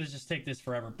nervous it's going to just take this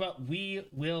forever, but we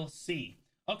will see.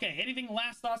 Okay, anything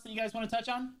last thoughts that you guys want to touch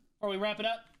on before we wrap it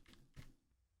up?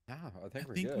 No, I think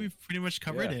we're we've pretty much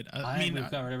covered it. I mean,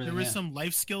 we've covered everything, there was some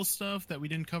life skill stuff that we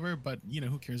didn't cover, but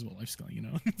who cares about life skilling,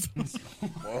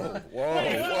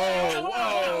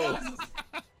 Whoa.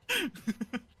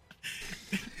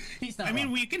 He's not I mean,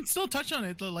 wrong. we can still touch on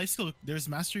it. The life skill, there's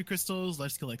mastery crystals,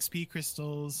 life skill XP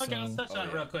crystals. Okay, let's touch on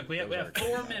it real quick. We have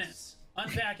 4 minutes.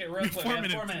 Unpack it real quick. 4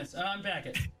 minutes. Unpack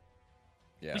it.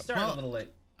 Yeah. We started a little late.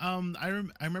 I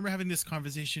remember having this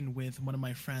conversation with one of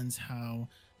my friends how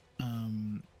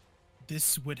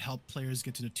this would help players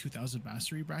get to the 2000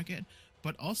 mastery bracket,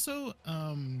 but also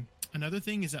another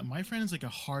thing is that my friend is like a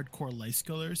hardcore life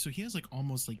skiller, so he has like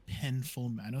almost like 10 full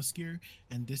Manos gear,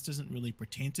 and this doesn't really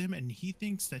pertain to him, and he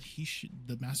thinks that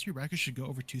the mastery bracket should go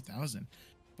over 2000.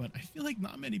 But I feel like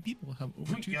not many people have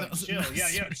over 2,000.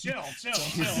 Chill.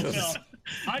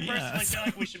 I personally feel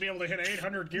like we should be able to hit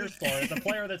 800 gear score as a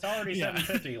player that's already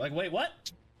 750. Like, wait,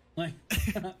 what? Like,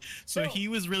 so he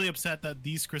was really upset that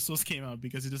these crystals came out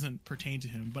because it doesn't pertain to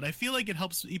him. But I feel like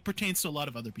it pertains to a lot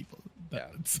of other people.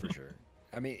 For sure.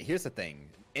 I mean, here's the thing.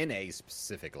 NA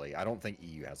specifically, I don't think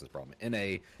EU has this problem.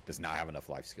 NA does not have enough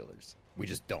life skillers. We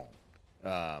just don't.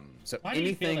 So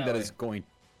anything that is going...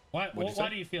 Why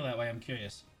do you feel that way? I'm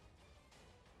curious.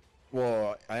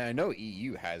 Well, I know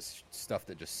EU has stuff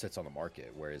that just sits on the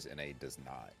market, whereas NA does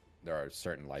not. There are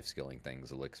certain life skilling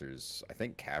things, elixirs. I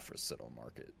think Caphras sit on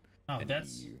market. Oh,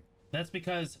 that's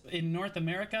because in North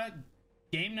America,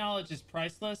 game knowledge is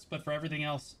priceless, but for everything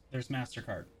else, there's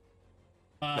MasterCard.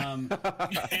 And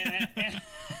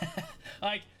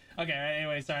like, okay.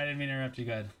 Anyway, sorry, I didn't mean to interrupt you.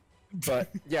 Go ahead. But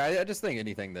yeah, I just think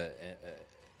anything that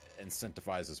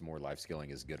incentivizes more life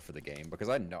skilling is good for the game, because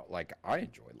I know, like, I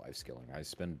enjoy life skilling. I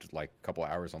spend like a couple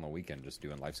hours on the weekend just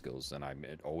doing life skills, and I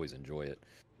always enjoy it.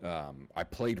 I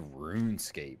played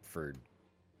RuneScape for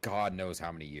God knows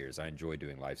how many years. I enjoy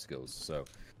doing life skills, so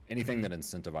anything that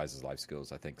incentivizes life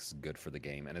skills I think is good for the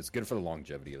game, and it's good for the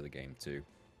longevity of the game too.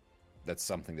 That's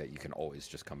something that you can always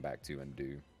just come back to and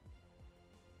do.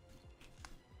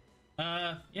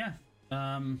 Yeah.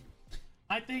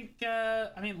 I think,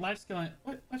 life skilling,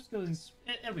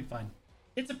 it'll be fine.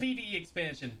 It's a PvE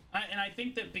expansion. And I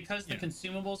think that because the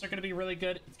consumables are going to be really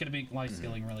good, it's going to be life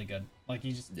skilling really good. Like,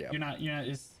 you just, you're not,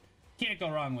 can't go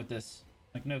wrong with this.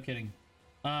 Like, no kidding.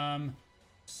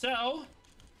 So,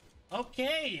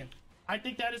 okay. I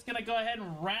think that is going to go ahead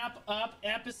and wrap up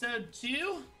episode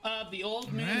 2 of the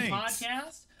Old Moon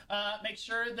podcast. Make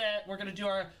sure that we're going to do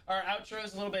our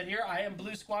outros a little bit here. I am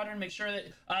Blue Squadron. Make sure that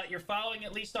you're following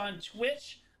at least on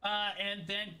Twitch, and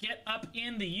then get up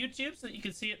in the YouTube so that you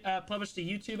can see it published to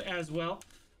YouTube as well,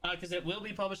 because it will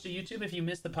be published to YouTube if you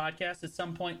missed the podcast at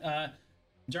some point or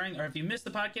if you missed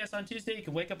the podcast on Tuesday, you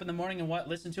can wake up in the morning and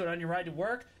listen to it on your ride to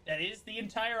work. That is the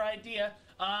entire idea.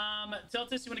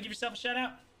 Tiltus, you want to give yourself a shout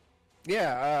out?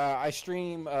 Yeah, I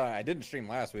stream. I didn't stream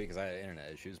last week because I had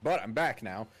internet issues, but I'm back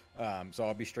now. So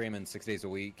I'll be streaming 6 days a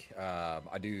week.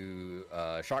 I do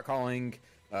shot calling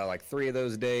like 3 of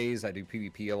those days. I do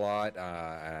PvP a lot,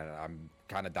 and I'm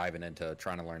kind of diving into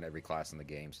trying to learn every class in the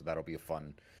game. So that'll be a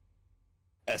fun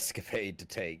escapade to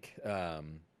take.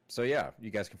 So yeah,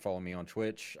 you guys can follow me on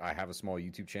Twitch. I have a small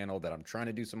YouTube channel that I'm trying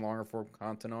to do some longer form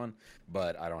content on,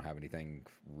 but I don't have anything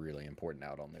really important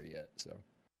out on there yet. So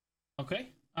okay.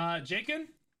 Jaykin?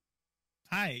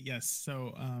 Hi, yes.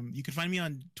 So you can find me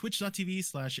on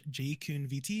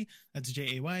twitch.tv/jaykunvt. That's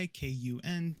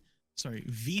JAYKUN. Sorry,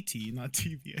 VT, not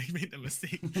TV. I made a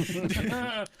mistake.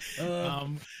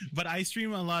 But I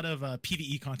stream a lot of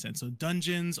PvE content. So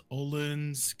dungeons,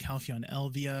 Oluns, Calphion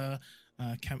Elvia,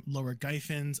 lower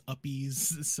Gyphins,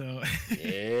 uppies. So if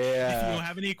you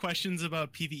have any questions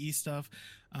about PvE stuff,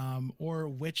 or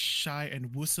Witch, Shy,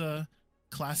 and Wusa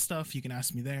class stuff, you can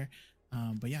ask me there.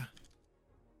 But yeah.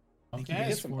 Okay. Thank you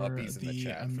guys for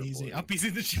the amazing uppies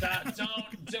in the chat.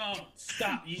 Don't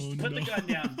stop. You put the gun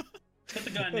down. Put the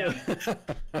gun down.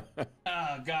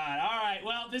 Oh God. All right.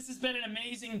 Well, this has been an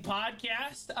amazing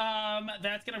podcast.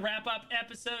 That's gonna wrap up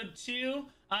episode 2.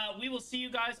 We will see you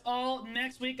guys all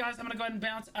next week, guys. I'm gonna go ahead and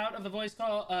bounce out of the voice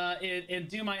call and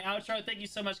do my outro. Thank you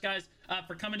so much, guys,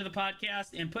 for coming to the podcast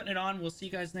and putting it on. We'll see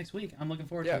you guys next week. I'm looking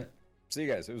forward to it. See you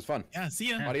guys. It was fun. Yeah, see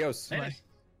ya. Adios. Bye.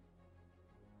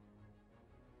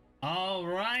 All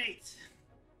right.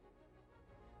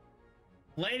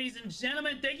 Ladies and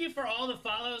gentlemen, thank you for all the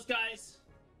follows, guys.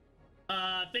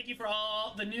 Thank you for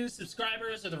all the new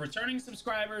subscribers, or the returning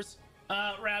subscribers,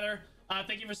 rather.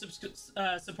 Thank you for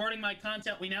supporting my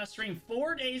content. We now stream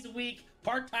 4 days a week.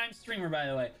 Part-time streamer, by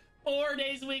the way. 4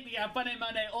 days a week. We got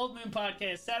Monday, Old Moon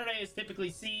Podcast. Saturday is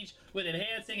typically Siege with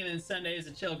enhancing, and then Sunday is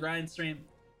a chill grind stream.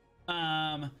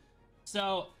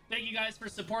 So thank you guys for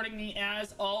supporting me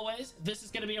as always. This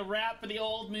is going to be a wrap for the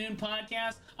Old Moon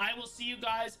Podcast. I will see you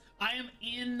guys. I am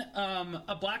in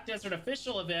a Black Desert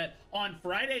official event on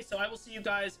Friday, so I will see you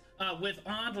guys with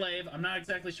Enclave. I'm not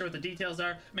exactly sure what the details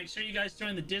are. Make sure you guys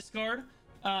join the Discord.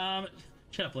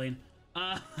 Shut up, Lane.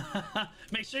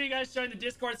 Make sure you guys join the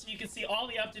Discord so you can see all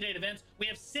the up-to-date events. We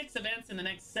have 6 events in the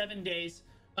next 7 days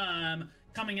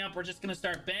coming up. We're just going to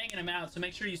start banging them out, so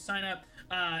make sure you sign up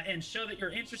and show that you're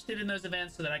interested in those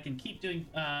events so that I can keep doing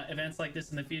events like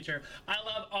this in the future. I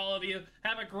love all of you.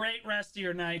 Have a great rest of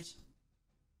your night.